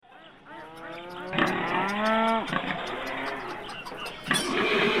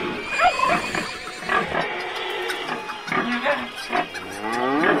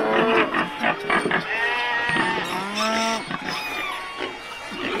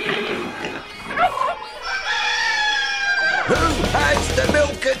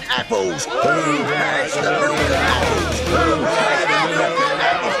milk and apples? Who has the milk and apples? Who has the milk and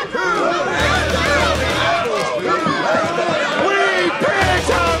apples? Who has the milk and apples? Who has the We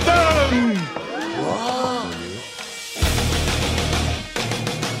picked on them!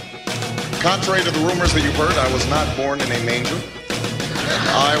 Contrary to the rumors that you've heard, I was not born in a manger.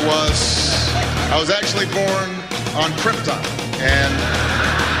 I was actually born on Krypton and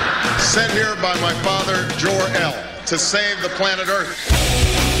sent here by my father, Jor-El, to save the planet Earth.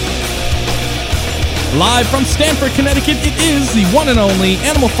 Live from Stamford, Connecticut, it is the one and only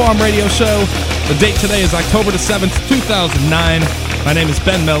Animal Farm Radio Show. The date today is October the 7th, 2009. My name is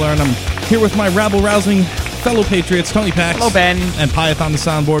Ben Miller, and I'm here with my rabble-rousing fellow patriots, Tony Pax. Hello, Ben. And Pyeth on the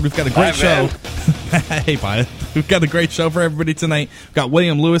soundboard. We've got a great show. Hey, Pyeth. We've got a great show for everybody tonight. We've got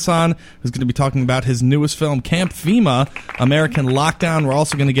William Lewis on, who's going to be talking about his newest film, Camp FEMA, American Lockdown. We're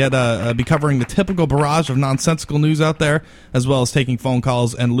also going to get be covering the typical barrage of nonsensical news out there, as well as taking phone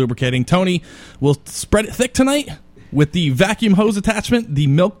calls and lubricating. Tony will spread it thick tonight with the vacuum hose attachment, the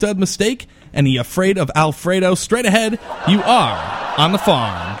milk dud mistake, and the afraid of Alfredo. Straight ahead, you are on the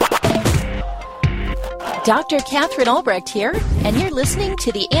farm. Dr. Catherine Albrecht here, and you're listening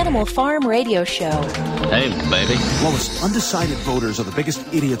to the Animal Farm Radio Show. Hey, baby. Lois, undecided voters are the biggest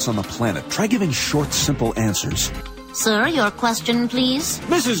idiots on the planet. Try giving short, simple answers. Sir, your question, please.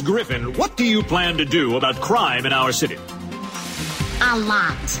 Mrs. Griffin, what do you plan to do about crime in our city? A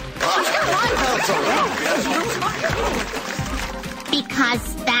lot.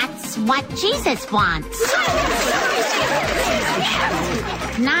 Because that's what Jesus wants.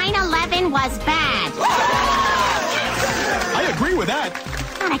 9/11 was bad. I agree with that.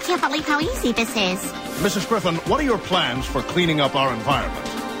 God, I can't believe how easy this is. Mrs. Griffin, what are your plans for cleaning up our environment?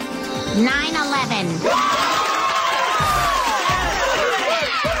 9/11.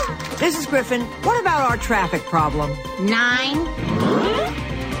 Mrs. Griffin, what about our traffic problem? 9/11.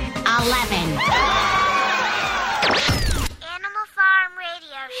 Animal Farm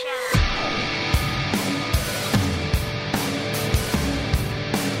Radio Show.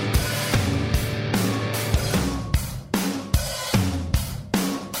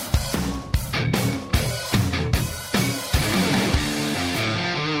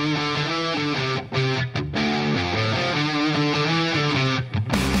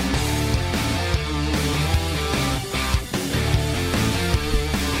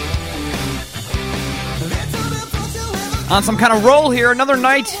 On some kind of roll here, another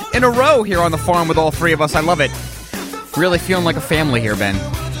night in a row here on the farm with all three of us. I love it. Really feeling like a family here, Ben.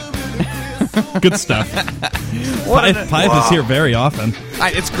 Good stuff. Pyeth is here very often.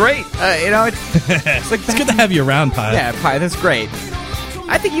 It's great. It's good to have you around, Pyeth. Yeah, Pyeth, that's great.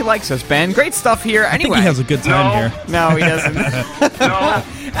 I think he likes us, Ben. Great stuff here. Anyway, I think he has a good time here. No, he doesn't.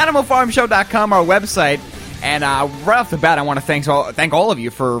 AnimalFarmShow.com, our website. And right off the bat, I want to thank all of you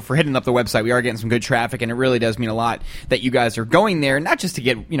for hitting up the website. We are getting some good traffic, and it really does mean a lot that you guys are going there, not just to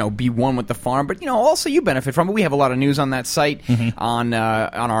get be one with the farm, but also you benefit from it. We have a lot of news on that site. On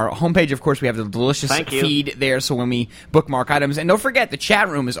our homepage, of course, we have the delicious feed there. So when we bookmark items, and don't forget the chat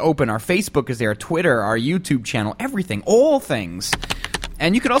room is open. Our Facebook is there, Twitter, our YouTube channel, everything, all things.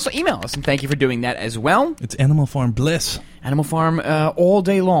 And you can also email us, and thank you for doing that as well. It's Animal Farm Bliss. Animal Farm all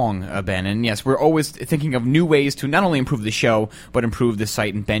day long, Ben. And yes, we're always thinking of new ways to not only improve the show, but improve the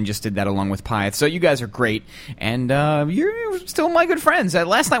site. And Ben just did that along with Pyeth. So you guys are great. And you're still my good friends.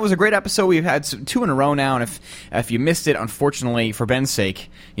 Last night was a great episode. We've had 2 in a row now. And if you missed it, unfortunately, for Ben's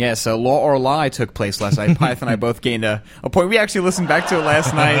sake, yes, Law or Lie took place last night. Pyeth and I both gained a point. We actually listened back to it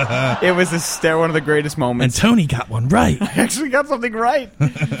last night. It was one of the greatest moments. And Tony got one right. I actually got something right.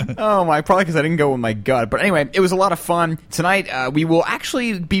 Oh, my. Probably because I didn't go with my gut. But anyway, it was a lot of fun. Tonight, we will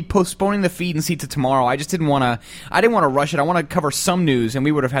actually be postponing the feed and see to tomorrow. I just didn't want to rush it. I want to cover some news, and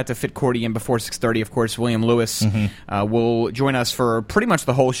we would have had to fit Cordy in before 6:30. Of course, William Lewis will join us for pretty much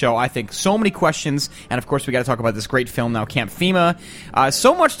the whole show. I think so many questions, and of course, we got to talk about this great film now, Camp FEMA.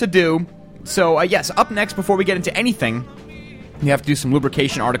 So much to do. So yes, up next, before we get into anything, you have to do some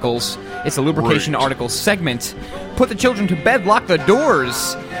lubrication articles. It's a lubrication article segment. Put the children to bed, lock the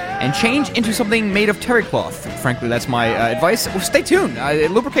doors, and change into something made of terry cloth. Frankly, that's my advice. Well, stay tuned.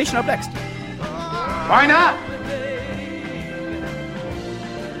 Lubrication up next. Why not?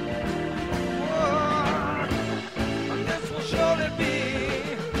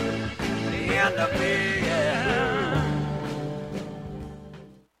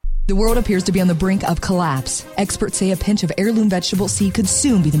 The world appears to be on the brink of collapse. Experts say a pinch of heirloom vegetable seed could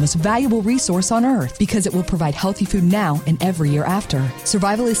soon be the most valuable resource on Earth because it will provide healthy food now and every year after.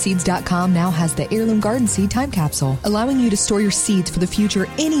 Survivalistseeds.com now has the Heirloom Garden Seed Time Capsule, allowing you to store your seeds for the future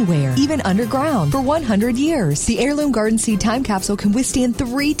anywhere, even underground, for 100 years. The Heirloom Garden Seed Time Capsule can withstand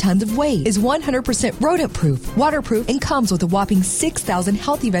 3 tons of weight, is 100% rodent-proof, waterproof, and comes with a whopping 6,000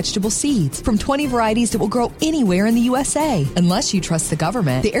 healthy vegetable seeds from 20 varieties that will grow anywhere in the USA. Unless you trust the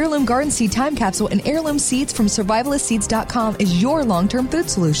government, the Heirloom Garden Seed Time Capsule and heirloom seeds from Survivalistseeds.com is your long-term food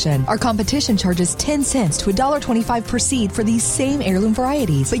solution. Our competition charges 10 cents to $1.25 per seed for these same heirloom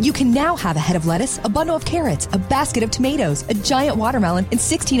varieties, but you can now have a head of lettuce, a bundle of carrots, a basket of tomatoes, a giant watermelon, and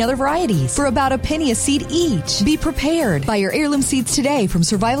 16 other varieties for about a penny a seed each. Be prepared. Buy your heirloom seeds today from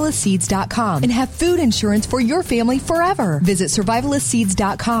Survivalistseeds.com and have food insurance for your family forever. Visit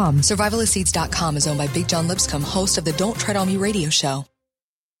Survivalistseeds.com. Survivalistseeds.com is owned by Big John Lipscomb, host of the Don't Tread on Me radio show.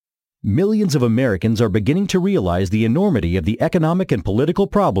 Millions of Americans are beginning to realize the enormity of the economic and political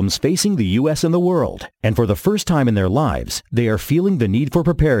problems facing the U.S. and the world. And for the first time in their lives, they are feeling the need for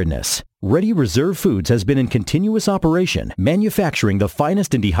preparedness. Ready Reserve Foods has been in continuous operation, manufacturing the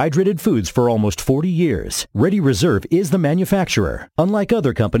finest and dehydrated foods for almost 40 years. Ready Reserve is the manufacturer. Unlike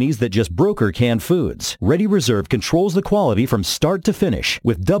other companies that just broker canned foods, Ready Reserve controls the quality from start to finish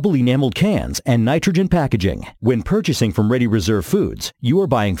with double enameled cans and nitrogen packaging. When purchasing from Ready Reserve Foods, you are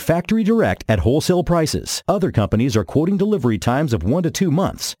buying factory direct at wholesale prices. Other companies are quoting delivery times of 1 to 2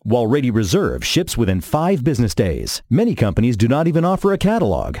 months, while Ready Reserve ships within 5 business days. Many companies do not even offer a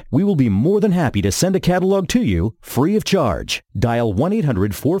catalog. We will be more than happy to send a catalog to you free of charge. Dial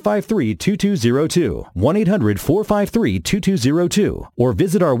 1-800-453-2202, 1-800-453-2202, or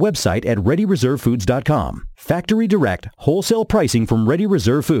visit our website at ReadyReserveFoods.com. Factory direct, wholesale pricing from Ready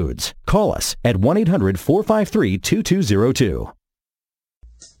Reserve Foods. Call us at 1-800-453-2202.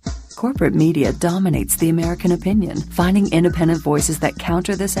 Corporate media dominates the American opinion. Finding independent voices that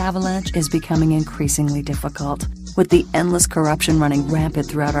counter this avalanche is becoming increasingly difficult. With the endless corruption running rampant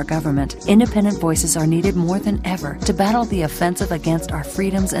throughout our government, independent voices are needed more than ever to battle the offensive against our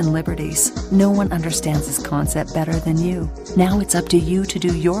freedoms and liberties. No one understands this concept better than you. Now it's up to you to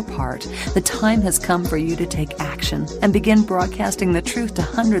do your part. The time has come for you to take action and begin broadcasting the truth to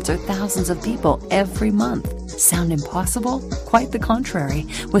hundreds or thousands of people every month. Sound impossible? Quite the contrary.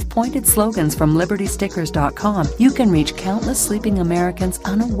 With pointed slogans from LibertyStickers.com, you can reach countless sleeping Americans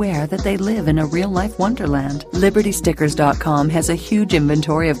unaware that they live in a real-life wonderland. LibertyStickers.com has a huge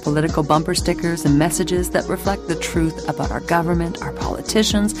inventory of political bumper stickers and messages that reflect the truth about our government, our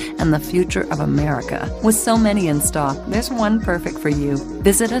politicians, and the future of America. With so many in stock, there's one perfect for you.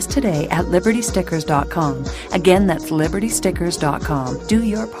 Visit us today at LibertyStickers.com. Again, that's LibertyStickers.com. Do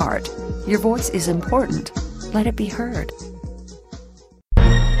your part. Your voice is important. Let it be heard.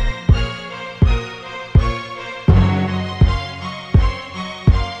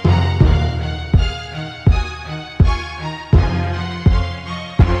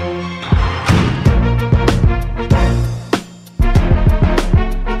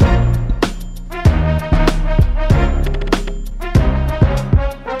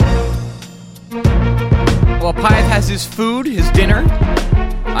 Well, Pyth has his food, his dinner.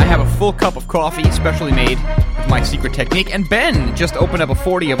 I have a full cup of coffee, specially made with my secret technique. And Ben just opened up a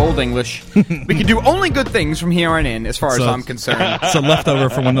 40 of Old English. We can do only good things from here on in, as far as I'm concerned. It's a leftover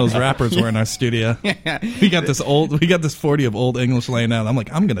from when those rappers were in our studio. We got this 40 of Old English laying out. I'm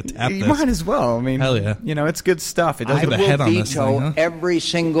like, I'm going to tap this. You might as well. I mean, hell yeah. You know, it's good stuff. It does I will veto every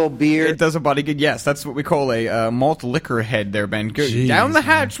single beer. It does a body good. Yes, that's what we call a malt liquor head there, Ben. Good. Jeez, down the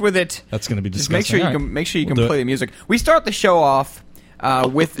hatch with it. That's going to be disgusting. Just make sure you can play the music. We start the show off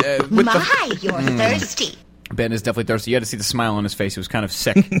with you're thirsty. Ben is definitely thirsty. You had to see the smile on his face. It was kind of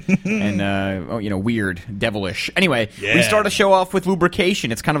sick and, weird, devilish. Anyway, we start the show off with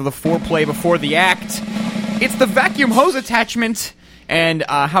lubrication. It's kind of the foreplay before the act. It's the vacuum hose attachment. And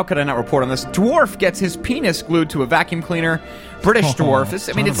how could I not report on this? Dwarf gets his penis glued to a vacuum cleaner. British dwarf.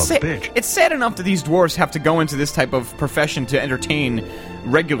 It's sad enough that these dwarfs have to go into this type of profession to entertain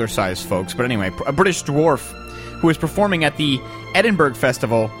regular-sized folks. But anyway, a British dwarf who was performing at the Edinburgh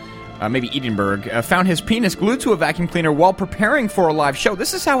Festival, maybe Edinburgh, found his penis glued to a vacuum cleaner while preparing for a live show.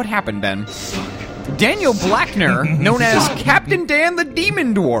 This is how it happened, Ben. Daniel Blackner, known as Captain Dan the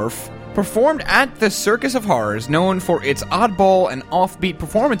Demon Dwarf, performed at the Circus of Horrors, known for its oddball and offbeat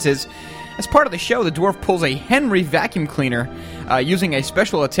performances. As part of the show, the dwarf pulls a Henry vacuum cleaner using a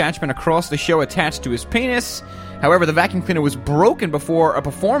special attachment across the show attached to his penis. However, the vacuum cleaner was broken before a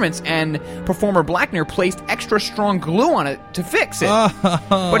performance, and performer Blackner placed extra strong glue on it to fix it.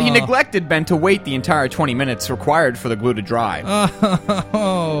 But he neglected Ben to wait the entire 20 minutes required for the glue to dry.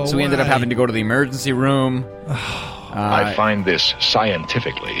 So we ended up having to go to the emergency room. I find this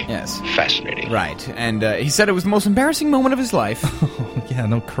scientifically fascinating. Right, and he said it was the most embarrassing moment of his life. Yeah,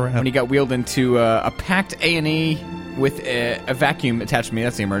 no crap. When he got wheeled into a packed A&E with a vacuum attached to me.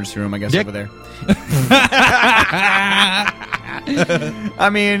 That's the emergency room, I guess, over there. I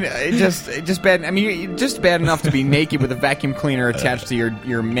mean, just bad. I mean, just bad enough to be naked with a vacuum cleaner attached to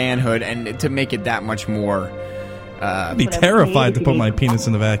your manhood, and to make it that much more. I'd be terrified to put my penis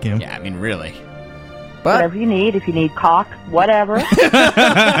in the vacuum. Yeah, I mean, really. But whatever you need, if you need cock, whatever. Well,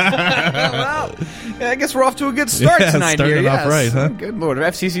 I guess we're off to a good start tonight here. Starting off right, huh? Good Lord,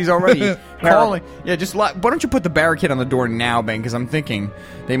 FCC's already calling. Yeah, why don't you put the barricade on the door now, Ben? Because I'm thinking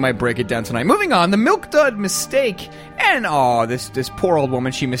they might break it down tonight. Moving on, the milk dud mistake, and this poor old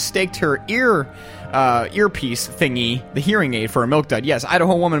woman, she mistaked her earpiece thingy, the hearing aid, for a milk dud. Yes,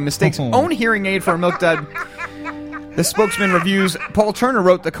 Idaho woman mistakes own hearing aid for a milk dud. The spokesman reviews, Paul Turner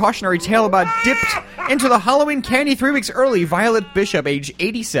wrote the cautionary tale about dipped into the Halloween candy 3 weeks early. Violet Bishop, age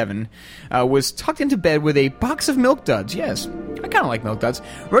 87, was tucked into bed with a box of Milk Duds. Yes, I kind of like Milk Duds.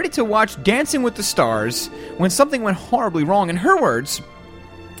 Ready to watch Dancing with the Stars when something went horribly wrong. In her words,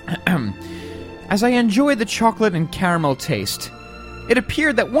 as I enjoyed the chocolate and caramel taste, it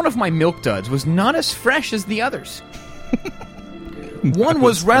appeared that one of my Milk Duds was not as fresh as the others. One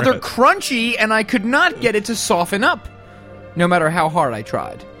was rather crunchy, and I could not get it to soften up, no matter how hard I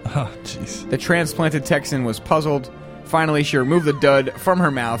tried. Oh, jeez. The transplanted Texan was puzzled. Finally, she removed the dud from her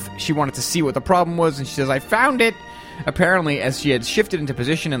mouth. She wanted to see what the problem was, and she says, I found it! Apparently, as she had shifted into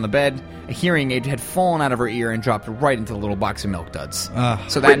position in the bed, a hearing aid had fallen out of her ear and dropped right into the little box of Milk Duds.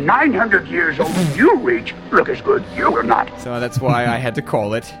 So that 900 years old you reach, look as good you will not. So that's why I had to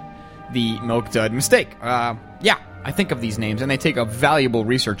call it the Milk Dud mistake. Yeah. I think of these names, and they take a valuable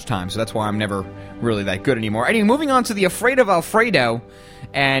research time, so that's why I'm never really that good anymore. Anyway, moving on to the Afraid of Alfredo,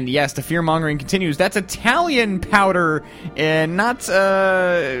 and yes, the fear-mongering continues. That's Italian powder, and not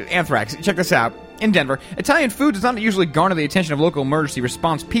anthrax. Check this out. In Denver, Italian food does not usually garner the attention of local emergency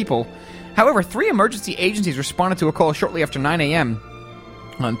response people. However, 3 emergency agencies responded to a call shortly after 9 a.m.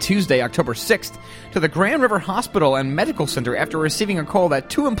 on Tuesday, October 6th, to the Grand River Hospital and Medical Center after receiving a call that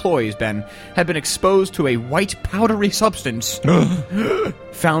 2 employees, Ben, had been exposed to a white powdery substance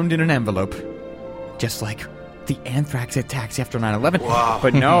found in an envelope. Just like the anthrax attacks after 9/11. Wow.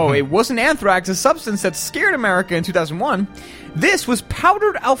 But no, it wasn't anthrax, a substance that scared America in 2001. This was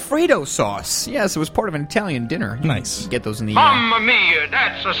powdered Alfredo sauce. Yes, it was part of an Italian dinner. Nice. Get those in the... Mamma mia,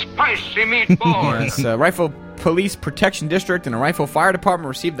 that's a spicy meatball. Yes, Rifle Police Protection District and a Rifle Fire Department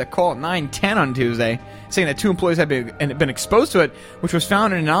received the call at 9:10 on Tuesday, saying that 2 employees had been exposed to it, which was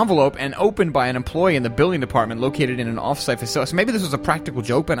found in an envelope and opened by an employee in the building department located in an off-site facility. So maybe this was a practical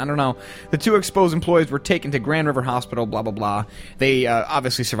joke, but I don't know. The 2 exposed employees were taken to Grand River Hospital, blah, blah, blah. They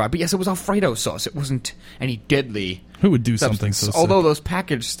obviously survived. But yes, it was Alfredo sauce. It wasn't any deadly... Who would do something so sick? Although those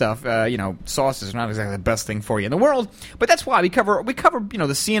packaged stuff, sauces are not exactly the best thing for you in the world. But that's why we cover the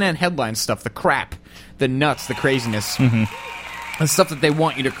CNN headline stuff, the crap, the nuts, the craziness, the stuff that they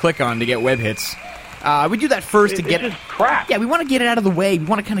want you to click on to get web hits. We do that first to get it. Crap. Yeah, we want to get it out of the way. We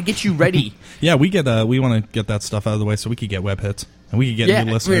want to kind of get you ready. Yeah, we want to get that stuff out of the way so we could get web hits. And we could get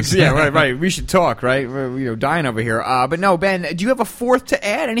new listeners. Yeah, right. We should talk, right? We're dying over here. But no, Ben, do you have a fourth to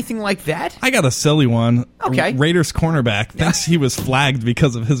add? Anything like that? I got a silly one. Okay. Raiders cornerback thinks he was flagged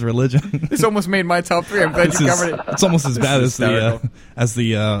because of his religion. This almost made my top 3. I'm glad you covered it. It's almost as bad as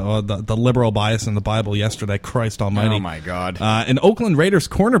the liberal bias in the Bible yesterday. Christ almighty. Oh, my God. An Oakland Raiders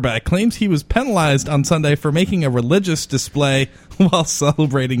cornerback claims he was penalized on Sunday for making a religious display while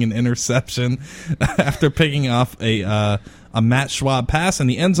celebrating an interception after picking off a Matt Schwab pass in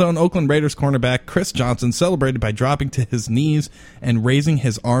the end zone. Oakland Raiders cornerback Chris Johnson celebrated by dropping to his knees and raising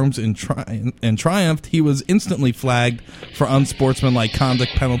his arms in triumph. He was instantly flagged for unsportsmanlike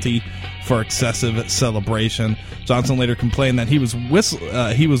conduct, penalty for excessive celebration. Johnson later complained that he was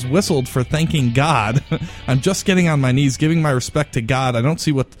whistled for thanking God. I'm just getting on my knees, giving my respect to God. I don't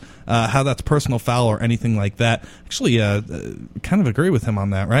see how that's personal foul or anything like that. Actually, kind of agree with him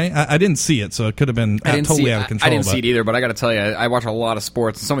on that, right? I didn't see it, so it could have been totally out of control. I didn't see it either, but I got to tell you, I watch a lot of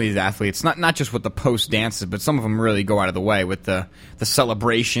sports, and some of these athletes, not just with the post dances, but some of them really go out of the way with the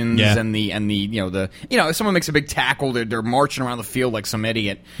celebrations and the if someone makes a big tackle, they're marching around the field like some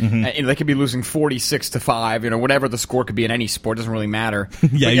idiot. And they could be losing 46-5, whatever the score could be in any sport, doesn't really matter.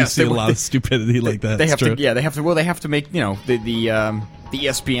 Yeah, you see a lot of stupidity like that. They have to make, the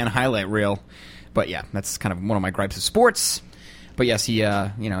ESPN highlight reel. But yeah, that's kind of one of my gripes of sports. But yes,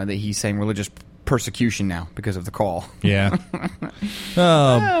 he's saying religious persecution now because of the call. Yeah.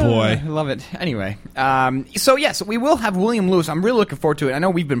 Oh, boy. I love it. Anyway, so yes, we will have William Lewis. I'm really looking forward to it. I know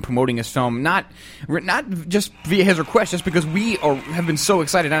we've been promoting his film, not just via his request, just because we have been so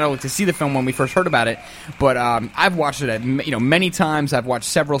excited not only to see the film when we first heard about it, but I've watched it many times. I've watched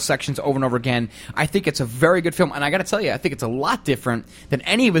several sections over and over again. I think it's a very good film, and I got to tell you, I think it's a lot different than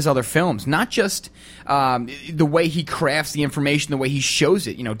any of his other films. Not just the way he crafts the information, the way he shows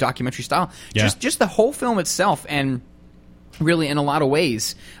it, documentary style. Yeah. Just the whole film itself, and really, in a lot of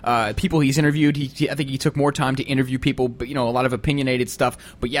ways, people he's interviewed, I think he took more time to interview people, but a lot of opinionated stuff.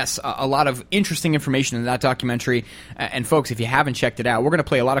 But yes, a lot of interesting information in that documentary. And folks, if you haven't checked it out, we're going to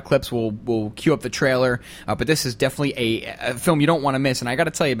play a lot of clips. We'll cue up the trailer. But this is definitely a film you don't want to miss. And I got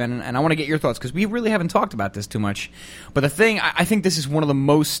to tell you, Ben, and I want to get your thoughts because we really haven't talked about this too much. But the thing, I think this is one of the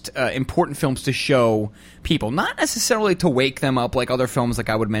most important films to show people, not necessarily to wake them up like other films like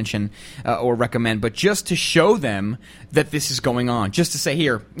I would mention or recommend, but just to show them that this is going on. Just to say,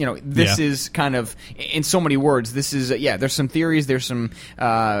 here, this is kind of, in so many words, this is, there's some theories, there's some,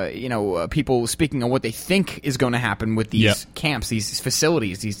 people speaking on what they think is going to happen with these camps, these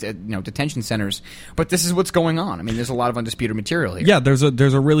facilities, these, detention centers. But this is what's going on. I mean, there's a lot of undisputed material here. Yeah, there's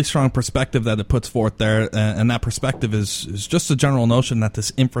a really strong perspective that it puts forth there, and that perspective is just a general notion that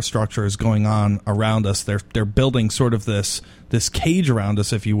this infrastructure is going on around us. They're building sort of this cage around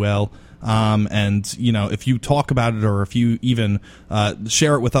us, if you will. And if you talk about it or if you even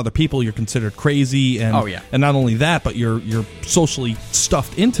share it with other people, you're considered crazy. And and not only that, but you're socially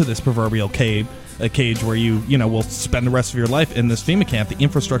stuffed into this proverbial cage where you will spend the rest of your life in this FEMA camp. The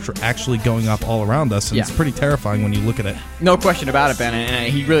infrastructure actually going up all around us, and it's pretty terrifying when you look at it. No question about it, Ben,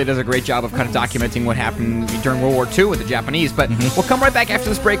 and he really does a great job of kind of documenting what happened during World War II with the Japanese. But we'll come right back after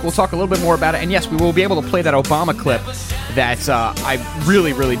this break. We'll talk a little bit more about it, and yes, we will be able to play that Obama clip that I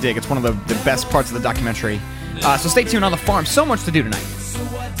really, really dig. It's one of the best parts of the documentary. So stay tuned on The Farm. So much to do tonight.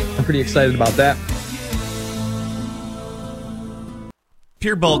 I'm pretty excited about that.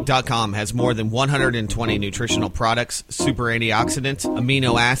 PureBulk.com has more than 120 nutritional products, super antioxidants,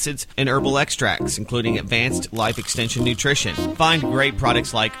 amino acids, and herbal extracts, including advanced life extension nutrition. Find great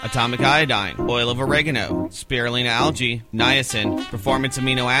products like atomic iodine, oil of oregano, spirulina algae, niacin, performance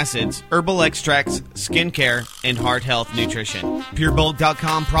amino acids, herbal extracts, skincare, and heart health nutrition.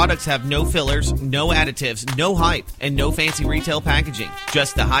 PureBulk.com products have no fillers, no additives, no hype, and no fancy retail packaging.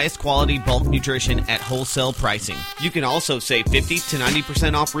 Just the highest quality bulk nutrition at wholesale pricing. You can also save 50 to 90%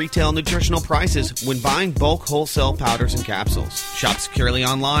 off retail nutritional prices when buying bulk wholesale powders and capsules. Shop securely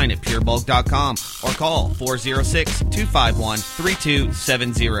online at purebulk.com or call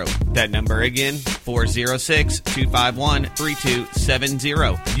 406-251-3270. That number again,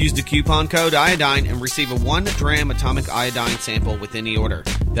 406-251-3270. Use the coupon code iodine and receive a 1 gram atomic iodine sample with any order.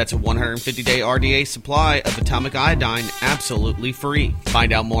 That's a 150-day RDA supply of atomic iodine absolutely free.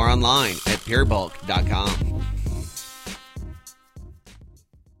 Find out more online at purebulk.com.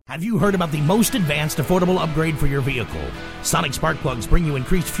 Have you heard about the most advanced affordable upgrade for your vehicle? Sonic Spark Plugs bring you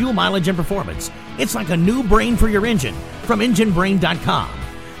increased fuel mileage and performance. It's like a new brain for your engine from EngineBrain.com.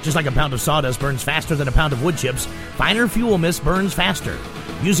 Just like a pound of sawdust burns faster than a pound of wood chips, finer fuel mist burns faster.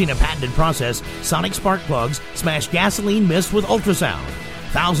 Using a patented process, Sonic Spark Plugs smash gasoline mist with ultrasound.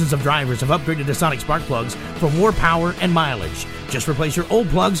 Thousands of drivers have upgraded to Sonic Spark Plugs for more power and mileage. Just replace your old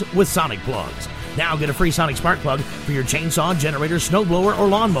plugs with Sonic Plugs. Now get a free Sonic Spark Plug for your chainsaw, generator, snowblower, or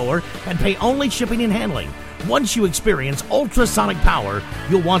lawnmower and pay only shipping and handling. Once you experience ultrasonic power,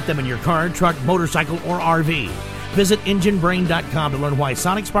 you'll want them in your car, truck, motorcycle, or RV. Visit EngineBrain.com to learn why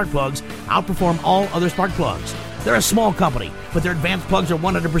Sonic Spark Plugs outperform all other spark plugs. They're a small company, but their advanced plugs are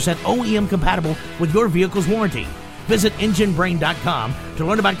 100% OEM compatible with your vehicle's warranty. Visit EngineBrain.com to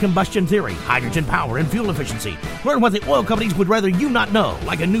learn about combustion theory, hydrogen power, and fuel efficiency. Learn what the oil companies would rather you not know,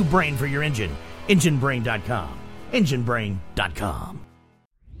 like a new brain for your engine. EngineBrain.com. EngineBrain.com.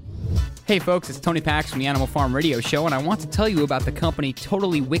 Hey folks, it's Tony Pax from the Animal Farm Radio Show, and I want to tell you about the company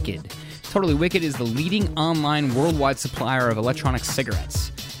Totally Wicked. Totally Wicked is the leading online worldwide supplier of electronic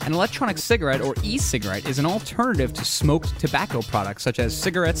cigarettes. An electronic cigarette, or e-cigarette, is an alternative to smoked tobacco products such as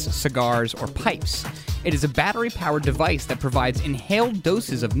cigarettes, cigars, or pipes. It is a battery-powered device that provides inhaled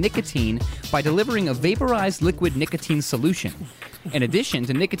doses of nicotine by delivering a vaporized liquid nicotine solution. In addition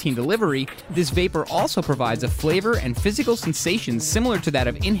to nicotine delivery, this vapor also provides a flavor and physical sensation similar to that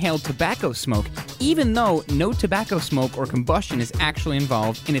of inhaled tobacco smoke, even though no tobacco smoke or combustion is actually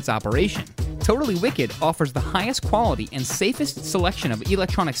involved in its operation. Totally Wicked offers the highest quality and safest selection of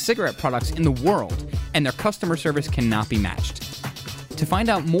electronic cigarette products in the world, and their customer service cannot be matched. To find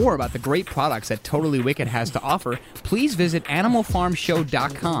out more about the great products that Totally Wicked has to offer, please visit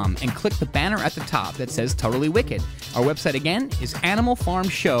animalfarmshow.com and click the banner at the top that says Totally Wicked. Our website again is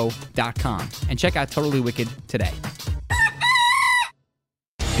animalfarmshow.com, and check out Totally Wicked today.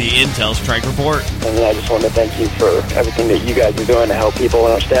 The Intel Strike Report. And I just want to thank you for everything that you guys are doing to help people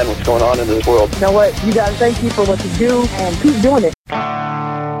understand what's going on in this world. You know what? You guys, thank you for what you do, and keep doing it.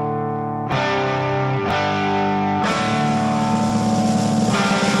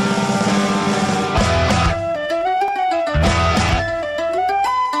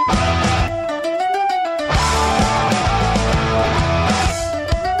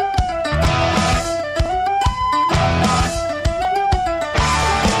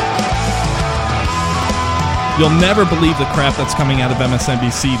 You'll never believe the crap that's coming out of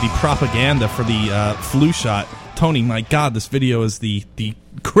MSNBC, the propaganda for the flu shot. Tony, my God, this video is the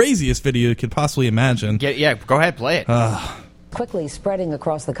craziest video you could possibly imagine. Yeah, go ahead, play it. Quickly spreading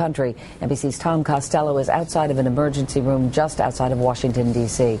across the country. NBC's Tom Costello is outside of an emergency room just outside of Washington,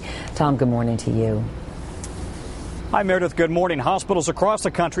 D.C. Tom, good morning to you. Hi, Meredith. Good morning. Hospitals across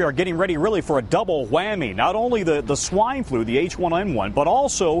the country are getting ready really for a double whammy. Not only the swine flu, the H1N1, but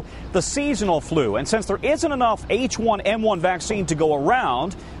also the seasonal flu. And since there isn't enough H1N1 vaccine to go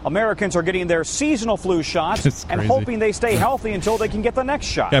around, Americans are getting their seasonal flu shots and hoping they stay healthy until they can get the next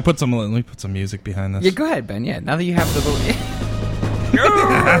shot. Yeah, let me put some music behind this. Yeah, go ahead, Ben. Yeah, now that you have the little...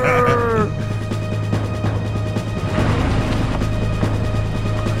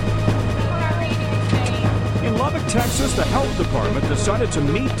 Texas, the health department decided to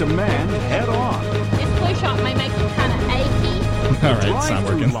meet demand head on. This flu shot may make you kind of achy. All right, it's not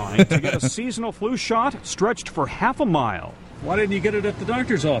working. Line to get a seasonal flu shot stretched for half a mile. Why didn't you get it at the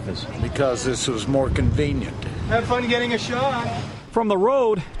doctor's office? Because this was more convenient. Have fun getting a shot. From the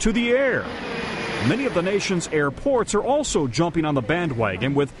road to the air. Many of the nation's airports are also jumping on the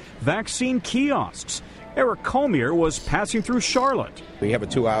bandwagon with vaccine kiosks. Eric Comier was passing through Charlotte. We have a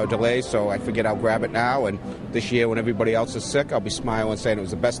 2-hour delay, so I figured I'll grab it now. And this year, when everybody else is sick, I'll be smiling saying it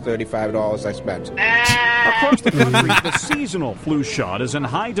was the best $35 I spent. Across the country, the seasonal flu shot is in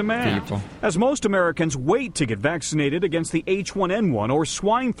high demand, as most Americans wait to get vaccinated against the H1N1 or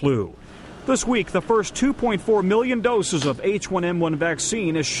swine flu. This week, the first 2.4 million doses of H1N1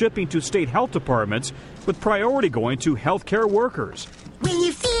 vaccine is shipping to state health departments, with priority going to healthcare workers. When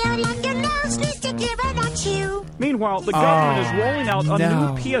you feel like your nose needs to give it at you. Meanwhile, the government is rolling out a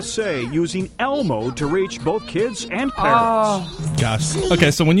new PSA using Elmo to reach both kids and parents. Gosh. Okay,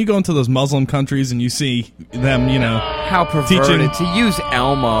 so when you go into those Muslim countries and you see them, how perverted to use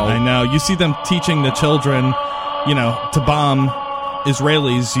Elmo. I know. You see them teaching the children, to bomb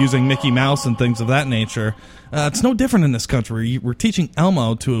Israelis using Mickey Mouse and things of that nature. It's no different in this country. We're teaching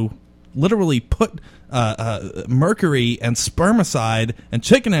Elmo to literally put mercury and spermicide and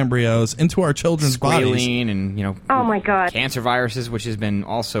chicken embryos into our children's bodies. And, oh my God, cancer viruses, which has been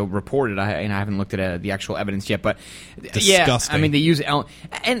also reported. I haven't looked at the actual evidence yet, but disgusting. Yeah, I mean, they use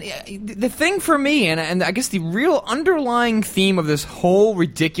and the thing for me, and I guess the real underlying theme of this whole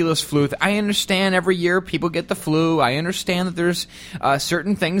ridiculous flu. I understand every year people get the flu. I understand that there's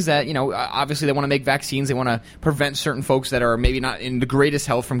certain things that obviously they want to make vaccines. They want to prevent certain folks that are maybe not in the greatest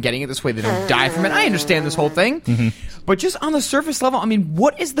health from getting it this way. They don't die from it. I understand this whole thing, but just on the surface level, I mean,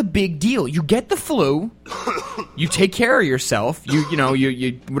 what is the big deal? You get the flu, you take care of yourself, you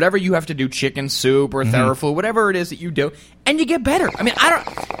whatever you have to do, chicken soup or Theraflu, whatever it is that you do, and you get better. I mean,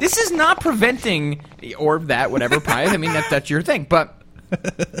 this is not preventing or that whatever. I mean, that's your thing, but.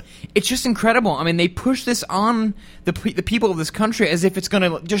 It's just incredible. I mean, they push this on the people of this country as if it's going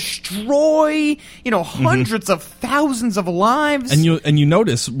to destroy, hundreds of thousands of lives. And you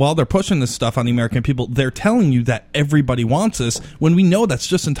notice while they're pushing this stuff on the American people, they're telling you that everybody wants this when we know that's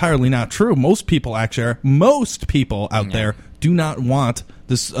just entirely not true. Most people out there do not want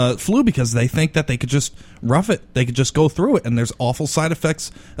this flu because they think that they could just rough it. They could just go through it, and there's awful side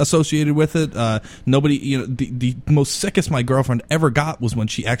effects associated with it. Nobody, the most sickest my girlfriend ever got was when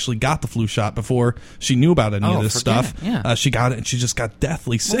she actually got the flu shot before she knew about any of this stuff. Yeah. She got it, and she just got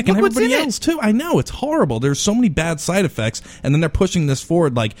deathly sick, Well, and what's everybody in it? else too. I know, it's horrible. There's so many bad side effects, and then they're pushing this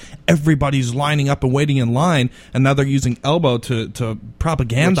forward like everybody's lining up and waiting in line, and now they're using elbow to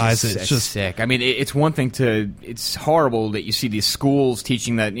propagandize it. It's just sick. I mean, it's one thing it's horrible that you see these schools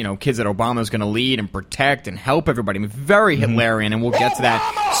teaching that, kids that Obama's going to lead and protect and help everybody. I mean, very Hitlerian, and we'll get to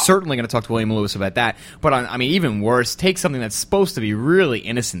that. Certainly going to talk to William Lewis about that. But, I mean, even worse, take something that's supposed to be really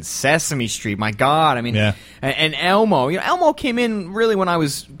innocent, Sesame Street, my God. I mean, and Elmo. Elmo came in really when I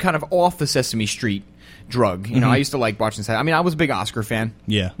was kind of off the Sesame Street drug. I used to like watching that. I mean, I was a big Oscar fan.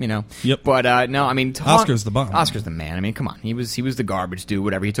 Yeah. Yep. But no, I mean, Oscar's the bomb. Oscar's the man. I mean, come on. He was the garbage dude,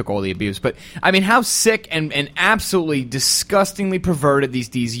 whatever. He took all the abuse. But I mean, how sick and absolutely disgustingly perverted these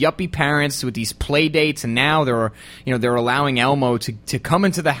yuppie parents with these play dates, and now they're allowing Elmo to come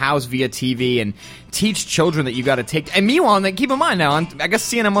into the house via TV and teach children that you got to take. And meanwhile, keep in mind now, I guess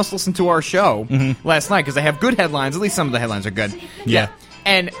CNN must listen to our show last night because they have good headlines. At least some of the headlines are good. Yeah.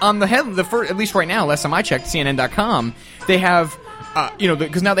 And on the first, at least right now, last time I checked, CNN.com, they have,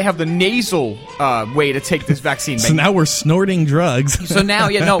 because now they have the nasal way to take this vaccine. So now we're snorting drugs. So now,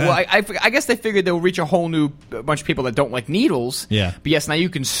 I guess they figured they'll reach a whole new bunch of people that don't like needles. Yeah. But yes, now you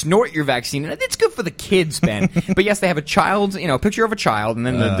can snort your vaccine, and it's good for the kids, Ben. But yes, they have a child, a picture of a child, and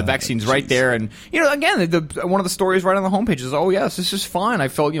then the vaccine's right there. And, again, one of the stories right on the homepage is, oh, yes, this is fine. I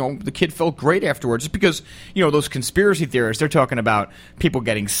felt, the kid felt great afterwards. Just because, those conspiracy theorists, they're talking about people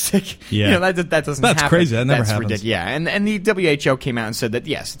getting sick. Yeah. That doesn't happen. That's crazy. That never happens. Ridiculous. Yeah, and the WHO came out and said that,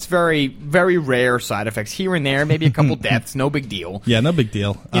 yes, it's very, very rare side effects here and there, maybe a couple deaths, no big deal. Yeah, no big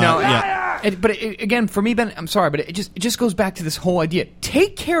deal. But again, for me, Ben, I'm sorry, but it just goes back to this whole idea.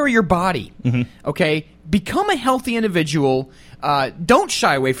 Take care of your body, okay? Become a healthy individual. Don't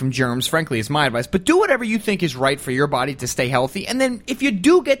shy away from germs, frankly, is my advice. But do whatever you think is right for your body to stay healthy. And then if you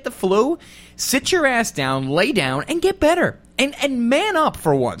do get the flu, sit your ass down, lay down, and get better. And man up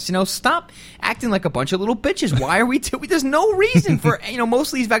for once. Stop acting like a bunch of little bitches. Why are we there's no reason for,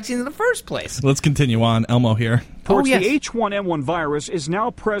 most of these vaccines in the first place. Let's continue on. Elmo here. Reports the H1N1 virus is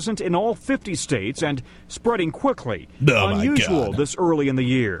now present in all 50 states and spreading quickly. Unusual this early in the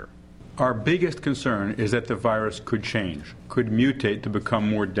year. Our biggest concern is that the virus could change, could mutate to become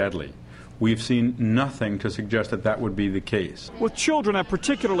more deadly. We've seen nothing to suggest that would be the case. With children at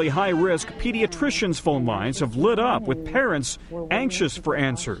particularly high risk, pediatricians' phone lines have lit up with parents anxious for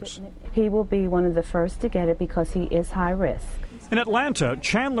answers. He will be one of the first to get it because he is high risk. In Atlanta,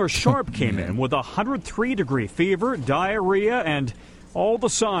 Chandler Sharp came in with 103-degree fever, diarrhea, and all the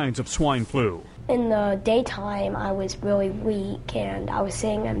signs of swine flu. In the daytime, I was really weak and I was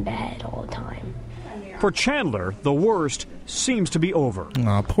sitting in bed all the time. For Chandler, the worst seems to be over.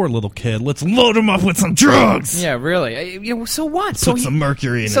 Aw, poor little kid. Let's load him up with some drugs. Yeah, really. So what? Put some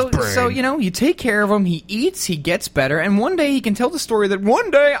mercury in his brain. So, you take care of him, he eats, he gets better, and one day he can tell the story that one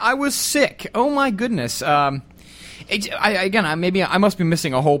day I was sick. Oh, my goodness. I must be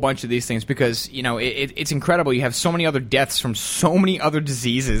missing a whole bunch of these things because, it's incredible. You have so many other deaths from so many other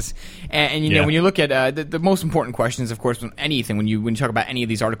diseases. And when you look at the most important questions, of course, when you talk about any of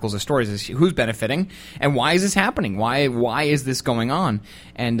these articles or stories, is who's benefiting and why is this happening? Why is this going on?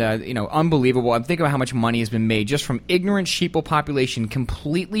 And, unbelievable. I'm thinking about how much money has been made just from ignorant sheeple population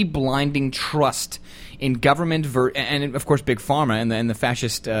completely blinding trust in government and, of course, Big Pharma and the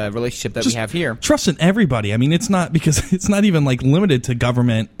fascist relationship that we have here. Trust in everybody. I mean, it's not because it's not even limited to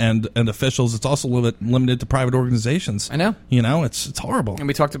government and officials. It's also limited to private organizations. I know. It's horrible. And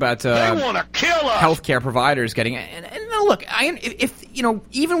we talked about they want to kill us. Healthcare providers getting and now look, if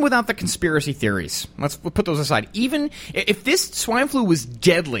even without the conspiracy theories, we'll put those aside. Even if this swine flu was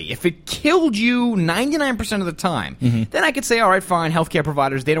deadly, if it killed you 99% of the time, then I could say, all right, fine, healthcare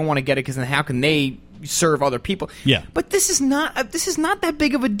providers, they don't want to get it because then how can they serve other people? Yeah. But this is not that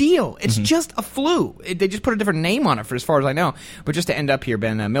big of a deal. It's just a flu. They just put a different name on it, for as far as I know. But just to end up here,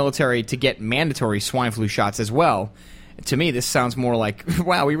 Ben, military to get mandatory swine flu shots as well. To me, this sounds more like,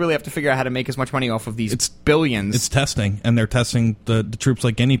 wow, we really have to figure out how to make as much money off of these billions. It's testing, and they're testing the troops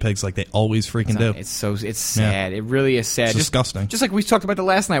like guinea pigs, like they always freaking do. It's sad. Yeah. It really is sad. It's disgusting. Just like we talked about the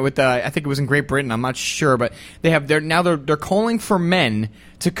last night with, I think it was in Great Britain. I'm not sure, but they're calling for men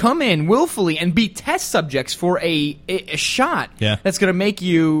to come in willfully and be test subjects for a shot that's going to make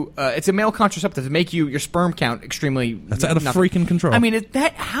you, it's a male contraceptive to make your sperm count extremely. That's out of freaking control. I mean,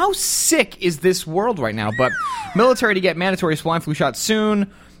 how sick is this world right now? But military to get get mandatory swine flu shots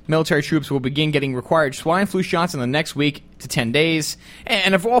soon. Military troops will begin getting required swine flu shots in the next week to 10 days.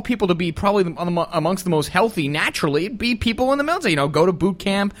 And of all people to be probably amongst the most healthy, naturally, it'd be people in the military. Go to boot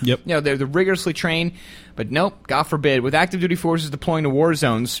camp. Yep. They're rigorously trained. But nope, God forbid. With active duty forces deploying to war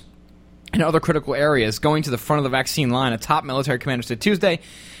zones and other critical areas, going to the front of the vaccine line, a top military commander said Tuesday.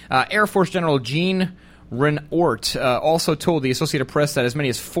 Air Force General Gene Renort also told the Associated Press that as many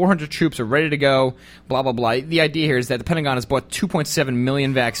as 400 troops are ready to go, blah, blah, blah. The idea here is that the Pentagon has bought 2.7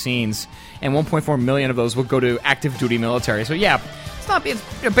 million vaccines, and 1.4 million of those will go to active duty military. So, yeah, it's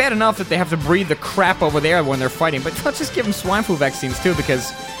bad enough that they have to breathe the crap over there when they're fighting, but let's just give them swine flu vaccines, too,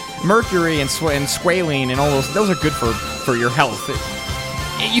 because mercury and squalene and all those are good for your health.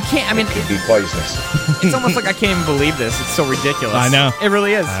 You can't, I mean... It could be poisonous. It's almost like I can't even believe this. It's so ridiculous. I know. It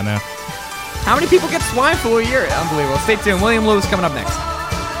really is. I know. How many people get swine flu a year? Unbelievable. Stay tuned. William Lewis coming up next.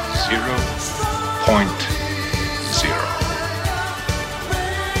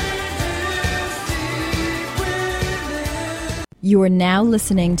 0.0. You are now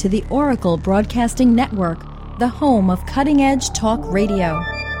listening to the Oracle Broadcasting Network, the home of cutting-edge talk radio.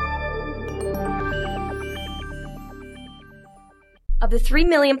 Of the 3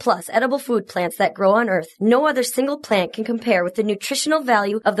 million plus edible food plants that grow on Earth, no other single plant can compare with the nutritional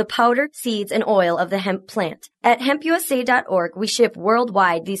value of the powder, seeds, and oil of the hemp plant. At hempusa.org, we ship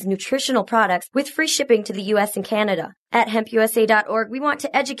worldwide these nutritional products with free shipping to the U.S. and Canada. At hempusa.org, we want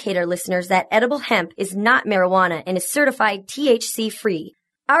to educate our listeners that edible hemp is not marijuana and is certified THC-free.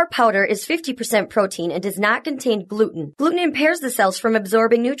 Our powder is 50% protein and does not contain gluten. Gluten impairs the cells from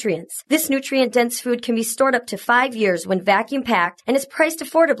absorbing nutrients. This nutrient-dense food can be stored up to 5 years when vacuum-packed and is priced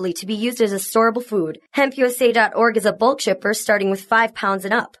affordably to be used as a storable food. HempUSA.org is a bulk shipper starting with 5 pounds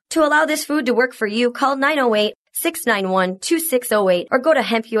and up. To allow this food to work for you, call 908-691-2608 or go to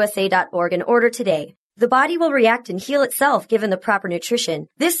hempusa.org and order today. The body will react and heal itself given the proper nutrition.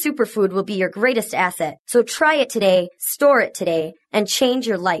 This superfood will be your greatest asset. So try it today, store it today, and change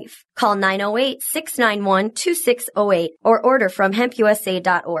your life. Call 908-691-2608 or order from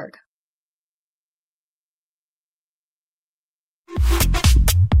hempusa.org.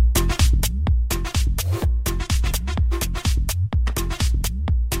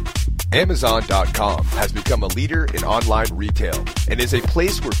 Amazon.com has become a leader in online retail and is a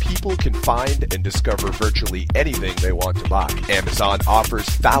place where people can find and discover virtually anything they want to buy. Amazon offers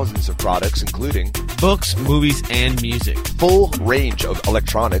thousands of products including books, movies, and music, full range of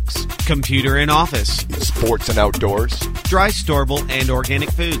electronics, computer and office, sports and outdoors, dry, storable, and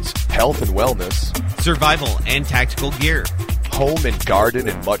organic foods, health and wellness, survival and tactical gear, home and garden,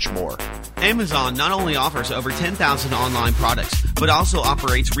 and much more. Amazon not only offers over 10,000 online products, but also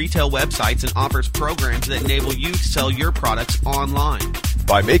operates retail websites and offers programs that enable you to sell your products online.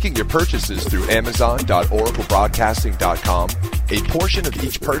 By making your purchases through Amazon.oraclebroadcasting.com, a portion of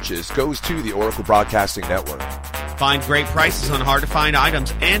each purchase goes to the Oracle Broadcasting Network. Find great prices on hard-to-find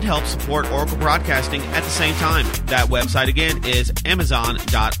items and help support Oracle Broadcasting at the same time. That website again is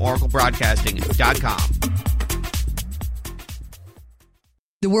Amazon.oraclebroadcasting.com.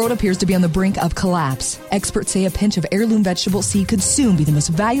 The world appears to be on the brink of collapse. Experts say a pinch of heirloom vegetable seed could soon be the most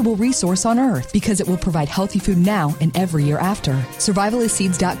valuable resource on Earth because it will provide healthy food now and every year after.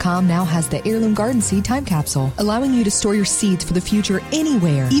 Survivalistseeds.com now has the Heirloom Garden Seed Time Capsule, allowing you to store your seeds for the future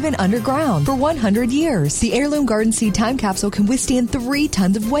anywhere, even underground, for 100 years. The Heirloom Garden Seed Time Capsule can withstand 3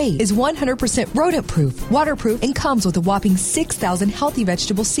 tons of weight, is 100% rodent-proof, waterproof, and comes with a whopping 6,000 healthy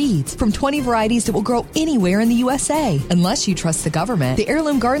vegetable seeds from 20 varieties that will grow anywhere in the USA. Unless you trust the government, the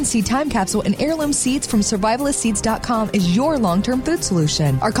Heirloom Garden Seed Time Capsule and heirloom seeds from survivalistseeds.com is your long-term food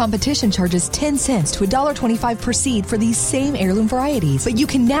solution. Our competition charges 10 cents to $1.25 per seed for these same heirloom varieties. But you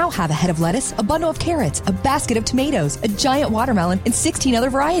can now have a head of lettuce, a bundle of carrots, a basket of tomatoes, a giant watermelon, and 16 other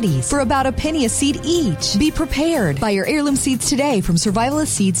varieties for about a penny a seed each. Be prepared. Buy your heirloom seeds today from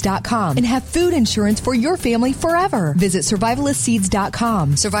survivalistseeds.com and have food insurance for your family forever. Visit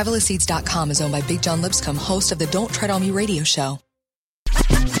survivalistseeds.com. Survivalistseeds.com is owned by Big John Lipscomb, host of the Don't Tread on Me radio show.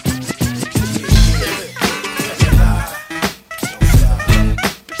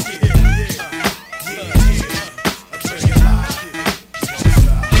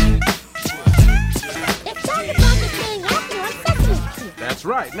 That's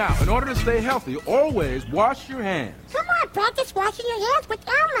right. Now, in order to stay healthy, always wash your hands. Come on, practice washing your hands with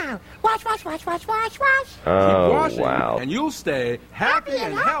Elmo. Wash, wash, wash, wash, wash, wash. Keep washing, and you'll stay happy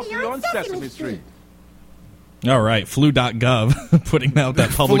and healthy on Sesame Street. All right, flu.gov putting out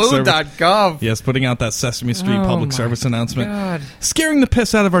that public service. Flu.gov. Yes, putting out that Sesame Street public service announcement. God. Scaring the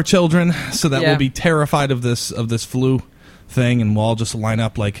piss out of our children so that we'll be terrified of this flu thing, and we'll all just line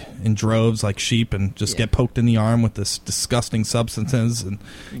up like in droves, like sheep, and just get poked in the arm with this disgusting substances and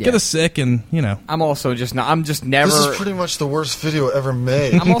get us sick. And I'm just never. This is pretty much the worst video ever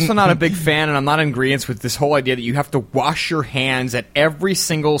made. I'm also not a big fan, and I'm not in agreement with this whole idea that you have to wash your hands at every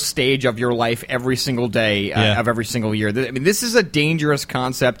single stage of your life, every single day of every single year. I mean, this is a dangerous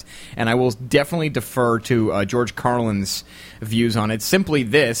concept, and I will definitely defer to George Carlin's views on it. Simply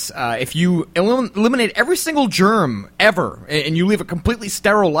this: if you eliminate every single germ ever, and you live a completely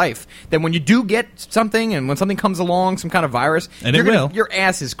sterile life, then when you do get something, and when something comes along, some kind of virus, and your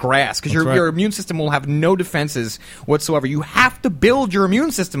ass is grass, because your immune system will have no defenses whatsoever. You have to build your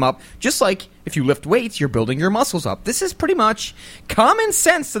immune system up, just like if you lift weights, you're building your muscles up. This is pretty much common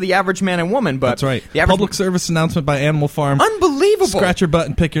sense to the average man and woman. But that's right. Public service announcement by Animal Farm. Unbelievable. Scratch your butt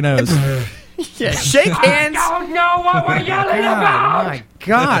and pick your nose. Yeah, shake hands. I don't know what we're yelling about. My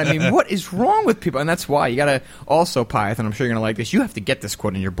God, I mean, what is wrong with people? And that's why you got to also, Python, I'm sure you're going to like this. You have to get this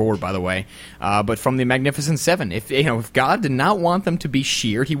quote on your board, by the way. But from the Magnificent Seven, if God did not want them to be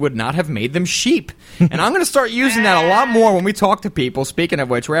sheared, he would not have made them sheep. And I'm going to start using that a lot more when we talk to people. Speaking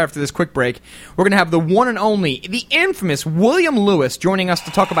of which, right after this quick break, we're going to have the one and only, the infamous William Lewis joining us to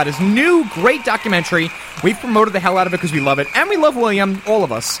talk about his new great documentary. We've promoted the hell out of it because we love it. And we love William, all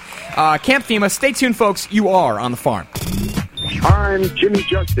of us. Camp FEMA. Stay tuned, folks. You are on the farm. I'm Jimmy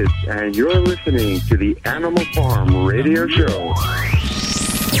Justice, and you're listening to the Animal Farm Radio Show.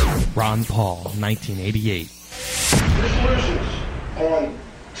 Ron Paul, 1988. The solutions on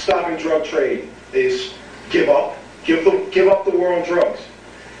stopping drug trade is give up the war on drugs.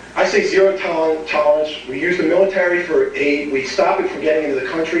 I say zero tolerance. We use the military for aid. We stop it from getting into the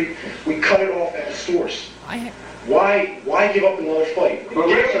country. We cut it off at the source. Why give up another fight? What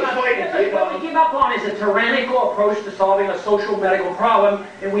we give up on is a tyrannical approach to solving a social medical problem,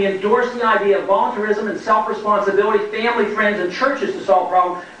 and we endorse the idea of voluntarism and self-responsibility, family, friends, and churches to solve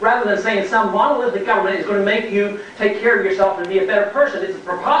problems, rather than saying some monolithic government is going to make you take care of yourself and be a better person. It's a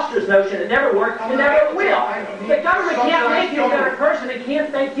preposterous notion. It never worked. It never will. The government can't make you a better person. It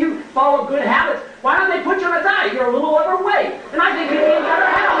can't make you follow good habits. Why don't they put you on a diet? You're a little overweight, and I think you'd be in better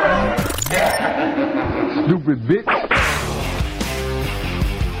health. Stupid bitch.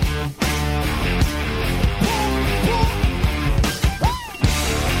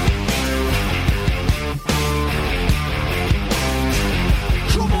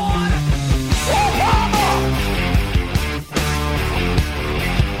 Come on!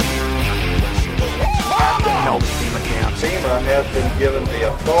 Help FEMA camps. FEMA has been given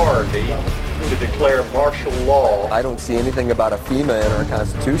the authority to declare martial law. I don't see anything about a FEMA in our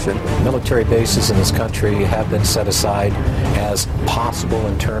Constitution. Military bases in this country have been set aside as possible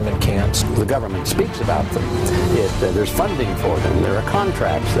internment camps. The government speaks about them. There's funding for them. There are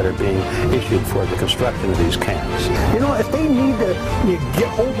contracts that are being issued for the construction of these camps. You know, if they need to get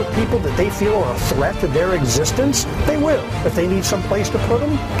hold of people that they feel are a threat to their existence, they will. If they need some place to put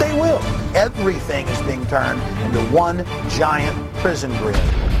them, they will. Everything is being turned into one giant prison grid.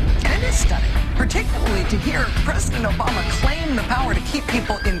 And it is stunning, particularly to hear President Obama claim the power to keep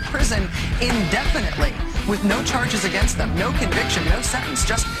people in prison indefinitely with no charges against them, no conviction, no sentence,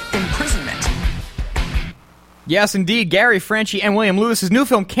 just imprisonment. Yes, indeed. Gary Franchi and William Lewis's new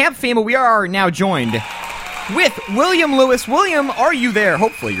film, Camp FEMA. We are now joined with William Lewis. William, are you there?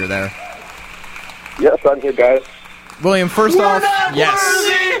 Hopefully you're there. Yes, I'm here, guys. William, first off,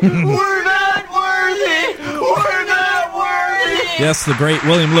 yes. We're not worthy! We're not worthy! Yes, the great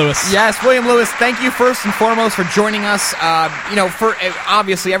William Lewis. Yes, William Lewis, thank you first and foremost for joining us.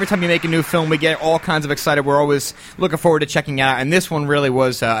 Obviously, every time you make a new film, we get all kinds of excited. We're always looking forward to checking it out, and this one really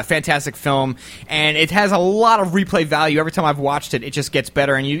was a fantastic film, and it has a lot of replay value. Every time I've watched it, it just gets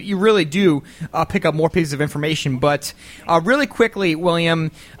better, and you really do pick up more pieces of information. But really quickly,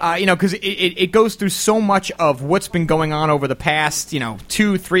 William, because it goes through so much of what's been going on over the past,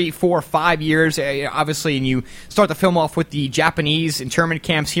 2, 3, 4, 5 years, obviously, and you start the film off with the Japanese internment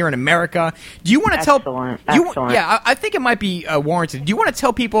camps here in America. Do you want to tell? Excellent. Yeah, I think it might be warranted. Do you want to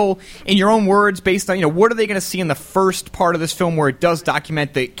tell people in your own words, based on what are they going to see in the first part of this film, where it does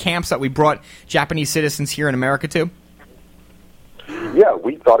document the camps that we brought Japanese citizens here in America to? Yeah,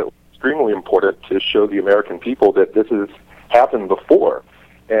 we thought it was extremely important to show the American people that this has happened before.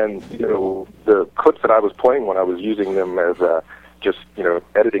 And, the clips that I was playing when I was using them as just,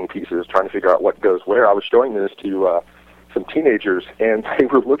 editing pieces, trying to figure out what goes where, I was showing this to some teenagers, and they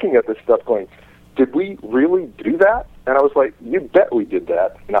were looking at this stuff going, did we really do that? And I was like, you bet we did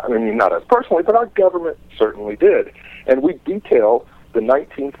that. Not us personally, but our government certainly did. And we detail the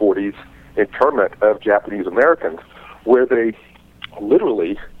 1940s internment of Japanese Americans, where they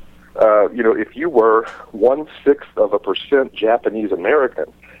literally if you were 0.1% Japanese American,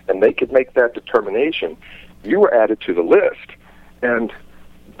 and they could make that determination, you were added to the list. And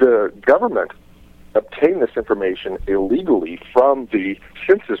the government obtained this information illegally from the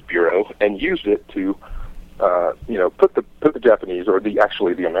Census Bureau and used it to, put the Japanese, or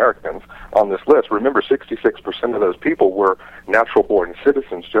the Americans, on this list. Remember, 66% of those people were natural-born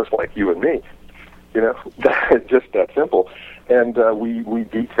citizens, just like you and me. Just that simple. And we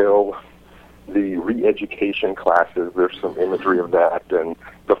detail the re-education classes. There's some imagery of that, and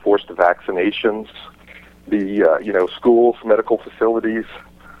the forced vaccinations, the schools, medical facilities,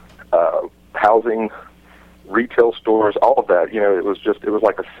 housing, retail stores, all of that. It was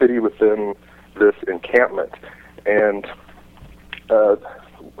like a city within this encampment. And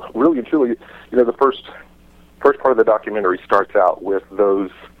really and truly, the first part of the documentary starts out with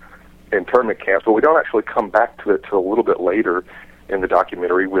those internment camps, but we don't actually come back to it till a little bit later in the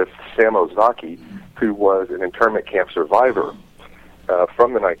documentary with Sam Ozaki, who was an internment camp survivor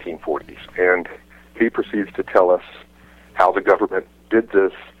from the 1940s. And he proceeds to tell us how the government did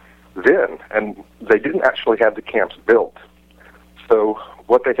this then. And they didn't actually have the camps built. So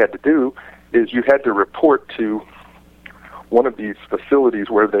what they had to do is you had to report to one of these facilities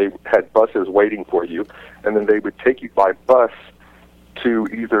where they had buses waiting for you, and then they would take you by bus to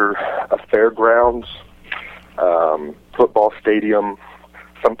either a fairgrounds, football stadium,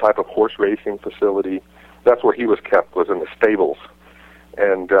 some type of horse racing facility. That's where he was kept, was in the stables.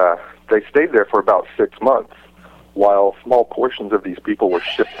 And they stayed there for about 6 months while small portions of these people were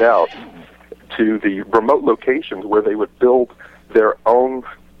shipped out to the remote locations where they would build their own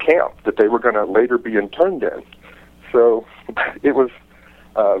camp that they were going to later be interned in. So it was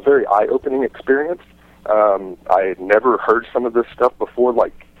a very eye-opening experience. I had never heard some of this stuff before.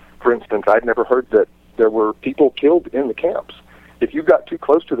 Like, for instance, I'd never heard that there were people killed in the camps. If you got too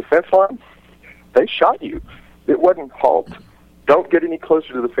close to the fence line, they shot you. It wasn't halt, don't get any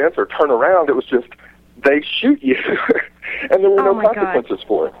closer to the fence or turn around. It was just, they shoot you. And there were no consequences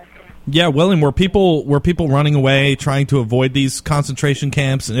for it. Yeah, William, were people running away, trying to avoid these concentration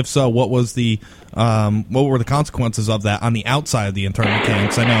camps? And if so, what were the consequences of that on the outside of the internment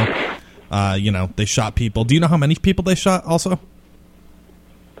camps? I know, they shot people. Do you know how many people they shot also?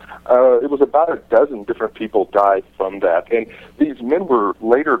 It was about a dozen different people died from that. And these men were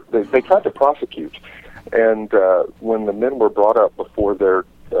later, they tried to prosecute. And when the men were brought up before their,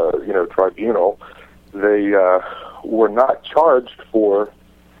 tribunal, they were not charged for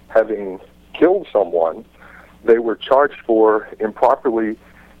having killed someone. They were charged for improperly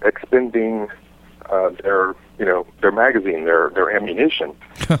expending their magazine, their ammunition.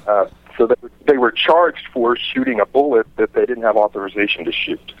 So they were charged for shooting a bullet that they didn't have authorization to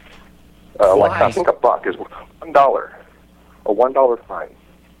shoot. Like, I think a buck is $1, a $1 fine.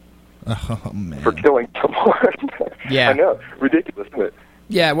 Oh, man. For killing someone. Yeah. I know. Ridiculous, isn't it?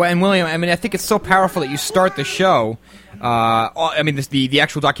 Yeah, well, and William, I think it's so powerful that you start the show. The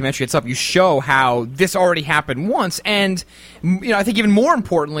actual documentary itself, you show how this already happened once, and I think even more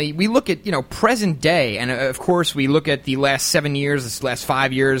importantly, we look at present day, and of course we look at the last 7 years, this last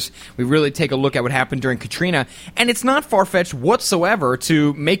 5 years. We really take a look at what happened during Katrina, and it's not far-fetched whatsoever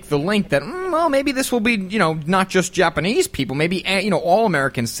to make the link that maybe this will be not just Japanese people, maybe all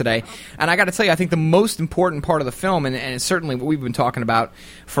Americans today. And I got to tell you, I think the most important part of the film, and it's certainly what we've been talking about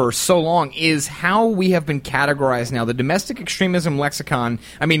for so long, is how we have been categorized now. The domestic extremism lexicon.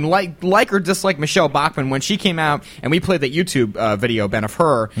 I mean, like or dislike Michelle Bachmann, when she came out and we played that YouTube video, Ben, of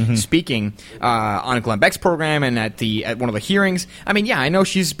her speaking on Glenn Beck's program and at one of the hearings. I mean, yeah, I know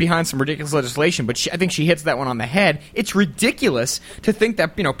she's behind some ridiculous legislation, but I think she hits that one on the head. It's ridiculous to think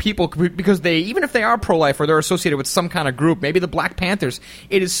that people, because even if they are pro-life or they're associated with some kind of group, maybe the Black Panthers,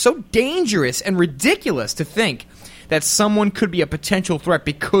 it is so dangerous and ridiculous to think that someone could be a potential threat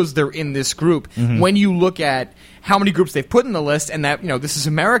because they're in this group. When you look at how many groups they've put in the list, and that this is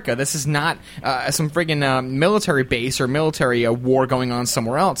America, this is not some friggin' military base or military war going on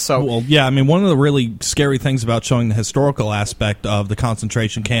somewhere else. So, well, yeah, I mean, one of the really scary things about showing the historical aspect of the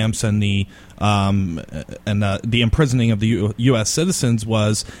concentration camps and the imprisoning of the U.S. citizens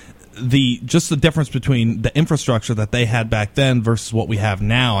was the difference between the infrastructure that they had back then versus what we have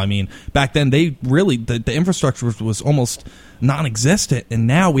now. I mean, back then they really the infrastructure was almost non-existent, and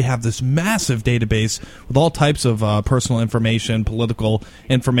now we have this massive database with all types of personal information, political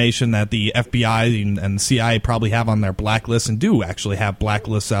information that the FBI and the CIA probably have on their blacklist, and do actually have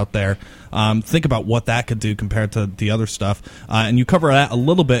blacklists out there. Think about what that could do compared to the other stuff, and you cover that a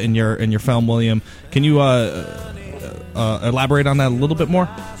little bit in your film, William. Can you elaborate on that a little bit more?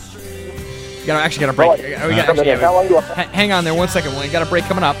 Got a break. Hang on there 1 second, William. Got a break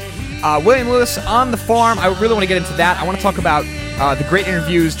coming up. William Lewis on the farm. I really want to get into that. I want to talk about the great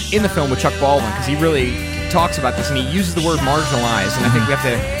interviews in the film with Chuck Baldwin, because he really talks about this, and he uses the word marginalized, and I think we have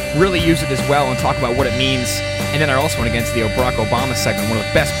to really use it as well and talk about what it means. And then I also want to get into the Barack Obama segment, one of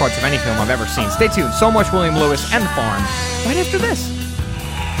the best parts of any film I've ever seen. Stay tuned. So much William Lewis and the farm right after this.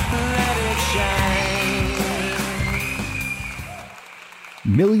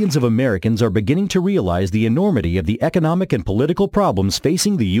 Millions of Americans are beginning to realize the enormity of the economic and political problems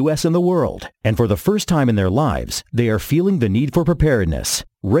facing the U.S. and the world. And for the first time in their lives, they are feeling the need for preparedness.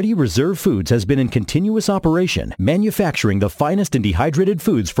 Ready Reserve Foods has been in continuous operation, manufacturing the finest and dehydrated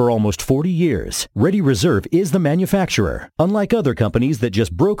foods for almost 40 years. Ready Reserve is the manufacturer. Unlike other companies that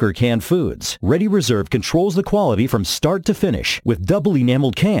just broker canned foods, Ready Reserve controls the quality from start to finish with double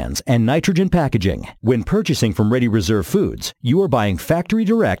enameled cans and nitrogen packaging. When purchasing from Ready Reserve Foods, you are buying factory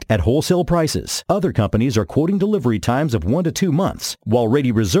direct at wholesale prices. Other companies are quoting delivery times of 1 to 2 months, while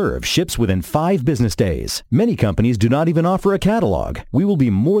Ready Reserve ships within 5 business days. Many companies do not even offer a catalog. We will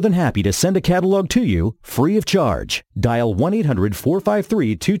be more than happy to send a catalog to you free of charge. Dial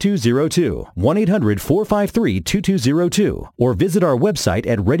 1-800-453-2202, 1-800-453-2202, or visit our website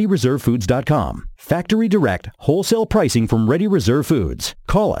at ReadyReserveFoods.com. Factory direct, wholesale pricing from Ready Reserve Foods.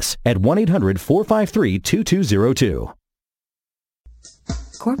 Call us at 1-800-453-2202.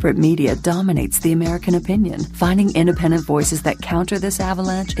 Corporate media dominates the American opinion. Finding independent voices that counter this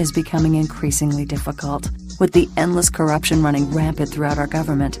avalanche is becoming increasingly difficult. With the endless corruption running rampant throughout our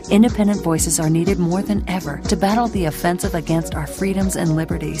government, independent voices are needed more than ever to battle the offensive against our freedoms and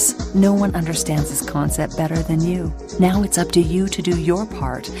liberties. No one understands this concept better than you. Now it's up to you to do your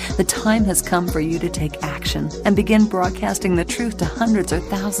part. The time has come for you to take action and begin broadcasting the truth to hundreds or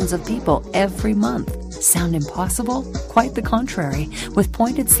thousands of people every month. Sound impossible? Quite the contrary. With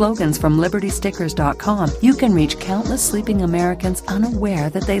pointed slogans from LibertyStickers.com, you can reach countless sleeping Americans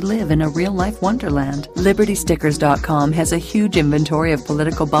unaware that they live in a real-life wonderland. LibertyStickers.com has a huge inventory of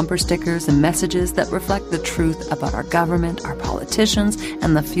political bumper stickers and messages that reflect the truth about our government, our politicians,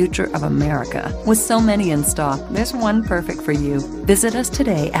 and the future of America. With so many in stock, there's one perfect for you. Visit us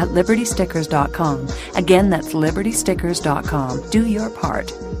today at LibertyStickers.com. Again, that's LibertyStickers.com. Do your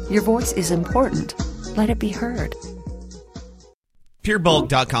part. Your voice is important. Let it be heard.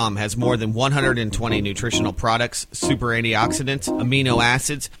 PureBulk.com has more than 120 nutritional products, super antioxidants, amino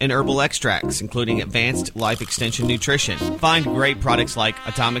acids, and herbal extracts, including advanced life extension nutrition. Find great products like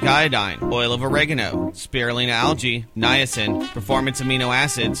atomic iodine, oil of oregano, spirulina algae, niacin, performance amino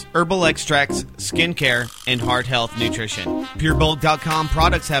acids, herbal extracts, skincare, and heart health nutrition. PureBulk.com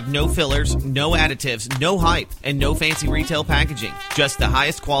products have no fillers, no additives, no hype, and no fancy retail packaging. Just the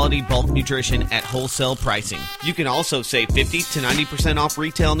highest quality bulk nutrition at wholesale pricing. You can also save 50 to 90% off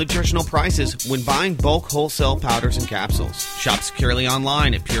retail nutritional prices when buying bulk wholesale powders and capsules. Shop securely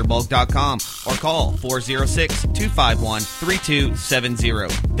online at purebulk.com or call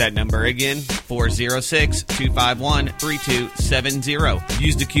 406-251-3270. That number again, 406-251-3270.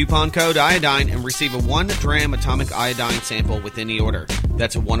 Use the coupon code iodine and receive a 1-gram atomic iodine sample with any order.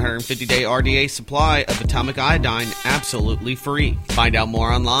 That's a 150-day RDA supply of atomic iodine absolutely free. Find out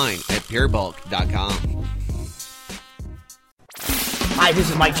more online at purebulk.com. Hi, this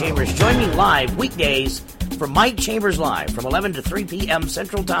is Mike Chambers. Join me live weekdays for Mike Chambers Live from 11 to 3 p.m.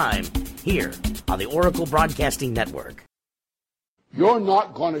 Central Time here on the Oracle Broadcasting Network. You're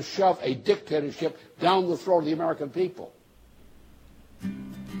not going to shove a dictatorship down the throat of the American people.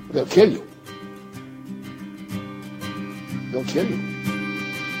 They'll kill you. They'll kill you.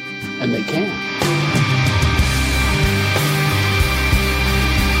 And they can.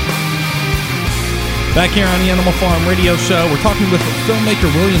 Back here on the Animal Farm Radio Show, we're talking with filmmaker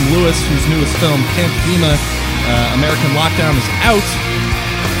William Lewis, whose newest film, Camp FEMA, American Lockdown, is out.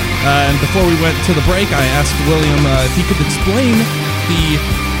 And before we went to the break, I asked William if he could explain the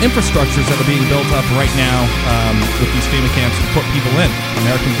infrastructures that are being built up right now with these FEMA camps to put people in,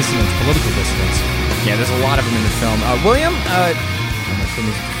 American dissidents, political dissidents. Yeah, there's a lot of them in the film. William, I'm going to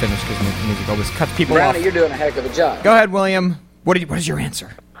finish because music always cuts people off. Brownie, you're doing a heck of a job. Go ahead, William. What is your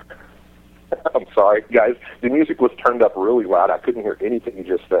answer? I'm sorry, guys. The music was turned up really loud. I couldn't hear anything you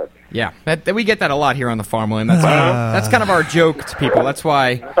just said. Yeah, we get that a lot here on the farm, William. That's kind of our joke to people. That's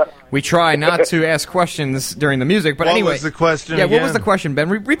why we try not to ask questions during the music. But anyway, what was the question? Yeah, again? What was the question, Ben?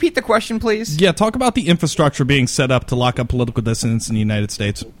 Repeat the question, please. Yeah, talk about the infrastructure being set up to lock up political dissidents in the United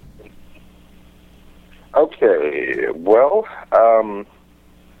States. Okay, well,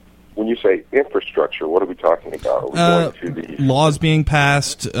 when you say infrastructure, what are we talking about? Are we going to the laws being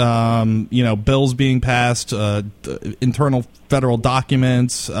passed, bills being passed, internal federal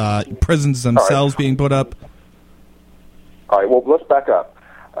documents, prisons themselves being put up? All right, well, let's back up.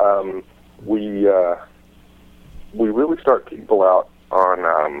 We really start people out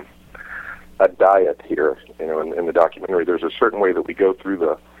on a diet here, in the documentary. There's a certain way that we go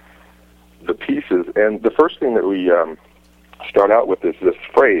through the pieces, and the first thing that we start out with is this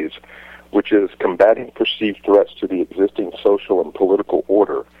phrase, which is combating perceived threats to the existing social and political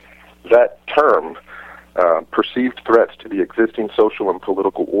order. That term, perceived threats to the existing social and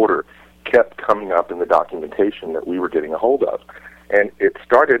political order, kept coming up in the documentation that we were getting a hold of. And it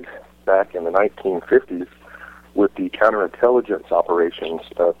started back in the 1950s with the counterintelligence operations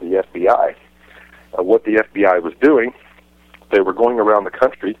of the FBI. What the FBI was doing, they were going around the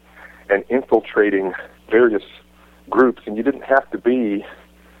country and infiltrating various groups, and you didn't have to be,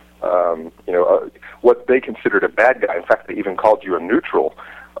 what they considered a bad guy. In fact, they even called you a neutral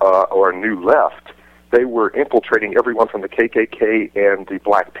or a new left. They were infiltrating everyone from the KKK and the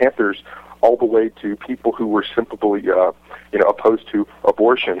Black Panthers all the way to people who were simply, opposed to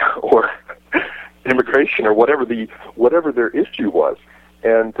abortion or immigration or whatever their issue was.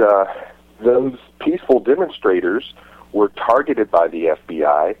 And those peaceful demonstrators were targeted by the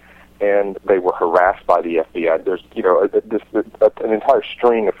FBI, and they were harassed by the FBI. There's, an entire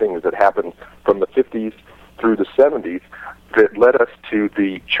string of things that happened from the 50s through the 70s that led us to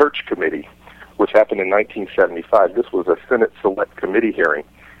the Church Committee, which happened in 1975. This was a Senate Select Committee hearing,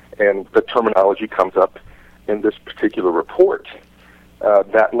 and the terminology comes up in this particular report.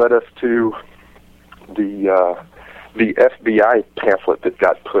 That led us to the FBI pamphlet that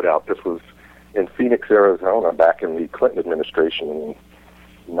got put out. This was in Phoenix, Arizona, back in the Clinton administration in the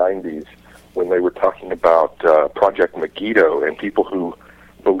 90s, when they were talking about Project Megiddo and people who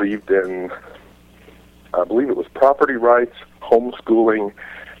believed in, I believe it was property rights, homeschooling,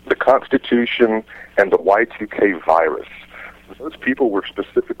 the Constitution, and the Y2K virus. Those people were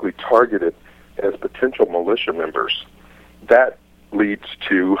specifically targeted as potential militia members. That leads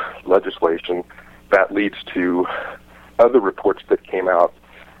to legislation. That leads to other reports that came out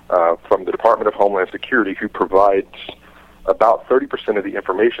from the Department of Homeland Security, who provides about 30% of the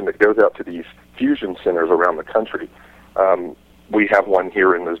information that goes out to these fusion centers around the country. We have one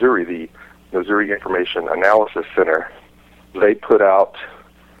here in Missouri, the Missouri Information Analysis Center. They put out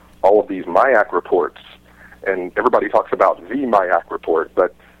all of these MIAC reports, and everybody talks about the MIAC report,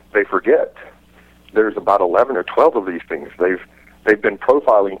 but they forget there's about 11 or 12 of these things. They've been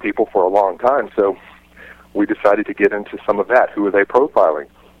profiling people for a long time, so we decided to get into some of that. Who are they profiling?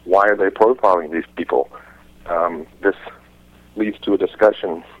 Why are they profiling these people? This leads to a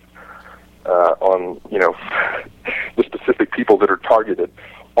discussion on, the specific people that are targeted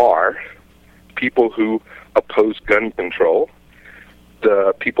are people who oppose gun control,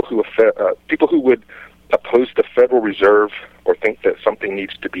 the people who would oppose the Federal Reserve or think that something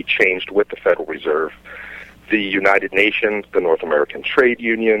needs to be changed with the Federal Reserve, the United Nations, the North American Trade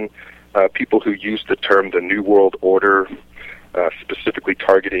Union, people who use the term the New World Order, specifically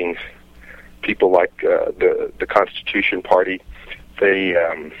targeting people like the Constitution Party. They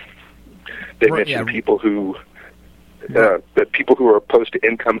mention people who people who are opposed to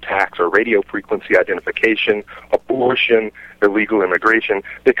income tax or radio frequency identification, abortion, illegal immigration.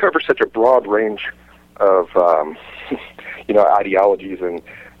 They cover such a broad range of ideologies, and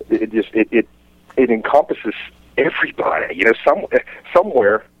it encompasses everybody.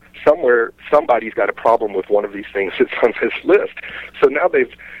 Somewhere somebody's got a problem with one of these things that's on this list. So now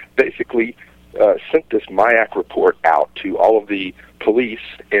they've basically sent this MIAC report out to all of the police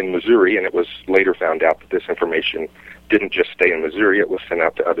in Missouri, and it was later found out that this information didn't just stay in Missouri, it was sent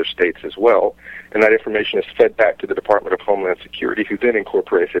out to other states as well. And that information is fed back to the Department of Homeland Security, who then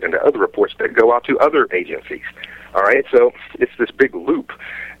incorporates it into other reports that go out to other agencies. All right, so it's this big loop.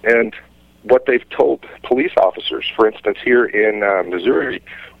 And what they've told police officers, for instance, here in Missouri,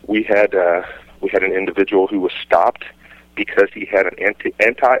 we had an individual who was stopped because he had an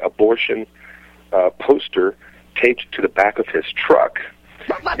anti-abortion poster taped to the back of his truck.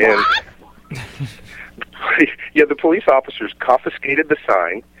 And the police officers confiscated the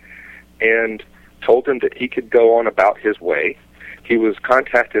sign and told him that he could go on about his way. He was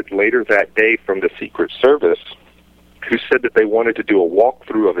contacted later that day from the Secret Service, who said that they wanted to do a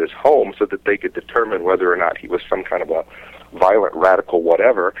walkthrough of his home so that they could determine whether or not he was some kind of a violent radical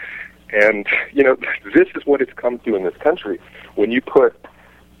whatever. And, this is what it's come to in this country. When you put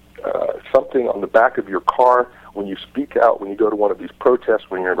something on the back of your car, when you speak out, when you go to one of these protests,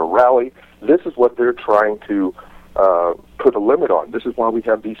 when you're at a rally, this is what they're trying to put a limit on. This is why we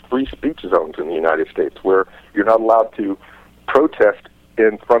have these free speech zones in the United States, where you're not allowed to protest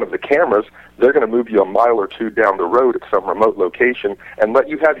in front of the cameras. They're going to move you a mile or two down the road at some remote location and let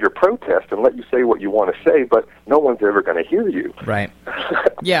you have your protest and let you say what you want to say, but no one's ever going to hear you. Right.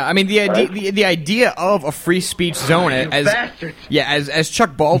 Yeah, I mean, the idea of a free speech zone, as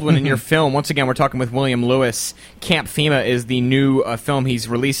Chuck Baldwin in your film, once again, we're talking with William Lewis. Camp FEMA is the new film he's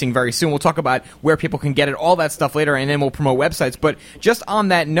releasing very soon. We'll talk about where people can get it, all that stuff later, and then we'll promote websites. But just on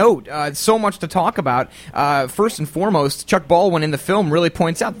that note, so much to talk about. First and foremost, Chuck Baldwin in the film really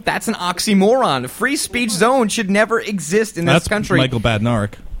points out that's an oxymoron. A free speech zone should never exist in this country. Michael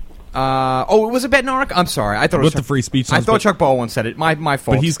Badnarik. Was it Bednarik? I'm sorry. I thought it was the free speech. I thought Chuck Baldwin said it. My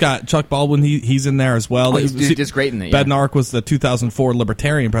fault. But he's got Chuck Baldwin. He's in there as well. He's great in it. Yeah. Bednarik was the 2004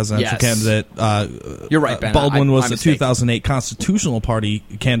 Libertarian presidential candidate. You're right, Ben. Baldwin was the 2008 Constitutional Party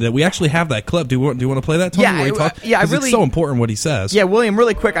candidate. We actually have that clip. Do you want to play that, Tony? It's so important what he says. Yeah, William,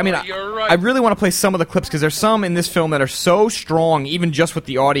 really quick. I mean, I really want to play some of the clips because there's some in this film that are so strong, even just with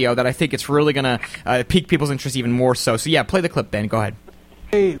the audio, that I think it's really going to pique people's interest even more so. So yeah, play the clip, Ben. Go ahead.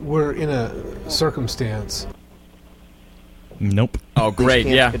 We're in a circumstance. Nope. Oh, great!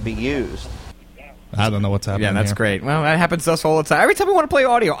 Yeah, could be used. I don't know what's happening. Yeah, that's here. great. Well, that happens to us all the time. Every time we want to play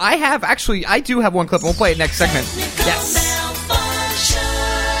audio, I do have one clip. We'll play it next segment. Yes.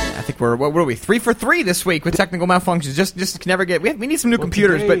 I think what are we? 3 for 3 this week with technical malfunctions. Just can never get. We need some new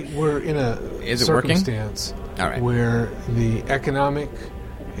computers, but we're in a circumstance where the economic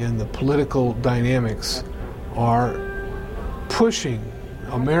and the political dynamics are pushing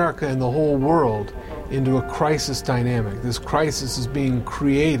America and the whole world into a crisis dynamic. This crisis is being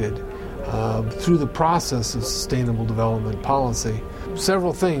created through the process of sustainable development policy.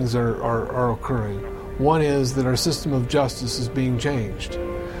 Several things are occurring. One is that our system of justice is being changed.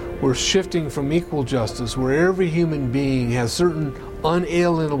 We're shifting from equal justice, where every human being has certain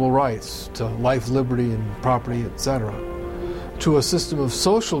unalienable rights to life, liberty, and property, etc., to a system of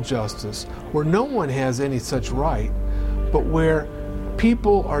social justice where no one has any such right, but where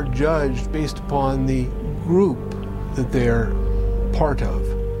people are judged based upon the group that they're part of.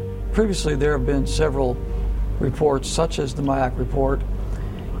 Previously, there have been several reports, such as the MIAC report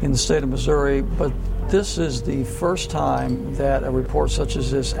in the state of Missouri, but this is the first time that a report such as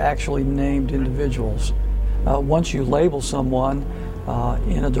this actually named individuals. Once you label someone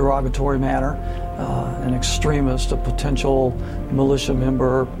in a derogatory manner, an extremist, a potential militia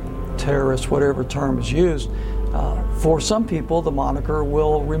member, terrorist, whatever term is used, for some people, the moniker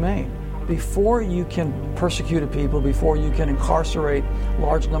will remain. Before you can persecute a people, before you can incarcerate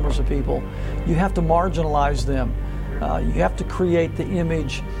large numbers of people, you have to marginalize them. You have to create the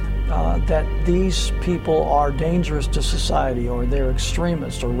image that these people are dangerous to society, or they're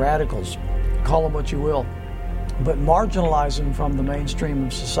extremists or radicals, call them what you will, but marginalize them from the mainstream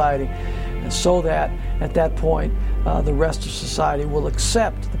of society, so that at that point the rest of society will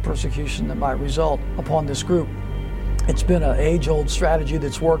accept the persecution that might result upon this group. It's been an age-old strategy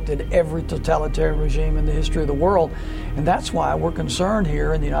that's worked in every totalitarian regime in the history of the world, and that's why we're concerned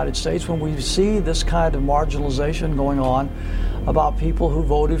here in the United States when we see this kind of marginalization going on about people who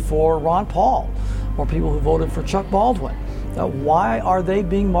voted for Ron Paul or people who voted for Chuck Baldwin. Why are they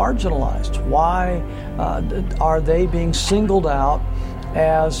being marginalized? Why are they being singled out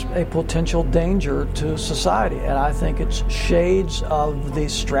as a potential danger to society? And I think it's shades of the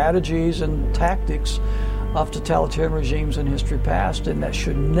strategies and tactics of totalitarian regimes in history past, and that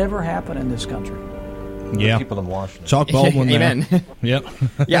should never happen in this country. Yeah. People in Washington. Chuck Baldwin there. Amen. Yep.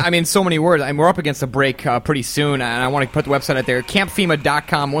 Yeah, I mean, so many words. We're up against a break pretty soon, and I want to put the website out there,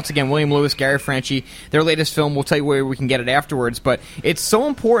 campfema.com. Once again, William Lewis, Gary Franchi, their latest film. We'll tell you where we can get it afterwards, but it's so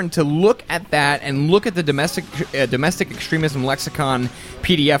important to look at that and look at the domestic extremism lexicon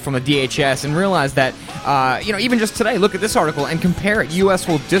PDF from the DHS and realize that, even just today, look at this article and compare it. U.S.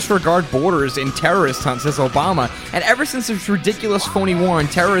 will disregard borders in terrorist hunt, says Obama. And ever since this ridiculous phony war on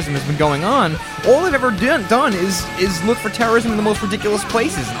terrorism has been going on, all they've ever done is look for terrorism in the most ridiculous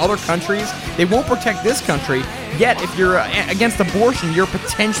places. In other countries, they won't protect this country. Yet, if you're against abortion, you're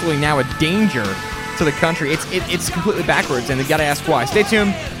potentially now a danger to the country. It's completely backwards, and you got to ask why. Stay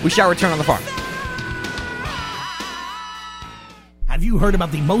tuned. We shall return on the farm. Have you heard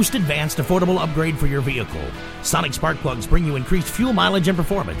about the most advanced affordable upgrade for your vehicle? Sonic spark plugs bring you increased fuel mileage and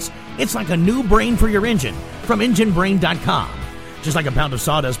performance. It's like a new brain for your engine from EngineBrain.com. Just like a pound of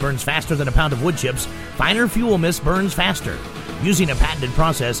sawdust burns faster than a pound of wood chips, finer fuel mist burns faster. Using a patented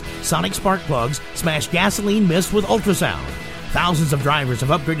process, Sonic spark plugs smash gasoline mist with ultrasound. Thousands of drivers have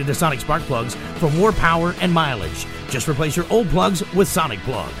upgraded to Sonic spark plugs for more power and mileage. Just replace your old plugs with Sonic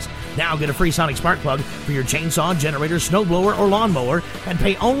plugs. Now get a free Sonic spark plug for your chainsaw, generator, snowblower, or lawnmower and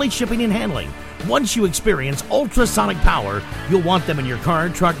pay only shipping and handling. Once you experience ultrasonic power, you'll want them in your car,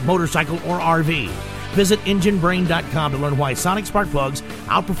 truck, motorcycle, or RV. Visit EngineBrain.com to learn why Sonic spark plugs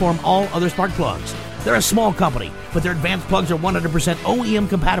outperform all other spark plugs. They're a small company, but their advanced plugs are 100% OEM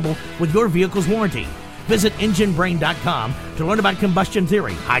compatible with your vehicle's warranty. Visit EngineBrain.com to learn about combustion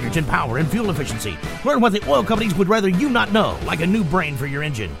theory, hydrogen power, and fuel efficiency. Learn what the oil companies would rather you not know, like a new brain for your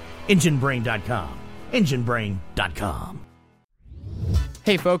engine. EngineBrain.com. EngineBrain.com.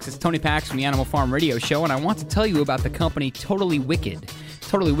 Hey folks, it's Tony Pax from the Animal Farm Radio Show, and I want to tell you about the company Totally Wicked.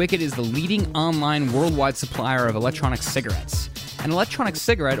 Totally Wicked is the leading online worldwide supplier of electronic cigarettes. An electronic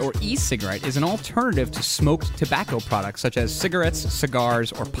cigarette, or e-cigarette, is an alternative to smoked tobacco products such as cigarettes,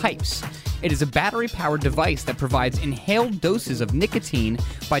 cigars, or pipes. It is a battery-powered device that provides inhaled doses of nicotine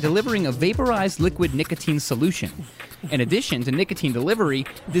by delivering a vaporized liquid nicotine solution. In addition to nicotine delivery,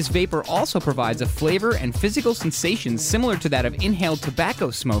 this vapor also provides a flavor and physical sensation similar to that of inhaled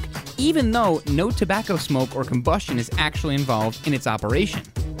tobacco smoke, even though no tobacco smoke or combustion is actually involved in its operation.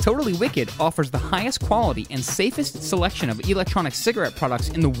 Totally Wicked offers the highest quality and safest selection of electronic cigarette products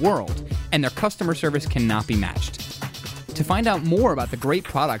in the world, and their customer service cannot be matched. To find out more about the great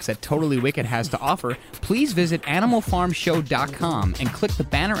products that Totally Wicked has to offer, please visit AnimalFarmShow.com and click the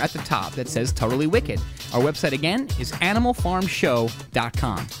banner at the top that says Totally Wicked. Our website again is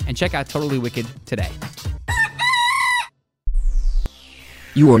AnimalFarmShow.com, and check out Totally Wicked today.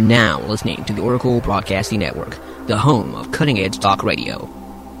 You are now listening to the Oracle Broadcasting Network, the home of cutting-edge talk radio.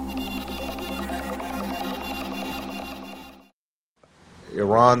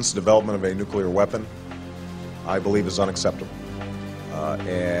 Iran's development of a nuclear weapon, I believe, is unacceptable.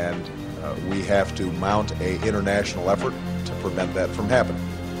 And we have to mount an international effort to prevent that from happening.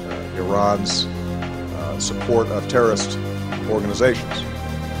 Iran's support of terrorist organizations,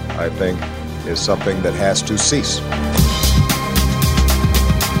 I think, is something that has to cease.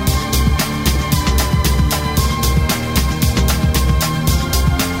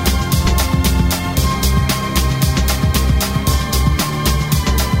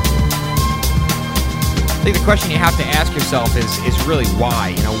 I think the question you have to ask yourself is really why?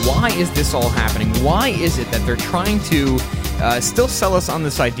 You know, why is this all happening? Why is it that they're trying to still sell us on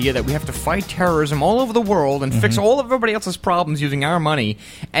this idea that we have to fight terrorism all over the world and fix all of everybody else's problems using our money,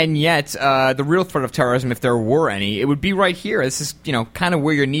 and yet the real threat of terrorism, if there were any, it would be right here. This is, you know, kind of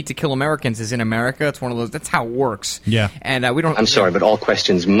where your need to kill Americans is in America. It's one of those. That's how it works. Yeah. And we don't. I'm sorry, but all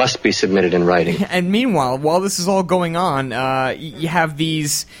questions must be submitted in writing. And meanwhile, while this is all going on, you have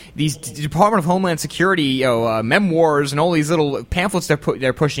these Department of Homeland Security memoirs and all these little pamphlets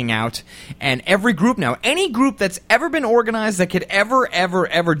they're pushing out, and every group now, any group that's ever been organized that could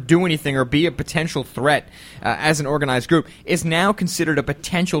ever do anything or be a potential threat as an organized group is now considered a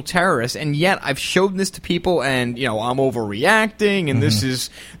potential terrorist. And yet I've shown this to people, and you know, I'm overreacting, and this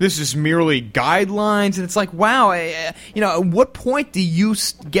is merely guidelines, and it's like, wow, you know, at what point do you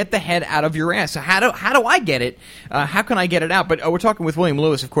get the head out of your ass? So how do I get it? How can I get it out? But we're talking with William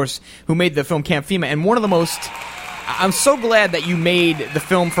Lewis, of course, who made the film Camp FEMA, and one of the most. I'm so glad that you made the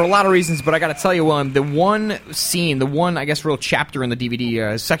film for a lot of reasons, but I got to tell you, William, the one scene, the one, I guess, real chapter in the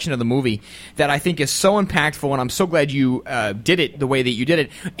DVD section of the movie that I think is so impactful, and I'm so glad you did it the way that you did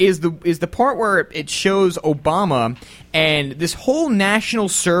it, is the part where it shows Obama and this whole national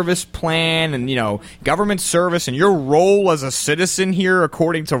service plan and, you know, government service and your role as a citizen here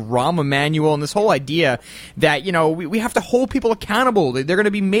according to Rahm Emanuel, and this whole idea that, you know, we have to hold people accountable. They're going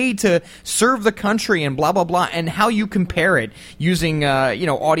to be made to serve the country and blah, blah, blah, and how you compare it using, you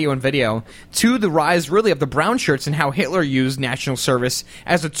know, audio and video to the rise, really, of the brown shirts and how Hitler used national service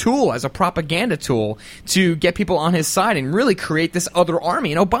as a tool, as a propaganda tool to get people on his side and really create this other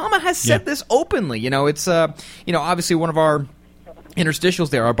army. And Obama has said this openly. You know, it's, you know, obviously one of our interstitials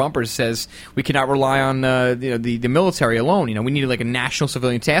there, our bumpers, says we cannot rely on the military alone. You know, we need like a national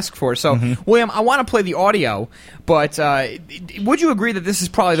civilian task force. So, William, I want to play the audio, but would you agree that this is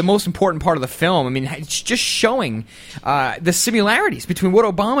probably the most important part of the film? I mean, it's just showing the similarities between what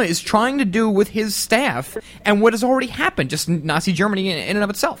Obama is trying to do with his staff and what has already happened, just in Nazi Germany in and of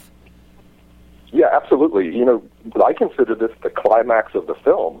itself. Yeah, absolutely. You know, I consider this the climax of the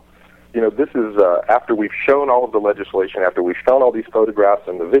film. You know, this is after we've shown all of the legislation, after we've shown all these photographs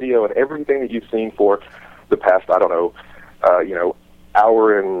and the video and everything that you've seen for the past, I don't know, you know,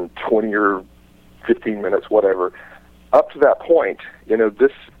 hour and 20 or 15 minutes, whatever. Up to that point, you know,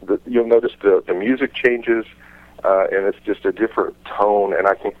 you'll notice the music changes, and it's just a different tone. And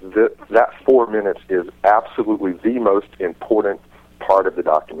I think that 4 minutes is absolutely the most important part of the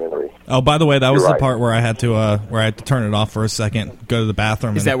documentary. Oh, by the way, that was You're the right. part where I had to turn it off for a second, go to the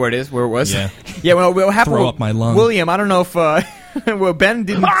bathroom. Is that where it is? Where it was? Yeah. Yeah. Well, what happened? Throw up my lung. William, I don't know if. Well, Ben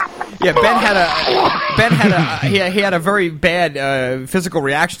didn't. Yeah, Ben had a very bad physical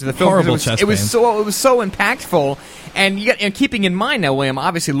reaction to the film. Horrible It was chest so impactful. And keeping in mind now, William,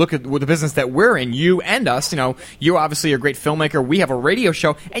 obviously look at the business that we're in, you and us. You know, you obviously are a great filmmaker. We have a radio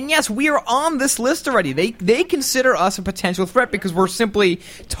show, and yes, we are on this list already. They consider us a potential threat because we're simply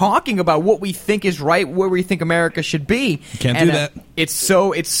talking about what we think is right, where we think America should be. Can't do that. It's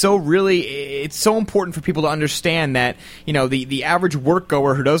so important for people to understand that, you know, the average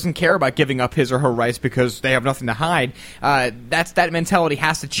workgoer who doesn't care about giving up his or her rights because they have nothing to hide, that mentality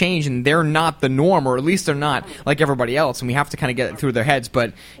has to change, and they're not the norm, or at least they're not like everybody else, and we have to kind of get it through their heads.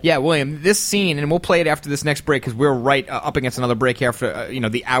 But yeah, William, this scene, and we'll play it after this next break because we're right up against another break after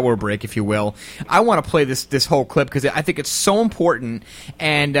the hour break, if you will. I want to play this whole clip because I think it's so important.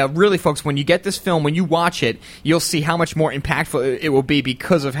 And really, folks, when you get this film, when you watch it, you'll see how much more impactful it will be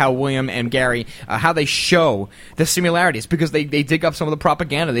because of how William and Gary how they show the similarities, because they dig up some of the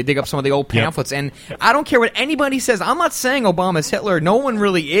propaganda, they dig up some of the old pamphlets, and I don't care what anybody says. I'm not saying Obama's Hitler. No one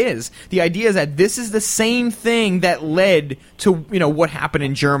really is. The idea is that this is the same thing that led to what happened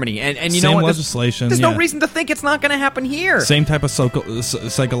in Germany, and you Same know what? legislation. There's no reason to think it's not going to happen here. Same type of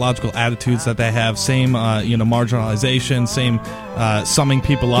psychological attitudes that they have. Same marginalization. Same summing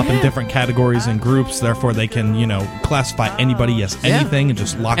people up in different categories and groups. Therefore, they can classify anybody as anything and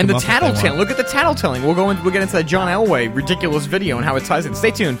just lock and them the up. And tattletale. Look at the tattletelling. We'll get into that John Elway ridiculous video and how it ties in.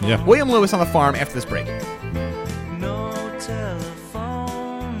 Stay tuned. Yeah. William Lewis on the Farm after this break.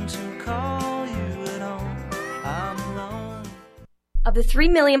 Of the 3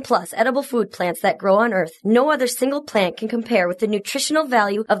 million plus edible food plants that grow on Earth, no other single plant can compare with the nutritional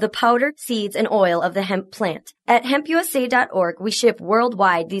value of the powder, seeds, and oil of the hemp plant. At hempusa.org, we ship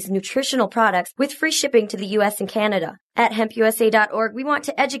worldwide these nutritional products with free shipping to the U.S. and Canada. At hempusa.org, we want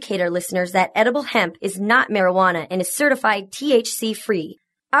to educate our listeners that edible hemp is not marijuana and is certified THC-free.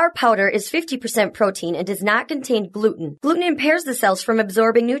 Our powder is 50% protein and does not contain gluten. Gluten impairs the cells from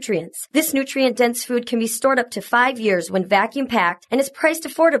absorbing nutrients. This nutrient-dense food can be stored up to 5 years when vacuum-packed and is priced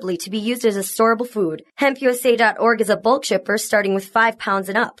affordably to be used as a storable food. HempUSA.org is a bulk shipper starting with 5 pounds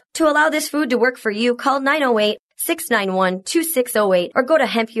and up. To allow this food to work for you, call 908-691-2608 or go to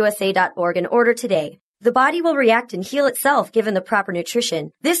hempusa.org and order today. The body will react and heal itself given the proper nutrition.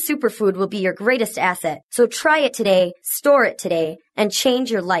 This superfood will be your greatest asset. So try it today, store it today, and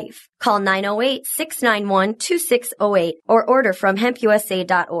change your life. Call 908-691-2608 or order from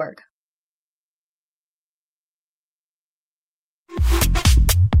hempusa.org.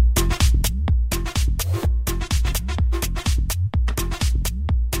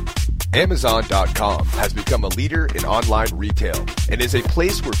 Amazon.com has become a leader in online retail and is a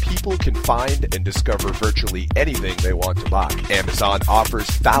place where people can find and discover virtually anything they want to buy. Amazon offers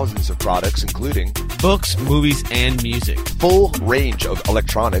thousands of products including books, movies, and music, full range of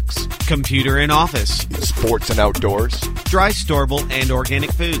electronics, computer and office, sports and outdoors, dry, storable, and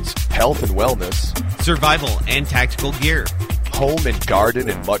organic foods, health and wellness, survival and tactical gear, home and garden,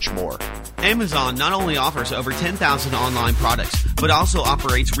 and much more. Amazon not only offers over 10,000 online products, but also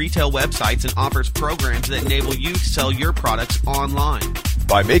operates retail websites and offers programs that enable you to sell your products online.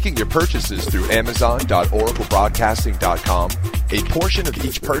 By making your purchases through Amazon.oraclebroadcasting.com, a portion of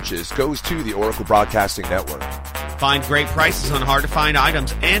each purchase goes to the Oracle Broadcasting Network. Find great prices on hard-to-find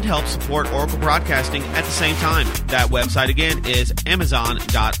items and help support Oracle Broadcasting at the same time. That website again is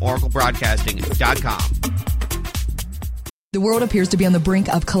Amazon.oraclebroadcasting.com. The world appears to be on the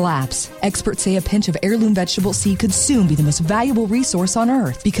brink of collapse. Experts say a pinch of heirloom vegetable seed could soon be the most valuable resource on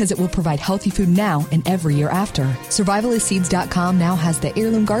Earth because it will provide healthy food now and every year after. Survivalistseeds.com now has the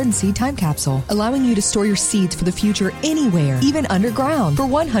Heirloom Garden Seed Time Capsule, allowing you to store your seeds for the future anywhere, even underground, for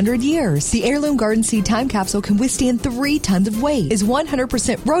 100 years. The Heirloom Garden Seed Time Capsule can withstand 3 tons of weight, is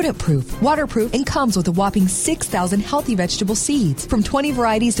 100% rodent-proof, waterproof, and comes with a whopping 6,000 healthy vegetable seeds from 20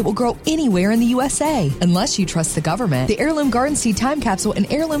 varieties that will grow anywhere in the USA. Unless you trust the government, the Heirloom Garden Seed Time Capsule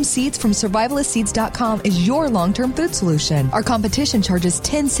and heirloom seeds from survivalistseeds.com is your long-term food solution. Our competition charges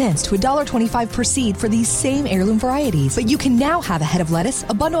 10 cents to $1.25 per seed for these same heirloom varieties. But you can now have a head of lettuce,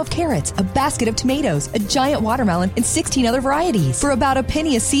 a bundle of carrots, a basket of tomatoes, a giant watermelon, and 16 other varieties for about a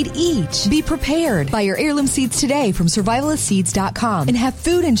penny a seed each. Be prepared. Buy your heirloom seeds today from survivalistseeds.com and have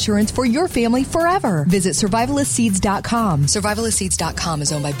food insurance for your family forever. Visit survivalistseeds.com. Survivalistseeds.com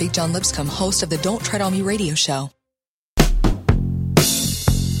is owned by Big John Lipscomb, host of the Don't Tread on Me radio show.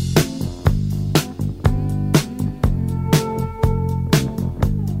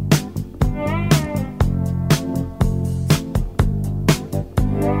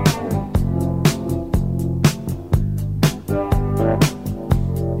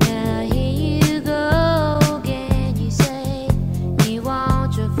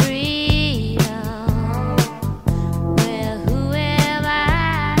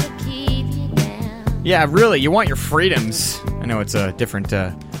 Yeah, really, you want your freedoms. I know it's a different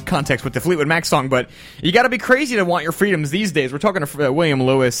context with the Fleetwood Mac song, but you got to be crazy to want your freedoms these days. We're talking to William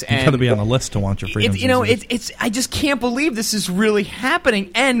Lewis, and you got to be on the list to want your freedoms. It's I just can't believe this is really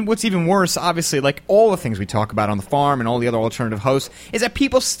happening. And what's even worse, obviously, like all the things we talk about on the farm and all the other alternative hosts, is that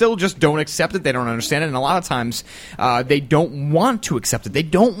people still just don't accept it. They don't understand it, and a lot of times they don't want to accept it. They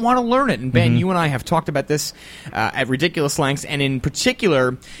don't want to learn it. And Ben, you and I have talked about this at ridiculous lengths. And in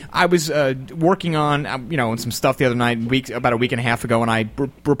particular, I was working on on some stuff the other night, about a week and a half ago, and I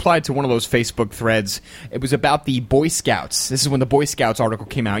replied to one of those Facebook threads. It was about the Boy Scouts. This is when the Boy Scouts article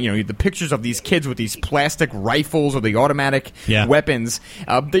came out. The pictures of these kids with these plastic rifles or the automatic weapons.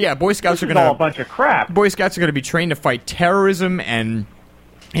 Boy Scouts are going to all a bunch of crap. Boy Scouts are going to be trained to fight terrorism and,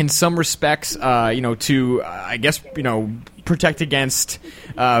 in some respects, to I guess protect against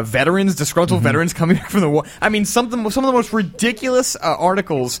veterans, disgruntled veterans coming back from the war. I mean, some of the most ridiculous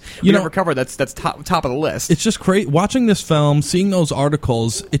articles we ever covered. That's top of the list. It's just crazy watching this film, seeing those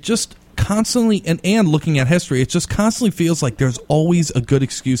articles. It just constantly and looking at history, it just constantly feels like there's always a good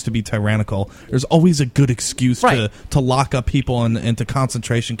excuse to be tyrannical. There's always a good excuse to lock up people into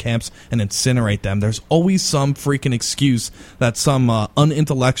concentration camps and incinerate them. There's always some freaking excuse that some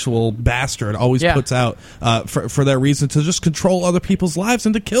unintellectual bastard always puts out for their reason to just control other people's lives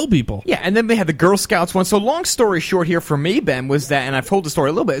and to kill people. Yeah, and then they had the Girl Scouts one. So long story short here for me, Ben, was that, and I've told the story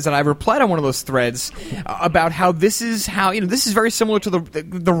a little bit, is that I replied on one of those threads about how this is very similar to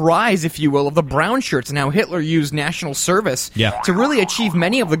the rise, if you will, of the brown shirts and how Hitler used national service to really achieve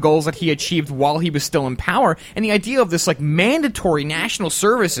many of the goals that he achieved while he was still in power. And the idea of this like mandatory national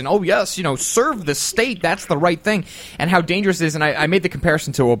service and serve the state, that's the right thing, and how dangerous it is. And I made the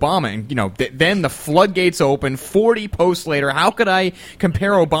comparison to Obama, and then the floodgates open 40 posts later. How could I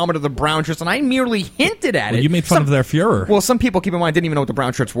compare Obama to the brown shirts? And I merely hinted at it. You made fun of their Fuhrer. Well, some people, keep in mind, didn't even know what the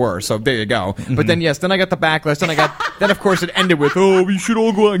brown shirts were, so there you go. But then I got the backlash. Then of course it ended with, we should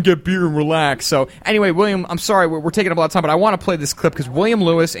all go out and get beer and relax. So anyway, William, I'm sorry we're taking up a lot of time, but I want to play this clip because William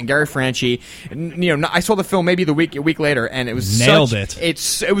Lewis and Gary Franchi, I saw the film maybe a week later, and it was nailed it.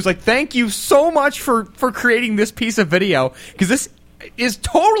 It was like, thank you so much for creating this piece of video, because this is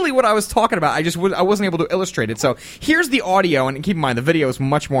totally what I was talking about. I wasn't able to illustrate it. So here's the audio, and keep in mind the video is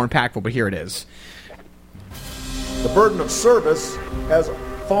much more impactful, but here it is. The burden of service has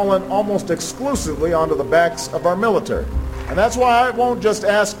fallen almost exclusively onto the backs of our military. And that's why I won't just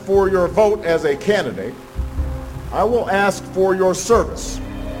ask for your vote as a candidate. I will ask for your service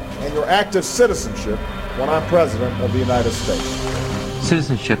and your active citizenship when I'm President of the United States.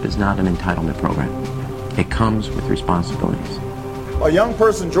 Citizenship is not an entitlement program. It comes with responsibilities. A young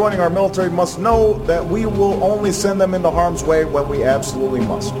person joining our military must know that we will only send them into harm's way when we absolutely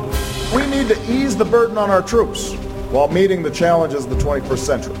must. We need to ease the burden on our troops while meeting the challenges of the 21st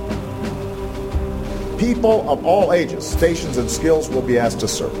century. People of all ages, stations, and skills will be asked to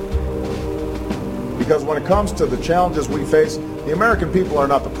serve. Because when it comes to the challenges we face, the American people are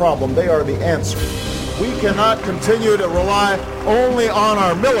not the problem, they are the answer. We cannot continue to rely only on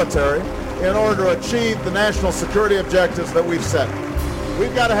our military in order to achieve the national security objectives that we've set.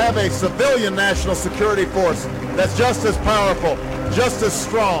 We've got to have a civilian national security force that's just as powerful, just as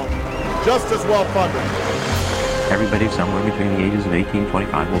strong, just as well-funded. Everybody somewhere between the ages of 18 and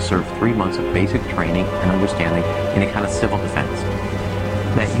 25 will serve 3 months of basic training and understanding in a kind of civil defense.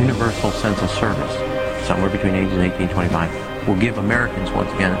 That universal sense of service, somewhere between ages 18 and 25, will give Americans,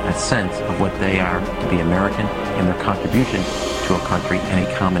 once again, a sense of what they are to be American and their contribution to a country and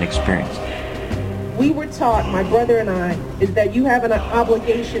a common experience. We were taught, my brother and I, is that you have an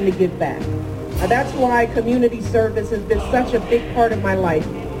obligation to give back. That's why community service has been such a big part of my life.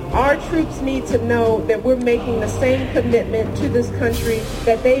 Our troops need to know that we're making the same commitment to this country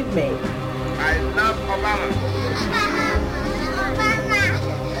that they've made. I love Obama.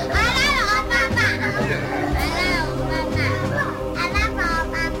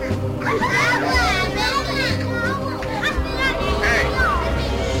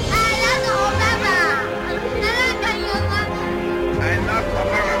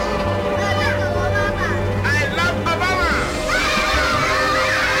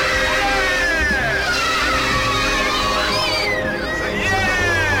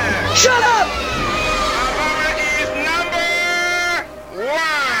 Shut up! Obama is number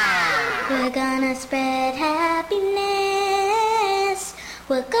one. We're gonna spread happiness.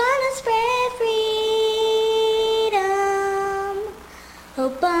 We're gonna spread freedom.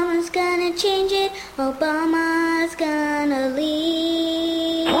 Obama's gonna change it. Obama's gonna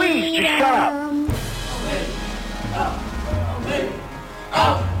lead. Please, just shut up.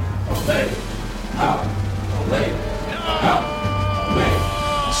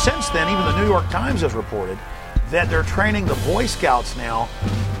 Since then, even the New York Times has reported that they're training the Boy Scouts now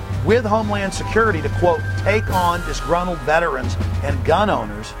with Homeland Security to, quote, take on disgruntled veterans and gun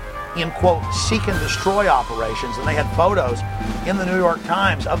owners in, quote, seek and destroy operations. And they had photos in the New York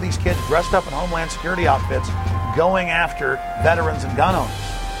Times of these kids dressed up in Homeland Security outfits going after veterans and gun owners.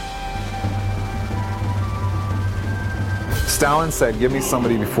 Stalin said, give me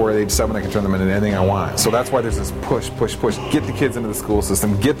somebody before age 7 I can turn them into anything I want. So that's why there's this push. Get the kids into the school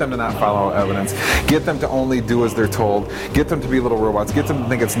system. Get them to not follow evidence. Get them to only do as they're told. Get them to be little robots. Get them to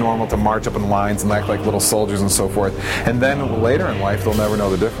think it's normal to march up in lines and act like little soldiers and so forth. And then later in life, they'll never know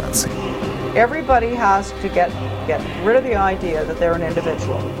the difference. Everybody has to get rid of the idea that they're an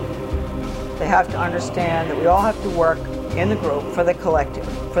individual. They have to understand that we all have to work in the group for the collective,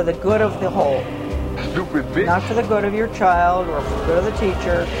 for the good of the whole. Stupid bitch. Not for the good of your child or for the good of the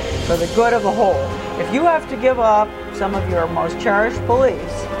teacher, for the good of the whole. If you have to give up some of your most cherished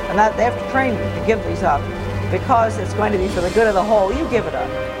beliefs, and that they have to train you to give these up because it's going to be for the good of the whole, you give it up.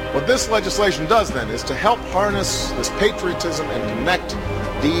 What this legislation does then is to help harness this patriotism and connect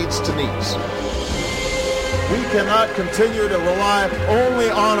deeds to needs. We cannot continue to rely only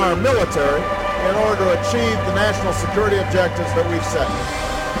on our military in order to achieve the national security objectives that we've set.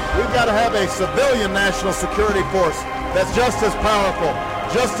 We've got to have a civilian national security force that's just as powerful,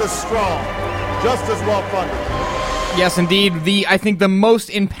 just as strong, just as well-funded. Yes, indeed. I think the most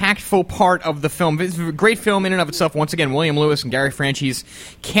impactful part of the film, it's a great film in and of itself. Once again, William Lewis and Gary Franchi's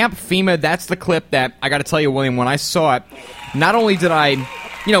Camp FEMA. That's the clip that, I got to tell you, William, when I saw it, not only did I...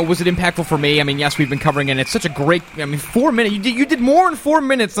 was it impactful for me? I mean, yes, we've been covering it. It's such a great... 4 minutes. You did more in 4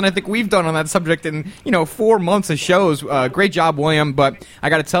 minutes than I think we've done on that subject in, 4 months of shows. Great job, William. But I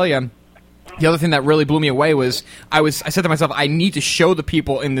got to tell you, the other thing that really blew me away was I said to myself, I need to show the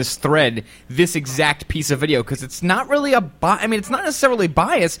people in this thread this exact piece of video because it's not really it's not necessarily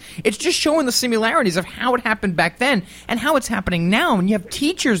bias. It's just showing the similarities of how it happened back then and how it's happening now. And you have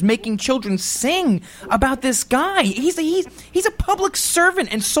teachers making children sing about this guy. He's a public servant,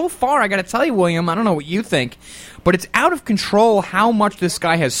 and so far, I got to tell you, William, I don't know what you think, but it's out of control how much this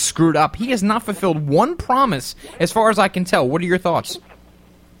guy has screwed up. He has not fulfilled one promise, as far as I can tell. What are your thoughts?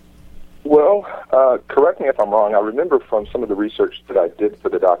 Well, correct me if I'm wrong. I remember from some of the research that I did for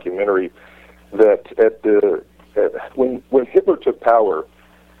the documentary that when Hitler took power,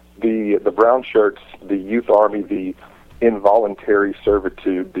 the brown shirts, the youth army, the involuntary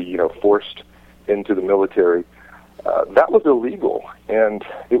servitude, the forced into the military, that was illegal, and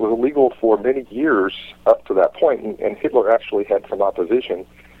it was illegal for many years up to that point. And Hitler actually had some opposition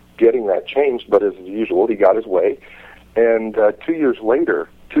getting that changed, but as usual, he got his way. And 2 years later.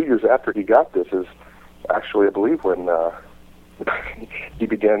 2 years after he got this is actually, I believe, when he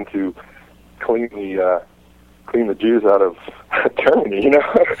began to clean the Jews out of Germany.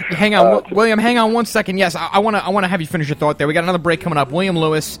 Hang on, William. Hang on 1 second. Yes, I want to have you finish your thought there. We got another break coming up. William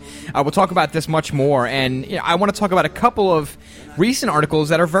Lewis. We'll talk about this much more, and I want to talk about a couple of recent articles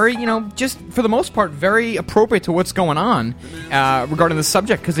that are very, just for the most part, very appropriate to what's going on regarding the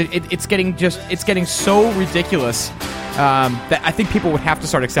subject because it's getting so ridiculous. That I think people would have to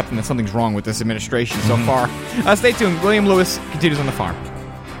start accepting that something's wrong with this administration so far. Stay tuned. William Lewis continues on The Farm.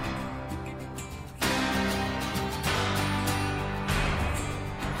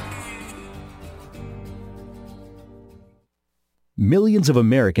 Millions of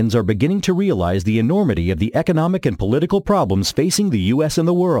Americans are beginning to realize the enormity of the economic and political problems facing the U.S. and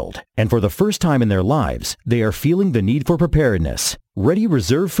the world. And for the first time in their lives, they are feeling the need for preparedness. Ready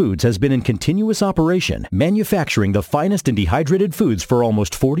Reserve Foods has been in continuous operation, manufacturing the finest and dehydrated foods for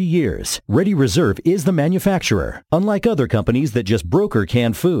almost 40 years. Ready Reserve is the manufacturer. Unlike other companies that just broker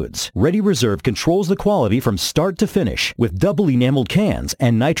canned foods, Ready Reserve controls the quality from start to finish with double enameled cans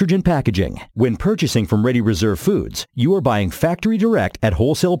and nitrogen packaging. When purchasing from Ready Reserve Foods, you are buying factory direct at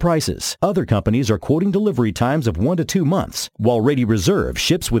wholesale prices. Other companies are quoting delivery times of 1 to 2 months, while Ready Reserve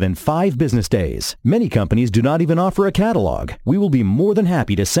ships within 5 business days. Many companies do not even offer a catalog. We will be more than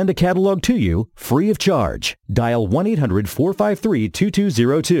happy to send a catalog to you free of charge. Dial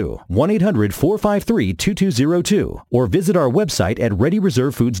 1-800-453-2202, 1-800-453-2202, or visit our website at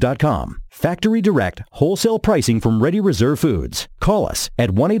ReadyReserveFoods.com. Factory direct, wholesale pricing from Ready Reserve Foods. Call us at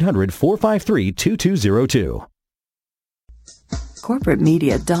 1-800-453-2202. Corporate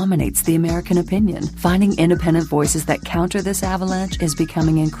media dominates the American opinion. Finding independent voices that counter this avalanche is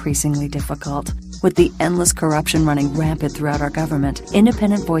becoming increasingly difficult. With the endless corruption running rampant throughout our government,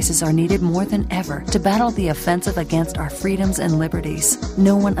 independent voices are needed more than ever to battle the offensive against our freedoms and liberties.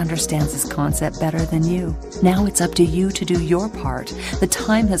 No one understands this concept better than you. Now it's up to you to do your part. The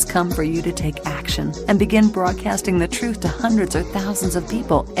time has come for you to take action and begin broadcasting the truth to hundreds or thousands of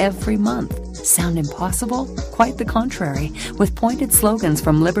people every month. Sound impossible? Quite the contrary. With pointed slogans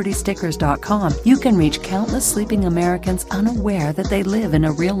from LibertyStickers.com, you can reach countless sleeping Americans unaware that they live in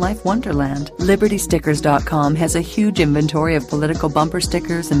a real-life wonderland. LibertyStickers.com has a huge inventory of political bumper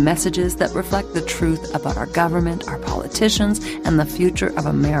stickers and messages that reflect the truth about our government, our politicians, and the future of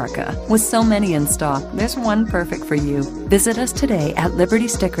America. With so many in stock, there's one perfect for you. Visit us today at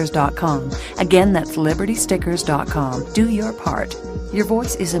LibertyStickers.com. Again, that's LibertyStickers.com. Do your part. Your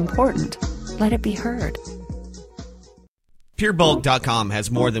voice is important. Let it be heard. PureBulk.com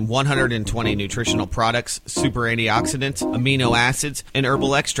has more than 120 nutritional products, super antioxidants, amino acids, and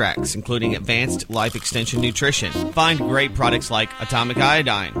herbal extracts, including advanced life extension nutrition. Find great products like atomic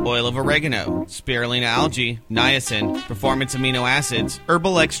iodine, oil of oregano, spirulina algae, niacin, performance amino acids,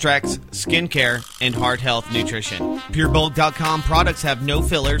 herbal extracts, skincare, and heart health nutrition. PureBulk.com products have no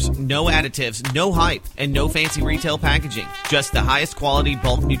fillers, no additives, no hype, and no fancy retail packaging. Just the highest quality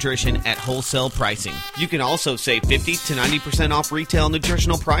bulk nutrition at wholesale pricing. You can also save 50 to 90% off retail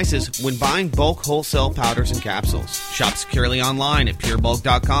nutritional prices when buying bulk wholesale powders and capsules. Shop securely online at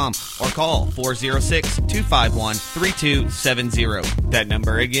purebulk.com or call 406-251-3270. That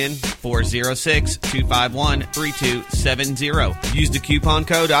number again, 406-251-3270. Use the coupon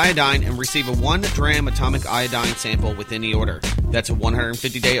code iodine and receive a 1-gram atomic iodine sample with any order. That's a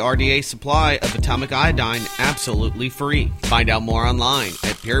 150-day RDA supply of atomic iodine absolutely free. Find out more online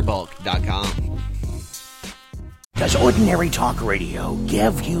at purebulk.com. Does ordinary talk radio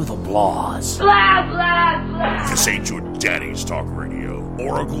give you the blahs? Blah, blah, blah. This ain't your daddy's talk radio.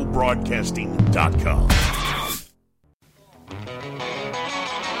 OracleBroadcasting.com.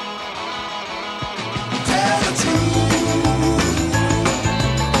 Tell the truth.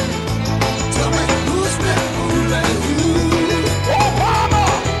 Tell me who's been fooling you. Obama!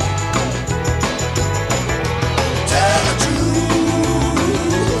 Tell the truth.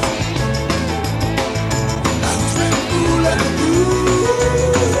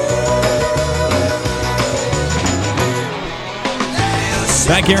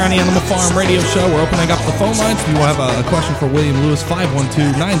 Back here on the Animal Farm Radio Show, we're opening up the phone lines. If you have a question for William Lewis,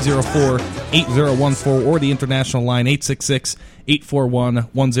 512-904-8014, or the international line,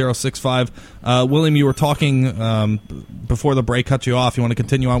 866-841-1065. William, you were talking before the break, cut you off. You want to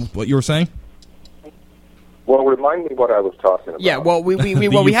continue on what you were saying? Well, remind me what I was talking about. Yeah, well, we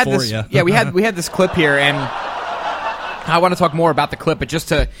had this. Yeah, we had this clip here, and I want to talk more about the clip, but just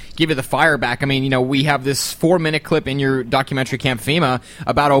to give you the fire back, I mean, we have this 4-minute clip in your documentary Camp FEMA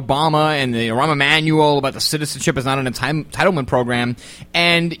about Obama and the Rahm Emanuel, about the citizenship is not an entitlement program,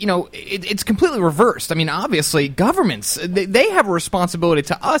 and, it's completely reversed. I mean, obviously, governments, they have a responsibility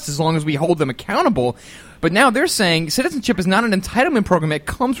to us as long as we hold them accountable, but now they're saying citizenship is not an entitlement program, it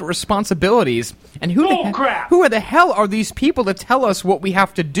comes with responsibilities, and who the hell are these people to tell us what we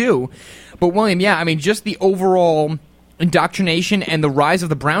have to do? But, William, yeah, I mean, just the overall indoctrination and the rise of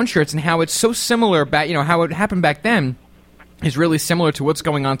the brown shirts and how it's so similar back, how it happened back then is really similar to what's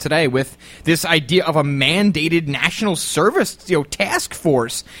going on today with this idea of a mandated national service, task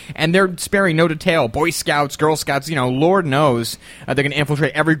force, and they're sparing no detail. Boy Scouts, Girl Scouts, Lord knows they're going to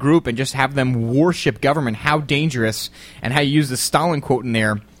infiltrate every group and just have them worship government. How dangerous, and how you use the Stalin quote in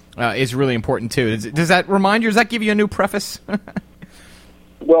there is really important too. Does that remind you? Does that give you a new preface?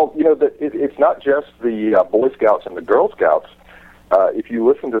 Well, it's not just the Boy Scouts and the Girl Scouts. If you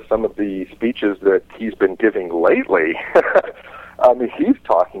listen to some of the speeches that he's been giving lately, I mean, he's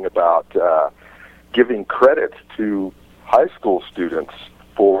talking about giving credit to high school students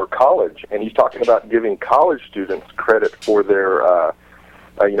for college, and he's talking about giving college students credit for their,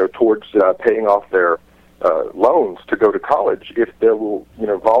 towards paying off their loans to go to college if they will,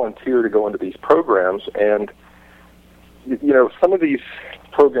 volunteer to go into these programs. And, some of these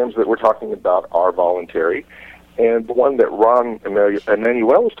programs that we're talking about are voluntary, and the one that Rahm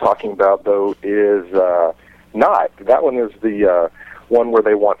Emanuel was talking about, though, is not. That one is the one where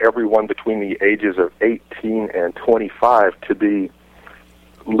they want everyone between the ages of 18 and 25 to be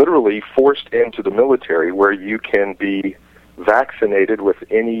literally forced into the military, where you can be vaccinated with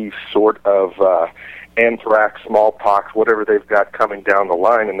any sort of anthrax, smallpox, whatever they've got coming down the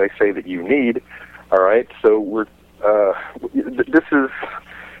line, and they say that you need. All right, so this is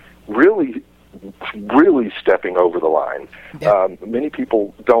really stepping over the line. Yeah. Many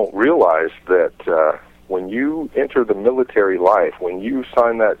people don't realize that, when you enter the military life, when you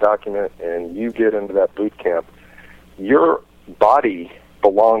sign that document and you get into that boot camp, your body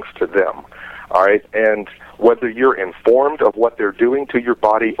belongs to them, all right? And whether you're informed of what they're doing to your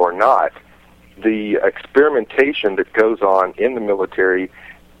body or not, the experimentation that goes on in the military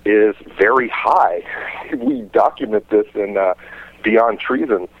is very high. We document this in Beyond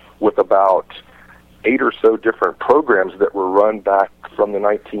Treason with about 8 or so different programs that were run back from the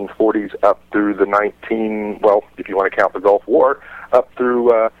 1940s up through the if you want to count the Gulf War, up through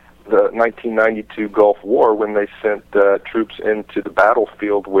the 1992 Gulf War, when they sent troops into the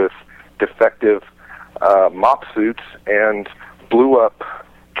battlefield with defective mop suits and blew up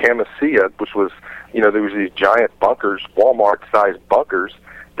Camisea, which was, there was these giant bunkers, Walmart-sized bunkers,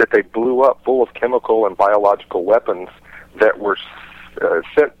 that they blew up full of chemical and biological weapons that were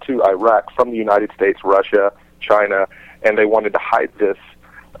sent to Iraq from the United States, Russia, China, and they wanted to hide this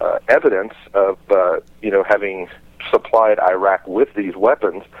evidence of, having supplied Iraq with these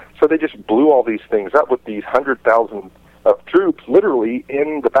weapons. So they just blew all these things up with these 100,000 of troops literally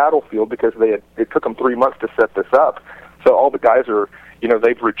in the battlefield, because it took them 3 months to set this up. So all the guys are,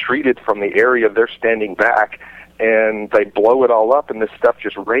 they've retreated from the area, they're standing back, and they blow it all up, and this stuff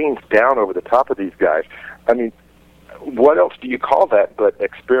just rains down over the top of these guys. I mean, what else do you call that but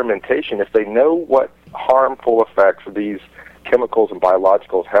experimentation? If they know what harmful effects these chemicals and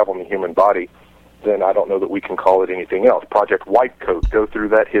biologicals have on the human body, then I don't know that we can call it anything else. Project Whitecoat, go through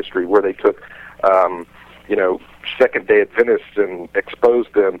that history where they took, Second-day Adventists and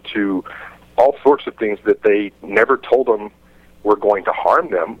exposed them to all sorts of things that they never told them were going to harm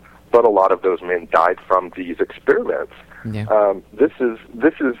them, but a lot of those men died from these experiments. Yeah. This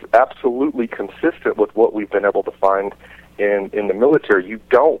is absolutely consistent with what we've been able to find in the military. You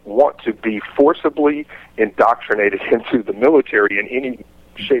don't want to be forcibly indoctrinated into the military in any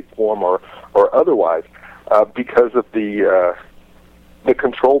shape, form, or otherwise, because of the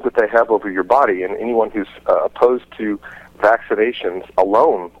control that they have over your body. And anyone who's opposed to vaccinations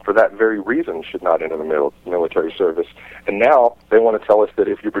alone for that very reason should not enter the military service. And now they want to tell us that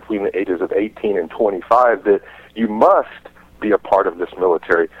if you're between the ages of 18 and 25, that you must be a part of this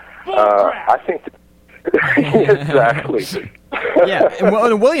military. I think exactly. Yeah,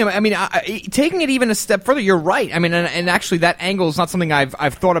 well, William, I mean, taking it even a step further, you're right. I mean, and actually, that angle is not something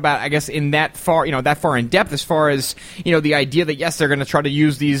I've thought about, I guess, in that far in depth, as far as the idea that yes, they're going to try to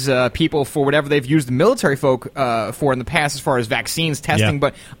use these people for whatever they've used the military folk for in the past, as far as vaccines, testing. Yeah.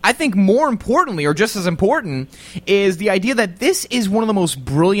 But I think more importantly, or just as important, is the idea that this is one of the most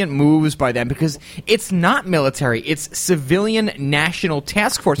brilliant moves by them, because it's not military; it's civilian national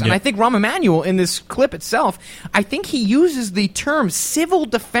task force. Yeah. And I think Rahm Emanuel, in this clip itself, I think he uses the term civil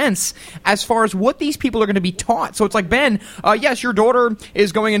defense as far as what these people are going to be taught. So it's like, Ben, yes, your daughter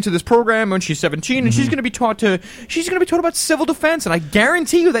is going into this program when she's 17, and she's going to be taught about civil defense. And I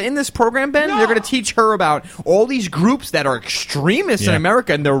guarantee you that in this program, Ben, they're going to teach her about all these groups that are extremists in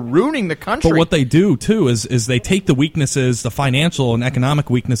America, and they're ruining the country. But what they do too is they take the weaknesses, the financial and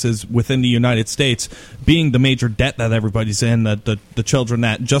economic weaknesses within the United States, being the major debt that everybody's in, the children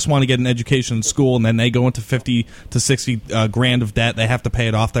that just want to get an education in school, and then they go into 50 to 60 grand of debt. They have to pay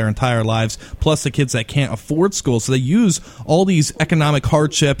it off their entire lives, plus the kids that can't afford school. So they use all these economic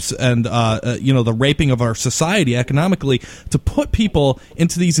hardships and the raping of our society economically to put people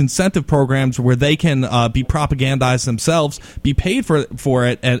into these incentive programs where they can be propagandized themselves, be paid for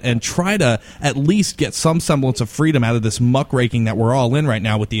it, and try to at least get some semblance of freedom out of this muckraking that we're all in right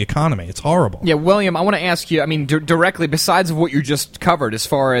now with the economy. It's horrible. Yeah, William, I want to ask you, I mean, directly, besides of what you just covered, as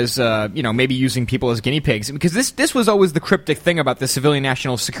far as maybe using people as guinea pigs, because this was always the cryptic thing about the Civilian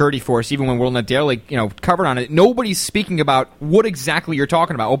National Security Force. Even when WorldNet Daily, covered on it, nobody's speaking about what exactly you're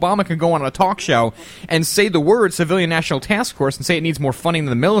talking about. Obama can go on a talk show and say the word Civilian National Task Force and say it needs more funding than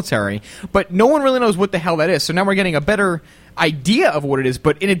the military, but no one really knows what the hell that is. So now we're getting a better idea of what it is.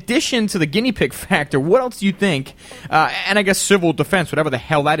 But in addition to the guinea pig factor, what else do you think, and I guess civil defense, whatever the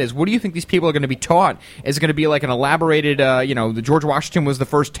hell that is, what do you think these people are going to be taught? Is it going to be like an elaborated, the George Washington was the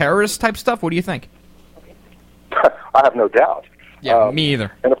first terrorist type stuff? What do you think? I have no doubt. Yeah, me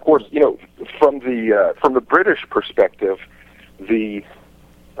either. And of course, from the British perspective, the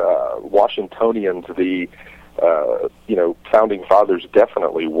Washingtonians, the founding fathers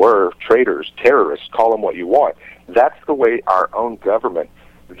definitely were traitors, terrorists, call them what you want. That's the way our own government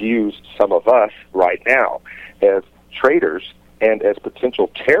views some of us right now, as traitors and as potential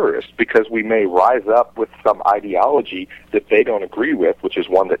terrorists, because we may rise up with some ideology that they don't agree with, which is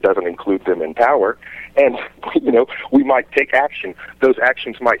one that doesn't include them in power, and we might take action. Those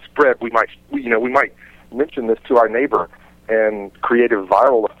actions might spread. We might mention this to our neighbor and create a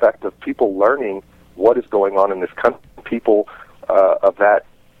viral effect of people learning what is going on in this country. People of that,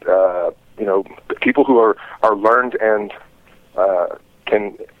 people who are learned and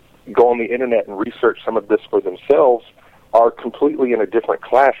can go on the internet and research some of this for themselves are completely in a different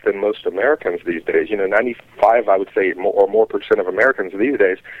class than most Americans these days. 95, I would say, or more percent of Americans these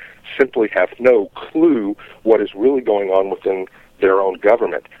days simply have no clue what is really going on within their own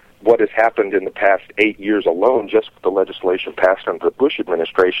government. What has happened in the past 8 years alone, just with the legislation passed under the Bush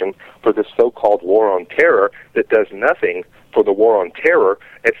administration for this so-called war on terror that does nothing for the war on terror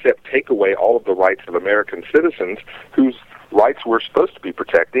except take away all of the rights of American citizens whose rights we're supposed to be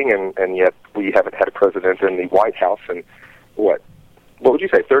protecting, and yet we haven't had a president in the White House in, what would you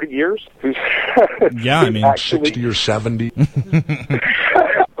say, 30 years? Yeah, I mean, actually, 60 or 70.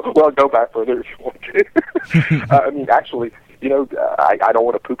 Well, go back further if you want to. Actually, I don't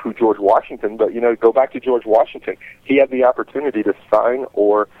want to poo-poo George Washington, but, go back to George Washington. He had the opportunity to sign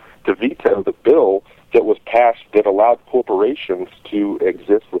or to veto the bill that was passed that allowed corporations to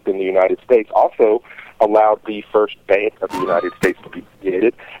exist within the United States, also allowed the first bank of the United States to be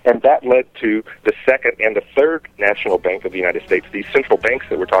created, and that led to the second and the third national bank of the United States, these central banks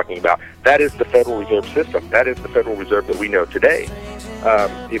that we're talking about. That is the Federal Reserve System. That is the Federal Reserve that we know today.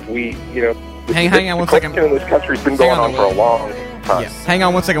 If we, hang on one second. In this country's been going on for a long time. Yes. Hang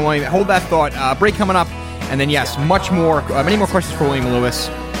on one second, William. Hold that thought. Break coming up, and then yes, many more questions for William Lewis.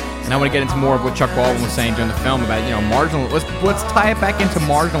 And I want to get into more of what Chuck Baldwin was saying during the film about, let's tie it back into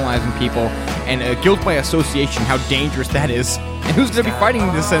marginalizing people and guilt by association, how dangerous that is. And who's going to be fighting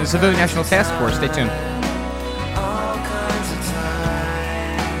this Civilian National Task Force? Stay tuned.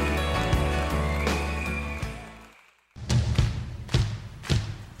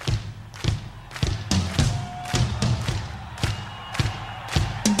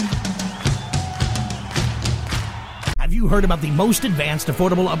 Heard about the most advanced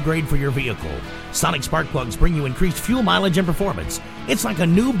affordable upgrade for your vehicle. Sonic spark plugs bring you increased fuel mileage and performance. It's like a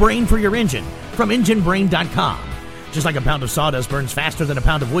new brain for your engine from enginebrain.com. Just like a pound of sawdust burns faster than a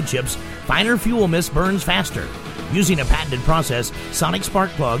pound of wood chips, finer fuel mist burns faster. Using a patented process, Sonic spark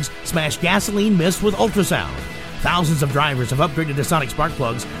plugs smash gasoline mist with ultrasound. Thousands of drivers have upgraded to Sonic spark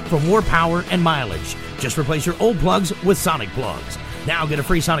plugs for more power and mileage. Just replace your old plugs with Sonic plugs. Now get a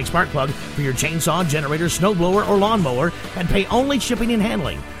free Sonic spark plug for your chainsaw, generator, snowblower, or lawnmower and pay only shipping and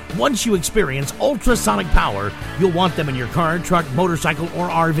handling. Once you experience ultrasonic power, you'll want them in your car, truck, motorcycle, or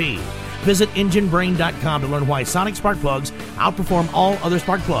RV. Visit enginebrain.com to learn why Sonic spark plugs outperform all other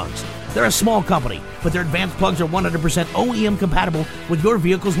spark plugs. They're a small company, but their advanced plugs are 100% OEM compatible with your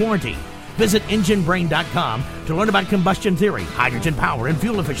vehicle's warranty. Visit enginebrain.com to learn about combustion theory, hydrogen power, and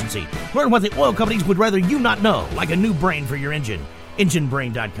fuel efficiency. Learn what the oil companies would rather you not know, like a new brain for your engine.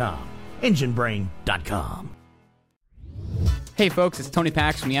 enginebrain.com. enginebrain.com. Hey folks, it's Tony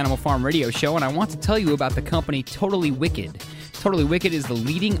Pax from the Animal Farm Radio Show, and I want to tell you about the company Totally Wicked. Totally Wicked is the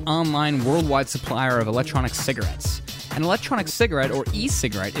leading online worldwide supplier of electronic cigarettes. An electronic cigarette, or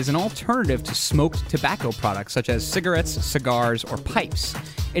e-cigarette, is an alternative to smoked tobacco products such as cigarettes, cigars, or pipes.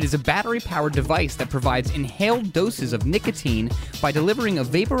 It is a battery-powered device that provides inhaled doses of nicotine by delivering a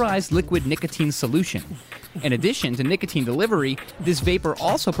vaporized liquid nicotine solution. In addition to nicotine delivery, this vapor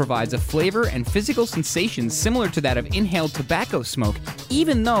also provides a flavor and physical sensation similar to that of inhaled tobacco smoke,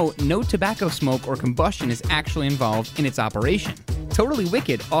 even though no tobacco smoke or combustion is actually involved in its operation. Totally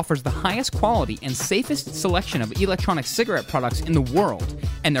Wicked offers the highest quality and safest selection of electronic cigarette products in the world,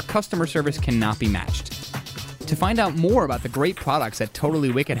 and their customer service cannot be matched. To find out more about the great products that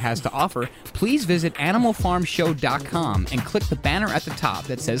Totally Wicked has to offer, please visit animalfarmshow.com and click the banner at the top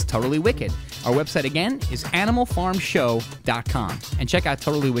that says Totally Wicked. Our website again is animalfarmshow.com, and check out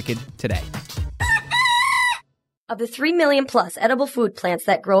Totally Wicked today. Of the 3 million plus edible food plants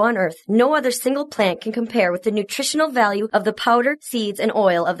that grow on Earth, no other single plant can compare with the nutritional value of the powder, seeds, and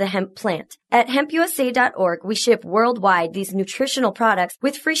oil of the hemp plant. At hempusa.org, we ship worldwide these nutritional products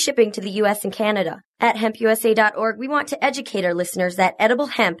with free shipping to the U.S. and Canada. At hempusa.org, we want to educate our listeners that edible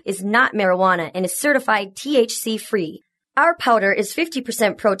hemp is not marijuana and is certified THC-free. Our powder is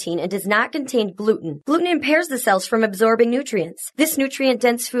 50% protein and does not contain gluten. Gluten impairs the cells from absorbing nutrients. This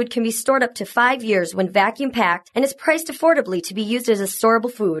nutrient-dense food can be stored up to 5 years when vacuum-packed and is priced affordably to be used as a storable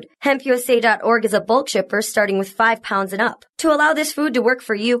food. HempUSA.org is a bulk shipper starting with 5 pounds and up. To allow this food to work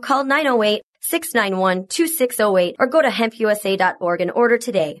for you, call 908-691-2608 or go to hempusa.org and order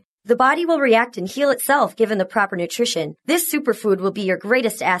today. The body will react and heal itself given the proper nutrition. This superfood will be your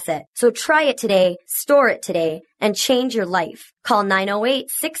greatest asset. So try it today, store it today, and change your life. Call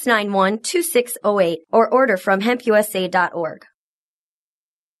 908-691-2608 or order from hempusa.org.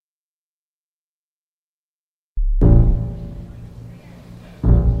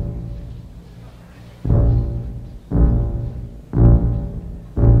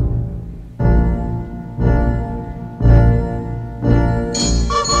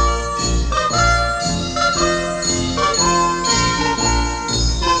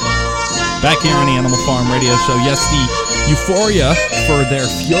 Back here on the Animal Farm Radio Show. Yes, the euphoria for their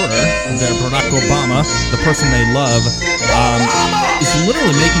Führer, their Barack Obama, the person they love, is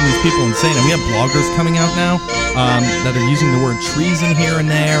literally making these people insane. And we have bloggers coming out now that are using the word treason here and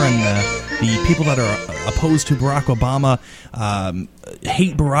there, and the people that are opposed to Barack Obama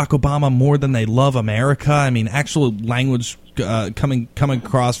hate Barack Obama more than they love America. I mean, actual language coming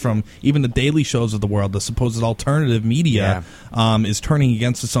across from even the daily shows of the world, the supposed alternative media, is turning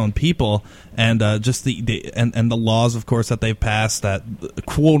against its own people, and just the laws, of course, that they've passed that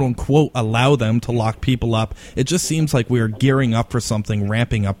quote unquote allow them to lock people up. It just seems like we are gearing up for something,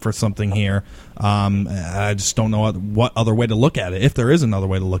 ramping up for something here. I just don't know what other way to look at it, if there is another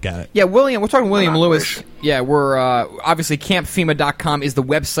way to look at it. Yeah, William, we're talking William Lewis. Yeah, we're obviously campfema.com is the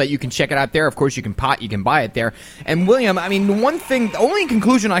website. You can check it out there. Of course, you can buy it there. And William, I mean, the only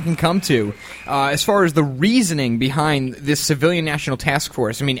conclusion I can come to, as far as the reasoning behind this civilian national task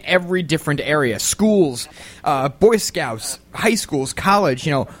force, I mean, every different area, schools, Boy Scouts, high schools, college,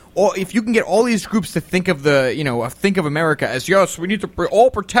 if you can get all these groups to think of think of America as, yes, we need to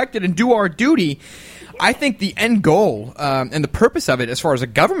all protect it and do our duty. I think the end goal and the purpose of it, as far as a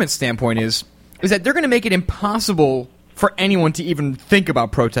government standpoint, is that they're going to make it impossible for anyone to even think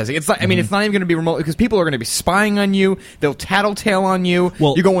about protesting. It's not, I mean, it's not even going to be remote, because people are going to be spying on you. They'll tattletale on you.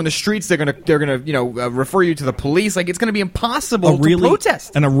 Well, you go in the streets, they're going to refer you to the police. Like, it's going to be impossible to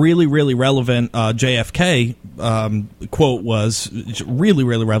protest. And a really, really relevant JFK quote was really,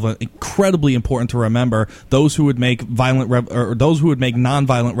 really relevant, incredibly important to remember. Those who would make those who would make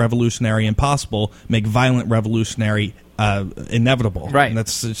nonviolent revolutionary impossible make violent revolutionary inevitable. Right. And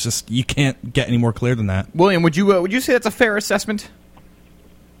it's just, you can't get any more clear than that. William, would you say that's a fair assessment?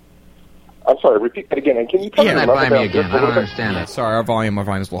 I'm sorry, repeat that again. And can you tell me that by me again? I don't understand that. Sorry, our volume is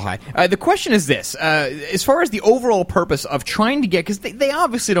a little high. The question is this. As far as the overall purpose of trying to get, because they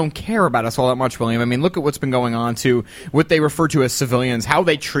obviously don't care about us all that much, William. I mean, look at what's been going on to what they refer to as civilians, how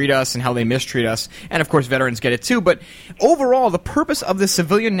they treat us and how they mistreat us. And, of course, veterans get it too. But overall, the purpose of the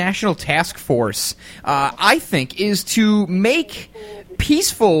Civilian National Task Force, I think, is to make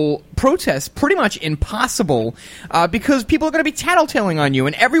peaceful protests pretty much impossible, because people are going to be tattletaling on you,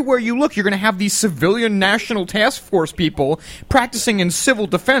 and everywhere you look, you're going to have these civilian national task force people practicing in civil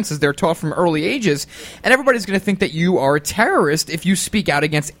defense, as they're taught from early ages, and everybody's going to think that you are a terrorist if you speak out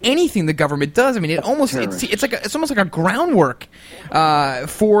against anything the government does. I mean, it's almost like a groundwork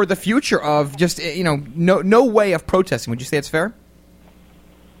for the future of just no way of protesting. Would you say it's fair?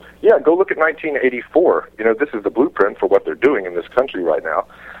 Yeah, go look at 1984. This is the blueprint for what they're doing in this country right now.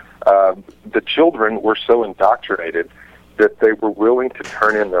 The children were so indoctrinated that they were willing to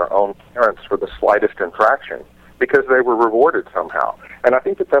turn in their own parents for the slightest infraction because they were rewarded somehow. And I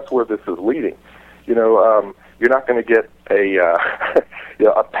think that that's where this is leading. You're not going to get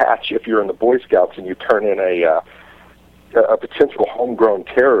a patch if you're in the Boy Scouts and you turn in a potential homegrown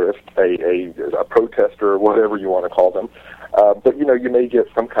terrorist, a protester, or whatever you want to call them. But you may get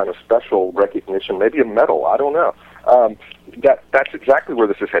some kind of special recognition, maybe a medal. I don't know. That's exactly where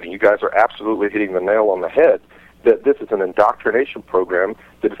this is heading. You guys are absolutely hitting the nail on the head. That this is an indoctrination program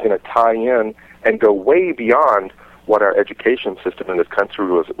that is going to tie in and go way beyond what our education system in this country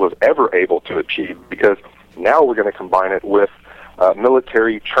was ever able to achieve. Because now we're going to combine it with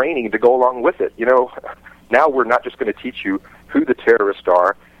military training to go along with it. Now we're not just going to teach you who the terrorists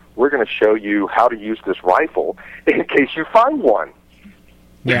are. We're going to show you how to use this rifle in case you find one.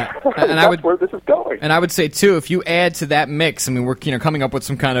 Yeah, that's where this is going. And I would say too, if you add to that mix, I mean, we're coming up with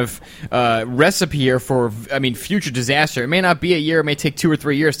some kind of recipe here for, future disaster. It may not be a year; it may take 2 or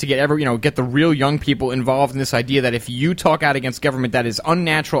 3 years to get get the real young people involved in this idea that if you talk out against government, that is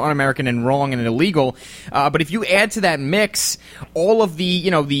unnatural, un-American, and wrong and illegal. But if you add to that mix all of the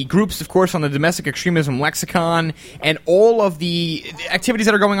the groups, of course, on the domestic extremism lexicon, and all of the activities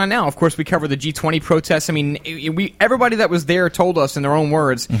that are going on now. Of course, we cover the G20 protests. I mean, everybody that was there told us in their own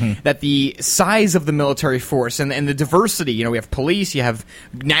words. That the size of the military force and the diversity, we have police, you have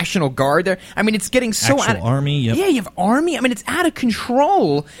National Guard there. I mean, it's getting so army. Yep. Yeah, you have army. I mean, it's out of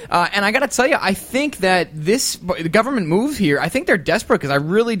control. And I got to tell you, I think that the government move here, I think they're desperate because I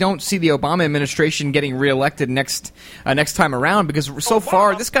really don't see the Obama administration getting reelected next time around, because so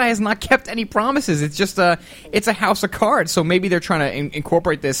far this guy has not kept any promises. It's just it's a house of cards. So maybe they're trying to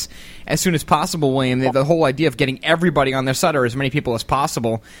incorporate this as soon as possible, William. The whole idea of getting everybody on their side, or as many people as possible.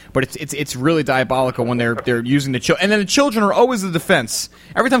 possible. But it's really diabolical when they're using the children, and then the children are always the defense.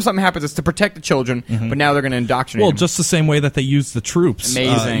 Every time something happens, it's to protect the children. But now they're going to indoctrinate. Well, them. just the same way that they use the troops.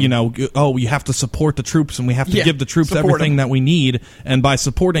 Amazing. We have to support the troops, and we have to give the troops support everything them. that we need. And by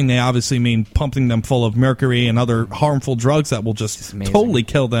supporting, they obviously mean pumping them full of mercury and other harmful drugs that will just totally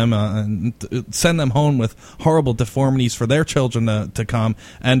kill them and send them home with horrible deformities for their children to come.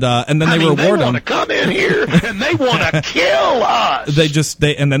 And then they reward them. They want to come in here and they want to kill us.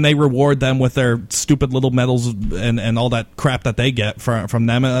 And then they reward them with their stupid little medals and all that crap that they get from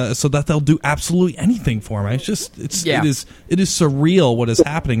them, so that they'll do absolutely anything for them. It is surreal what is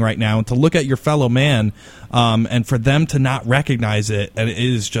happening right now, and to look at your fellow man, and for them to not recognize it, and it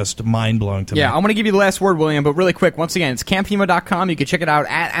is just mind blowing to me. Yeah, I'm going to give you the last word, William, but really quick. Once again, it's campfema.com. You can check it out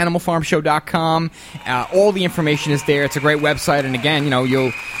at animalfarmshow.com. All the information is there. It's a great website, and again,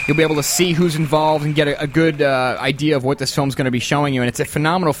 you'll be able to see who's involved and get a good idea of what this film's going to be showing you. And it's a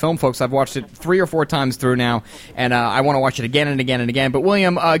phenomenal film, folks. I've watched it 3 or 4 times through now, and I want to watch it again and again and again. But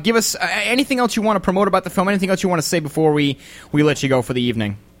William, give us anything else you want to promote about the film, anything else you want to say before we let you go for the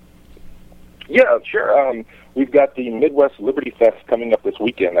evening? Yeah, sure. We've got the Midwest Liberty Fest coming up this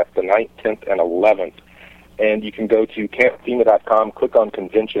weekend. That's the 9th, 10th, and 11th. And you can go to campfema.com, click on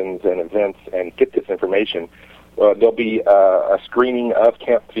conventions and events, and get this information. There'll be a screening of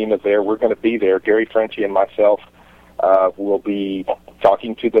Camp FEMA there. We're going to be there. Gary Frenchie and myself will be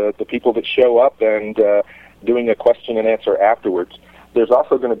talking to the people that show up and doing a question and answer afterwards. There's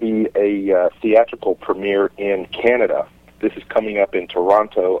also going to be a theatrical premiere in Canada. This is coming up in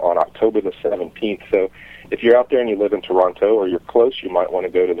Toronto on October the 17th. So if you're out there and you live in Toronto or you're close, you might want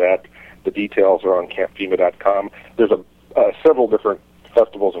to go to that. The details are on campfema.com. There's several different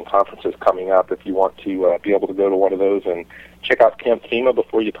festivals and conferences coming up. If you want to be able to go to one of those and check out Camp FEMA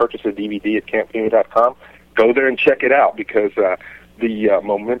before you purchase a DVD at campfema.com, go there and check it out, because the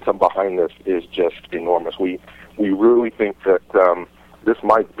momentum behind this is just enormous. We really think that this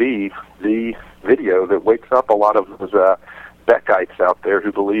might be the video that wakes up a lot of those Beckites out there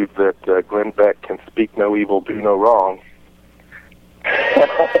who believe that Glenn Beck can speak no evil, do no wrong.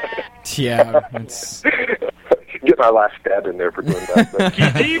 Yeah, it's... Get my last stab in there for doing that.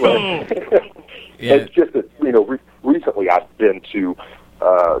 It's just that, recently I've been to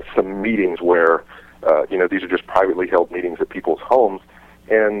some meetings where, these are just privately held meetings at people's homes,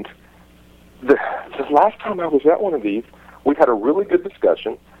 and the last time I was at one of these, we had a really good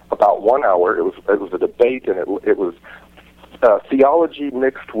discussion, about 1 hour. It was a debate, and it was theology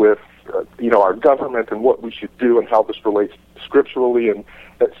mixed with our government and what we should do and how this relates scripturally, and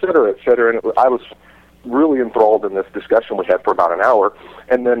et cetera, et cetera. And I was really enthralled in this discussion we had for about an hour.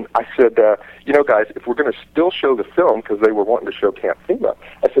 And then I said, guys, if we're going to still show the film, because they were wanting to show Camp FEMA,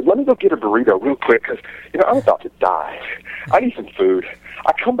 I said, let me go get a burrito real quick, because I'm about to die. I need some food.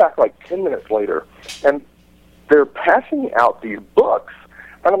 I come back like 10 minutes later, and they're passing out these books,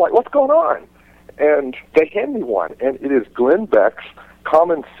 and I'm like, what's going on? And they hand me one, and it is Glenn Beck's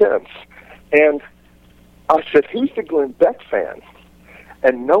Common Sense. And I said, who's the Glenn Beck fan?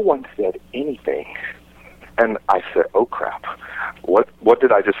 And no one said anything. And I said, oh, crap. What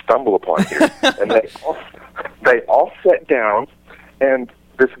did I just stumble upon here? And they all sat down, and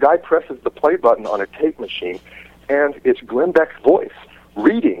this guy presses the play button on a tape machine, and it's Glenn Beck's voice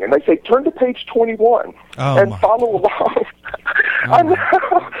reading. And they say, turn to page 21 and follow along.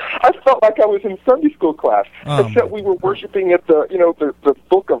 I felt like I was in Sunday school class, except we were worshiping at the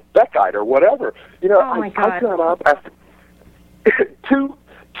book of Beckite or whatever. I got up after two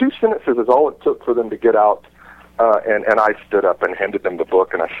sentences is all it took for them to get out, and I stood up and handed them the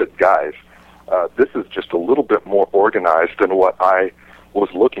book, and I said, guys, this is just a little bit more organized than what I was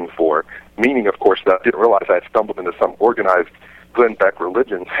looking for, meaning, of course, that I didn't realize I had stumbled into some organized Glenn Beck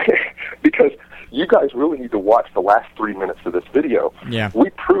religion, because you guys really need to watch the last 3 minutes of this video. Yeah. We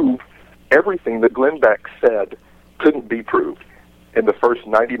prove everything that Glenn Beck said couldn't be proved in the first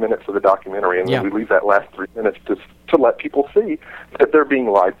 90 minutes of the documentary, and then we leave that last 3 minutes to let people see that they're being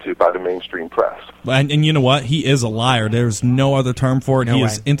lied to by the mainstream press. And you know what? He is a liar. There's no other term for it. He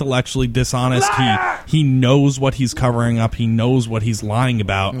is intellectually dishonest. He knows what he's covering up. He knows what he's lying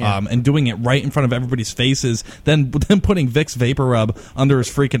about, and doing it right in front of everybody's faces, then putting Vicks Vapor Rub under his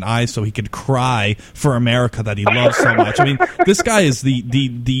freaking eyes so he could cry for America that he loves so much. I mean, this guy is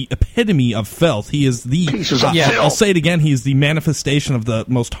the epitome of filth. He is I'll say it again, he is the manifestation of the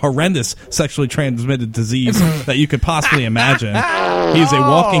most horrendous sexually transmitted disease that you could possibly imagine. He's a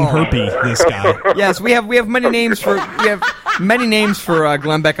walking herpy, this guy. Yes, we have many names for Many names for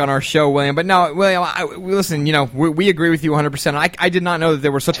Glenn Beck on our show, William. But no, William, listen, we agree with you 100%. I did not know that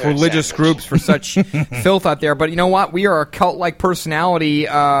there were such religious groups for such filth out there. But you know what? We are a cult-like personality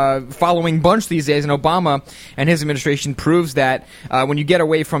following bunch these days, and Obama and his administration proves that when you get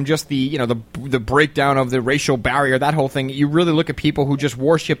away from just the breakdown of the racial barrier, that whole thing, you really look at people who just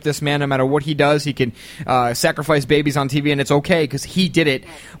worship this man no matter what he does. He can sacrifice babies on TV, and it's okay because he did it.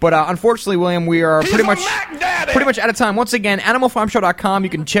 But unfortunately, William, we are pretty much out of time. Once again, animalfarmshow.com. You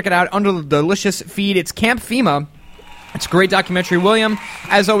can check it out under the delicious feed. It's Camp FEMA. It's a great documentary. William,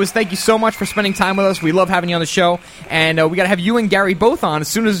 as always, thank you so much for spending time with us. We love having you on the show, and we got to have you and Gary both on as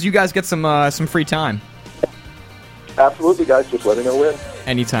soon as you guys get some free time. Absolutely, guys. Just let me know when.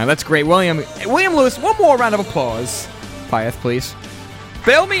 Anytime. That's great. William Lewis, one more round of applause. Pyeth, please.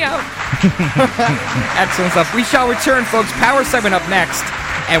 Bail me out. Excellent stuff. We shall return, folks. Power segment up next.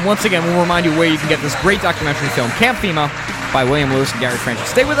 And once again, we'll remind you where you can get this great documentary film, Camp FEMA, by William Lewis and Gary Francis.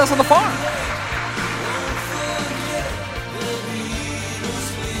 Stay with us on the farm.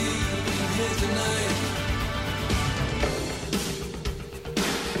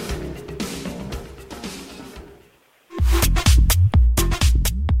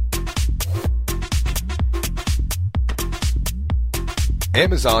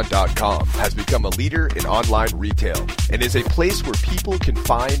 Amazon.com has become a leader in online retail and is a place where people can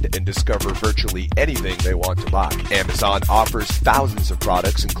find and discover virtually anything they want to buy. Amazon offers thousands of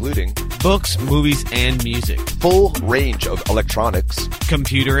products including books, movies, and music, full range of electronics,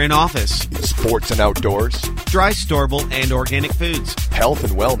 computer and office, sports and outdoors, dry, storable, and organic foods, health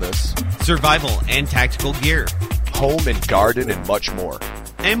and wellness, survival and tactical gear, home and garden, and much more.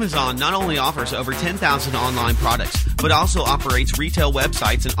 Amazon not only offers over 10,000 online products, but also operates retail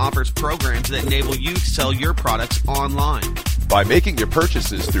websites and offers programs that enable you to sell your products online. By making your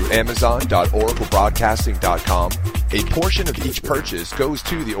purchases through Amazon.oraclebroadcasting.com, a portion of each purchase goes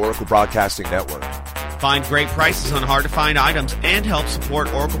to the Oracle Broadcasting Network. Find great prices on hard-to-find items and help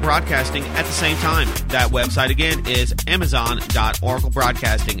support Oracle Broadcasting at the same time. That website again is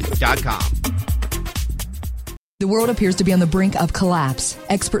Amazon.oraclebroadcasting.com. The world appears to be on the brink of collapse.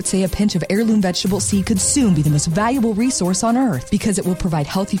 Experts say a pinch of heirloom vegetable seed could soon be the most valuable resource on Earth because it will provide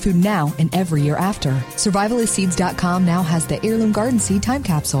healthy food now and every year after. Survivalistseeds.com now has the Heirloom Garden Seed Time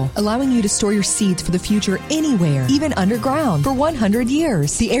Capsule, allowing you to store your seeds for the future anywhere, even underground, for 100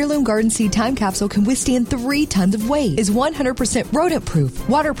 years. The Heirloom Garden Seed Time Capsule can withstand 3 tons of weight, is 100% rodent-proof,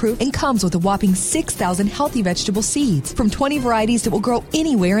 waterproof, and comes with a whopping 6,000 healthy vegetable seeds from 20 varieties that will grow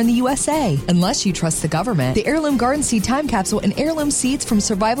anywhere in the USA. Unless you trust the government, the Heirloom Garden Seed Time Capsule and heirloom seeds from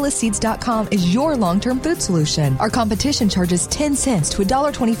survivalistseeds.com is your long-term food solution. Our competition charges 10 cents to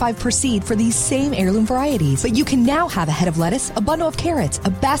 $1.25 per seed for these same heirloom varieties. But you can now have a head of lettuce, a bundle of carrots, a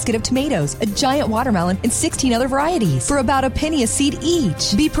basket of tomatoes, a giant watermelon, and 16 other varieties for about a penny a seed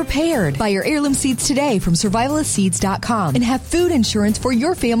each. Be prepared. Buy your heirloom seeds today from survivalistseeds.com and have food insurance for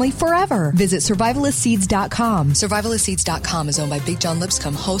your family forever. Visit survivalistseeds.com. Survivalistseeds.com is owned by Big John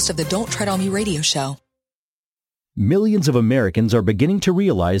Lipscomb, host of the Don't Tread on Me radio show. Millions of Americans are beginning to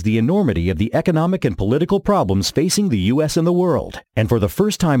realize the enormity of the economic and political problems facing the U.S. and the world. And for the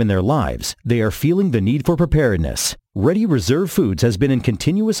first time in their lives, they are feeling the need for preparedness. Ready Reserve Foods has been in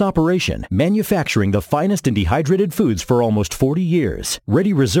continuous operation, manufacturing the finest in dehydrated foods for almost 40 years.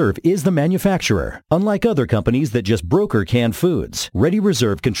 Ready Reserve is the manufacturer. Unlike other companies that just broker canned foods, Ready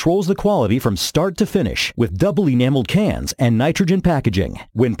Reserve controls the quality from start to finish with double enameled cans and nitrogen packaging.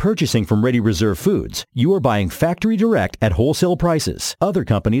 When purchasing from Ready Reserve Foods, you are buying factory direct at wholesale prices. Other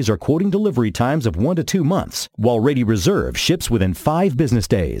companies are quoting delivery times of 1 to 2 months, while Ready Reserve ships within 5 business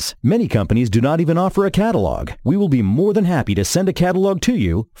days. Many companies do not even offer a catalog. We will be more than happy to send a catalog to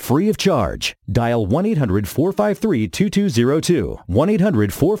you free of charge. Dial 1-800-453-2202,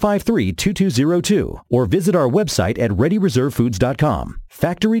 1-800-453-2202, or visit our website at ReadyReserveFoods.com.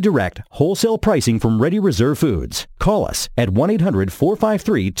 Factory direct, wholesale pricing from Ready Reserve Foods. Call us at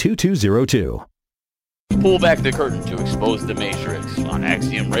 1-800-453-2202. Pull back the curtain to expose the Matrix on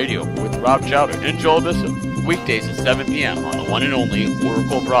Axiom Radio with Rob Chowder and Joel Bissell. Weekdays at 7 p.m. on the one and only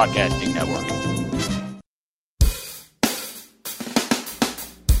Oracle Broadcasting Network.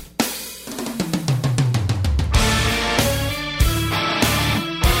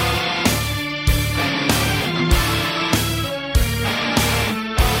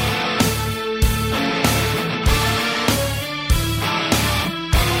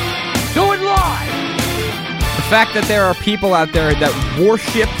 The fact that there are people out there that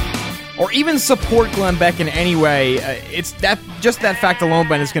worship or even support Glenn Beck in any way, it's that fact alone,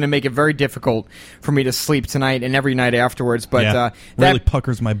 Ben, is going to make it very difficult for me to sleep tonight and every night afterwards. But really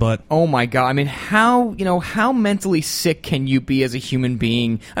puckers my butt. Oh my God! I mean, how mentally sick can you be as a human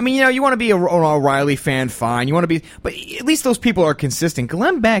being? I mean, you want to be an O'Reilly fan, fine. You want to be, but at least those people are consistent.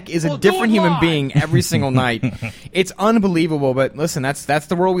 Glenn Beck is a different human being every single night. It's unbelievable. But listen, that's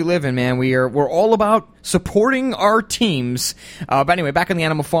the world we live in, man. We're all about supporting our teams. But anyway, back on the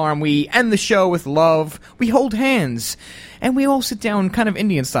Animal Farm, we end the show with love. We hold hands. And we all sit down kind of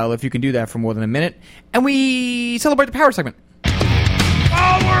Indian style, if you can do that for more than a minute. And we celebrate the power segment.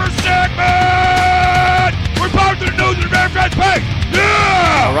 Power segment! We're back to the news and American pay!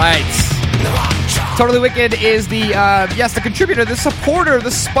 Yeah! All right. Totally Wicked is the contributor, the supporter,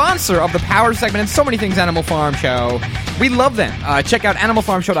 the sponsor of the Power segment and so many things Animal Farm Show. We love them. Check out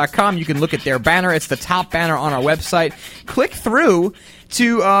animalfarmshow.com. You can look at their banner. It's the top banner on our website. Click through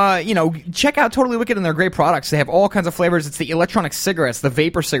to, check out Totally Wicked and their great products. They have all kinds of flavors. It's the electronic cigarettes, the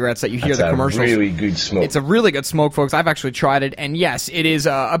vapor cigarettes that you hear the commercials. That's a really good smoke. It's a really good smoke, folks. I've actually tried it, and yes, it is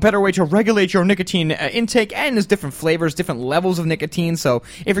a better way to regulate your nicotine intake, and there's different flavors, different levels of nicotine, so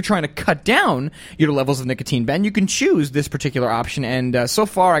if you're trying to cut down your levels of nicotine, Ben, you can choose this particular option, and so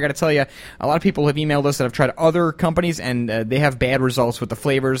far, I gotta tell you, a lot of people have emailed us that have tried other companies, and they have bad results with the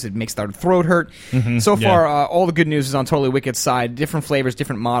flavors. It makes their throat hurt. So far, all the good news is on Totally Wicked's side, different flavors,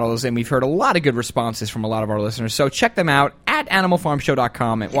 different models, and we've heard a lot of good responses from a lot of our listeners. So check them out at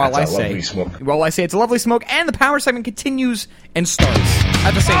animalfarmshow.com. And while I say it's a lovely smoke, and the power segment continues and starts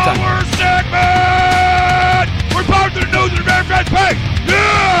at the same time. Power segment! We're back to the news and American pay!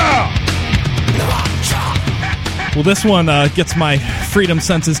 Yeah! Well, this one gets my freedom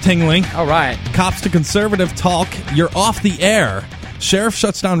senses tingling. All right. Cops to conservative talk. You're off the air. Sheriff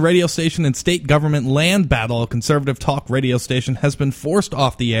shuts down radio station and state government land battle. A conservative talk radio station has been forced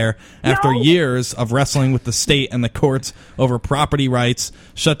off the air after years of wrestling with the state and the courts over property rights.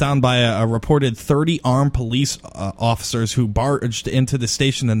 Shut down by a reported 30 armed police officers who barged into the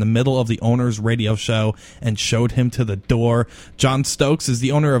station in the middle of the owner's radio show and showed him to the door. John Stokes is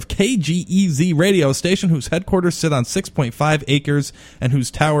the owner of KGEZ radio station, whose headquarters sit on 6.5 acres and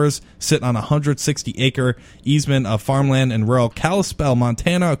whose towers sit on a 160-acre easement of farmland in rural Kalispell,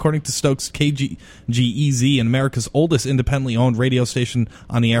 Montana. According to Stokes, KGEZ, and America's oldest independently owned radio station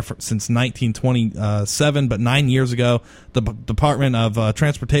on the air since 1927, but 9 years ago, the Department of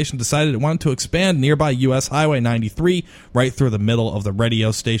Transportation decided it wanted to expand nearby U.S. Highway 93 right through the middle of the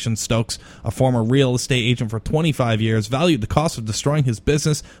radio station. Stokes, a former real estate agent for 25 years, valued the cost of destroying his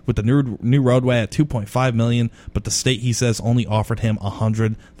business with the new roadway at $2.5 million, but the state, he says, only offered him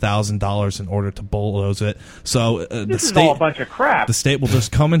 $100,000 in order to bulldoze it. So this is all a bunch of crap. The state will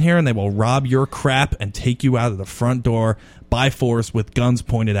just come in here and they will rob your crap and take you out of the front door by force with guns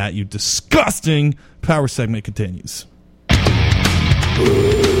pointed at you. Disgusting. Power segment continues. The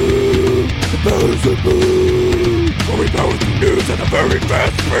power segment, where we go with the news at a very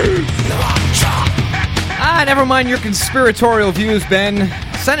fast pace. Never mind your conspiratorial views, Ben.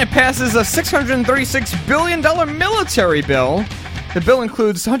 Senate passes a $636 billion military bill. The bill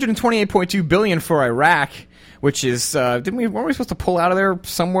includes $128.2 billion for Iraq, which is, weren't we supposed to pull out of there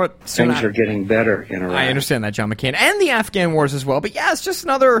somewhat soon? Things are getting better in Iraq. I understand that, John McCain. And the Afghan wars as well. But yeah, it's just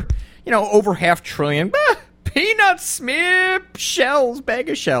another, over $500 billion. Peanuts, shells, bag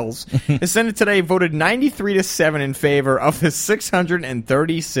of shells. The Senate today voted 93-7 in favor of the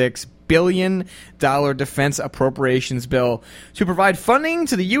 $636 billion defense appropriations bill to provide funding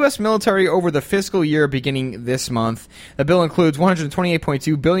to the U.S. military over the fiscal year beginning this month. The bill includes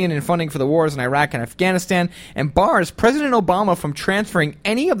 $128.2 billion in funding for the wars in Iraq and Afghanistan and bars President Obama from transferring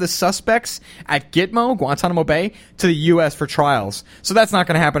any of the suspects at Gitmo, Guantanamo Bay, to the U.S. for trials. So that's not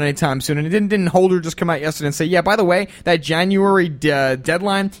going to happen anytime soon. And didn't Holder just come out yesterday and say, yeah, by the way, that January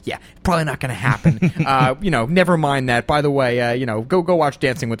deadline, yeah, probably not going to happen. Never mind that. By the way, go watch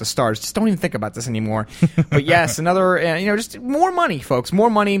Dancing with the Stars. Just don't even think about this anymore. But yes, another, just more money, folks,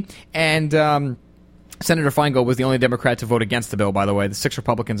 more money. And Senator Feingold was the only Democrat to vote against the bill, by the way. The 6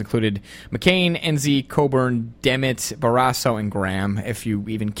 Republicans included McCain, Enzi, Coburn, Demmett, Barrasso, and Graham. If you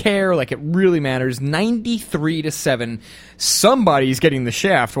even care, like it really matters, 93-7. Somebody's getting the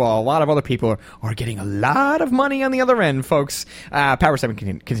shaft, while a lot of other people are getting a lot of money on the other end, folks. Power 7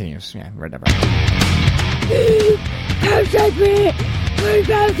 continues. Yeah, right now. Power 7! Very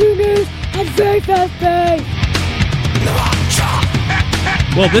fast news and very fast pace!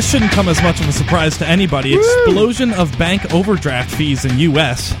 Well, this shouldn't come as much of a surprise to anybody. Explosion of bank overdraft fees in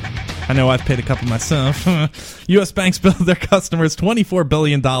U.S. I know I've paid a couple myself. U.S. banks billed their customers $24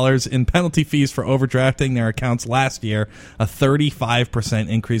 billion in penalty fees for overdrafting their accounts last year, a 35%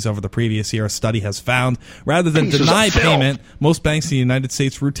 increase over the previous year, a study has found. Rather than deny payment, most banks in the United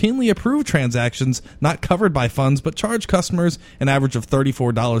States routinely approve transactions not covered by funds, but charge customers an average of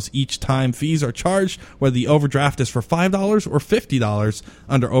 $34 each time. Fees are charged whether the overdraft is for $5 or $50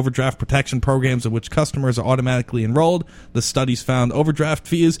 under overdraft protection programs in which customers are automatically enrolled. The studies found overdraft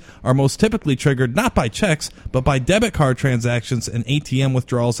fees are most typically triggered not by checks, but by debit card transactions and ATM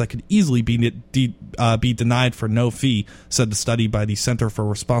withdrawals that could easily be denied for no fee, said the study by the Center for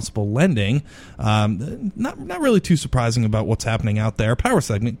Responsible Lending. Not really too surprising about what's happening out there. Power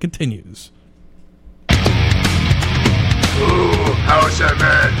segment continues. Ooh, Power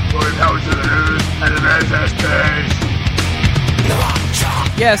segment. Going power to the news and the manifest page.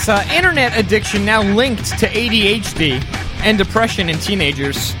 Yes, internet addiction now linked to ADHD and depression in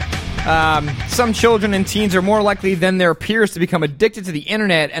teenagers. Some children and teens are more likely than their peers to become addicted to the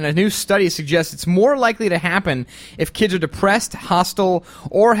internet, and a new study suggests it's more likely to happen if kids are depressed, hostile,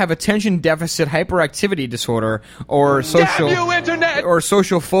 or have attention deficit hyperactivity disorder or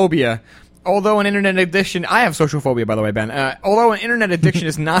social phobia. Although an internet addiction... I have social phobia, by the way, Ben. Although an internet addiction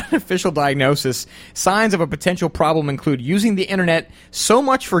is not an official diagnosis, signs of a potential problem include using the internet so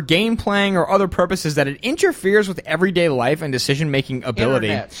much for game playing or other purposes that it interferes with everyday life and decision-making ability.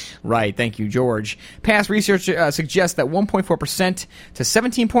 Internet. Right, thank you, George. Past research suggests that 1.4% to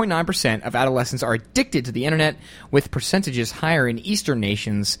 17.9% of adolescents are addicted to the internet, with percentages higher in Eastern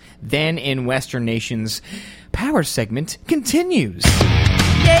nations than in Western nations. Power segment continues.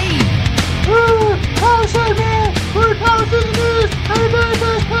 Yay! Woo! Power segment! We're power to the news!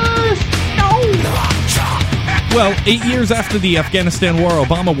 Well, 8 years after the Afghanistan War,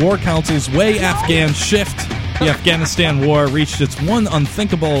 Obama War Council's Way Afghan Shift. The Afghanistan War reached its one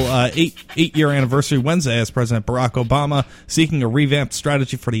unthinkable eight-year anniversary Wednesday as President Barack Obama, seeking a revamped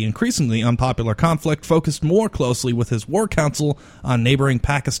strategy for the increasingly unpopular conflict, focused more closely with his War Council on neighboring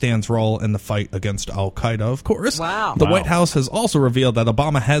Pakistan's role in the fight against al-Qaeda, of course. Wow. The White House has also revealed that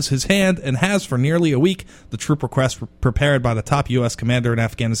Obama has his hand, and has for nearly a week, the troop request prepared by the top U.S. commander in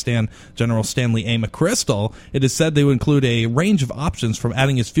Afghanistan, General Stanley A. McChrystal. It is said they would include a range of options from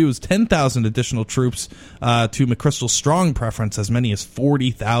adding as few as 10,000 additional troops to McChrystal's strong preference, as many as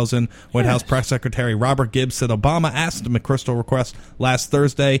 40,000. White House Press Secretary Robert Gibbs said Obama asked the McChrystal request last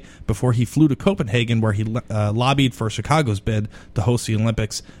Thursday before he flew to Copenhagen, where he lobbied for Chicago's bid to host the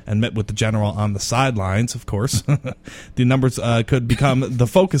Olympics and met with the general on the sidelines, of course. The numbers could become the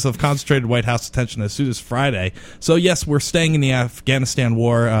focus of concentrated White House attention as soon as Friday. So, yes, we're staying in the Afghanistan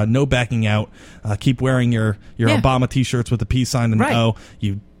war. No backing out. Keep wearing your Obama T-shirts with the peace sign and the O.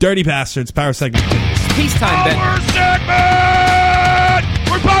 You dirty bastards. Power segment. Peacetime, Ben. Power segment!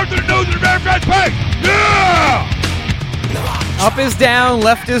 We're power to the news and the manifest page! Yeah! Up is down,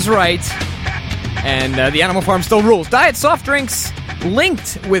 left is right, and the Animal Farm still rules. Diet soft drinks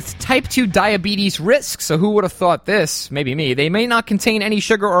linked with type 2 diabetes risk. So who would have thought this? Maybe me. They may not contain any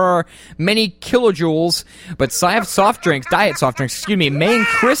sugar or many kilojoules, but diet soft drinks, may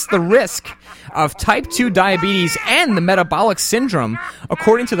increase the risk of type 2 diabetes and the metabolic syndrome,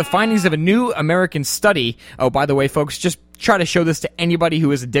 according to the findings of a new American study. Oh, by the way, folks, just try to show this to anybody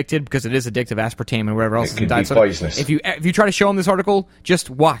who is addicted, because it is addictive, aspartame and whatever else is in diet. So if you try to show them this article, just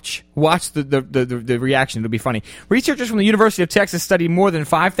watch the reaction. It'll be funny. Researchers from the University of Texas studied more than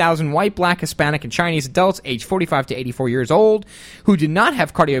 5,000 white, black, Hispanic, and Chinese adults aged 45 to 84 years old who did not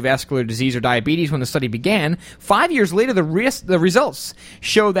have cardiovascular disease or diabetes when the study began. 5 years later, the results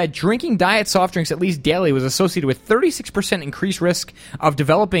show that drinking diet soft drinks at least daily was associated with 36% increased risk of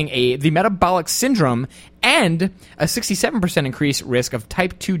developing the metabolic syndrome and a 67% increased risk of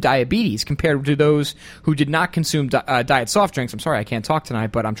type 2 diabetes compared to those who did not consume diet soft drinks. I'm sorry I can't talk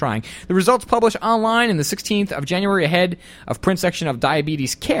tonight, but I'm trying. The results published online in the 16th of January ahead of print section of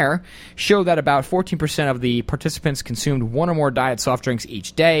Diabetes Care show that about 14% of the participants consumed one or more diet soft drinks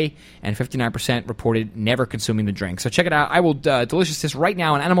each day, and 59% reported never consuming the drink. So check it out. I will delicious this right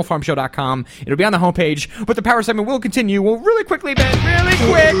now on animalfarmshow.com. It'll be on the homepage, but the power segment will continue. Well, really quickly, Ben, really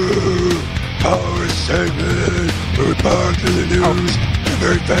quick. Power segment. We're power to the news.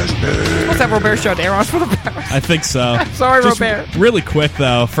 Very fast, man. What's that Robert show to air on for the power? I think so. Sorry, just Robert. Really quick,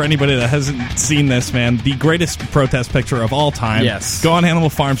 though, for anybody that hasn't seen this, man, the greatest protest picture of all time. Yes. Go on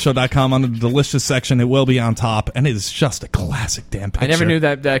animalfarmshow.com on the delicious section. It will be on top, and it is just a classic damn picture. I never knew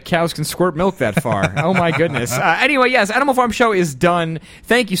that cows can squirt milk that far. Oh, my goodness. Anyway, yes, Animal Farm Show is done.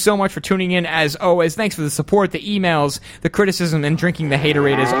 Thank you so much for tuning in, as always. Thanks for the support, the emails, the criticism, and drinking the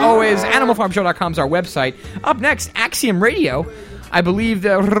haterade, as always. AnimalFarmShow.com is our website. Up next, Axiom Radio. I believe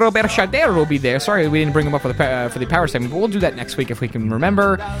Robert Chader will be there. Sorry we didn't bring him up for the power segment, but we'll do that next week if we can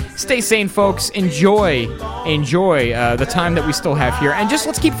remember. Stay sane, folks. Enjoy the time that we still have here, and just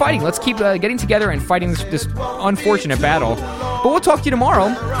let's keep fighting. Let's keep getting together and fighting this unfortunate battle. But we'll talk to you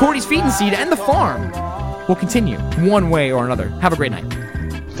tomorrow. Cordy's Feed and Seed and the farm will continue one way or another. Have a great night.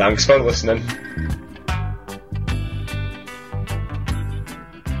 Thanks for listening.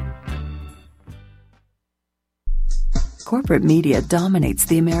 Corporate media dominates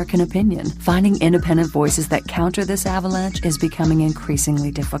the American opinion. Finding independent voices that counter this avalanche is becoming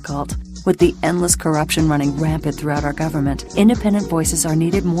increasingly difficult. With the endless corruption running rampant throughout our government, independent voices are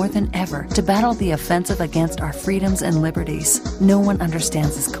needed more than ever to battle the offensive against our freedoms and liberties. No one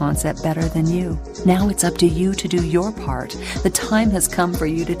understands this concept better than you. Now it's up to you to do your part. The time has come for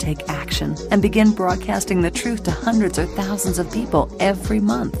you to take action and begin broadcasting the truth to hundreds or thousands of people every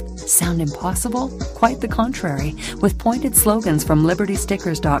month. Sound impossible? Quite the contrary. With pointed slogans from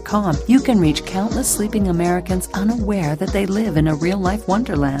LibertyStickers.com, you can reach countless sleeping Americans unaware that they live in a real-life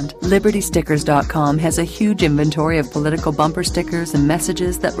wonderland. LibertyStickers.com has a huge inventory of political bumper stickers and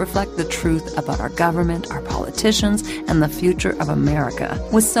messages that reflect the truth about our government, our politicians, and the future of America.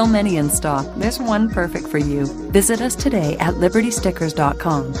 With so many in stock, there's one perfect for you. Visit us today at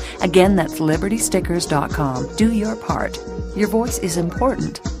LibertyStickers.com. Again, that's LibertyStickers.com. Do your part. Your voice is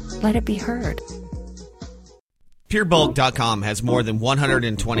important. Let it be heard. PureBulk.com has more than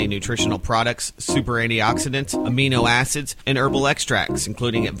 120 nutritional products, super antioxidants, amino acids, and herbal extracts,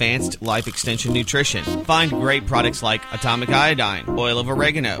 including advanced life extension nutrition. Find great products like atomic iodine, oil of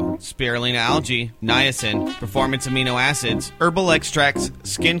oregano, spirulina algae, niacin, performance amino acids, herbal extracts,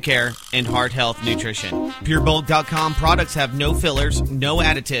 skincare, and heart health nutrition. PureBulk.com products have no fillers, no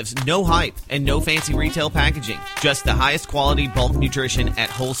additives, no hype, and no fancy retail packaging. Just the highest quality bulk nutrition at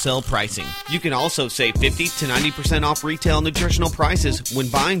wholesale pricing. You can also save 50 to 90% off retail nutritional prices when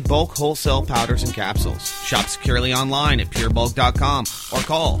buying bulk wholesale powders and capsules. Shop securely online at purebulk.com or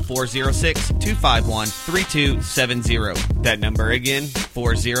call 406-251-3270. That number again,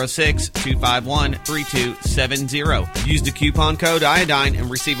 406-251-3270. Use the coupon code iodine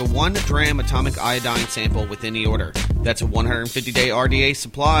and receive a 1 gram atomic iodine sample with any order. That's a 150-day RDA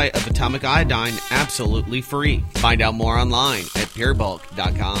supply of atomic iodine absolutely free. Find out more online at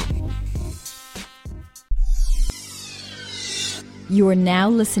purebulk.com. You are now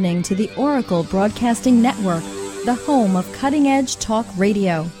listening to the Oracle Broadcasting Network, the home of cutting-edge talk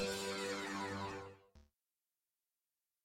radio.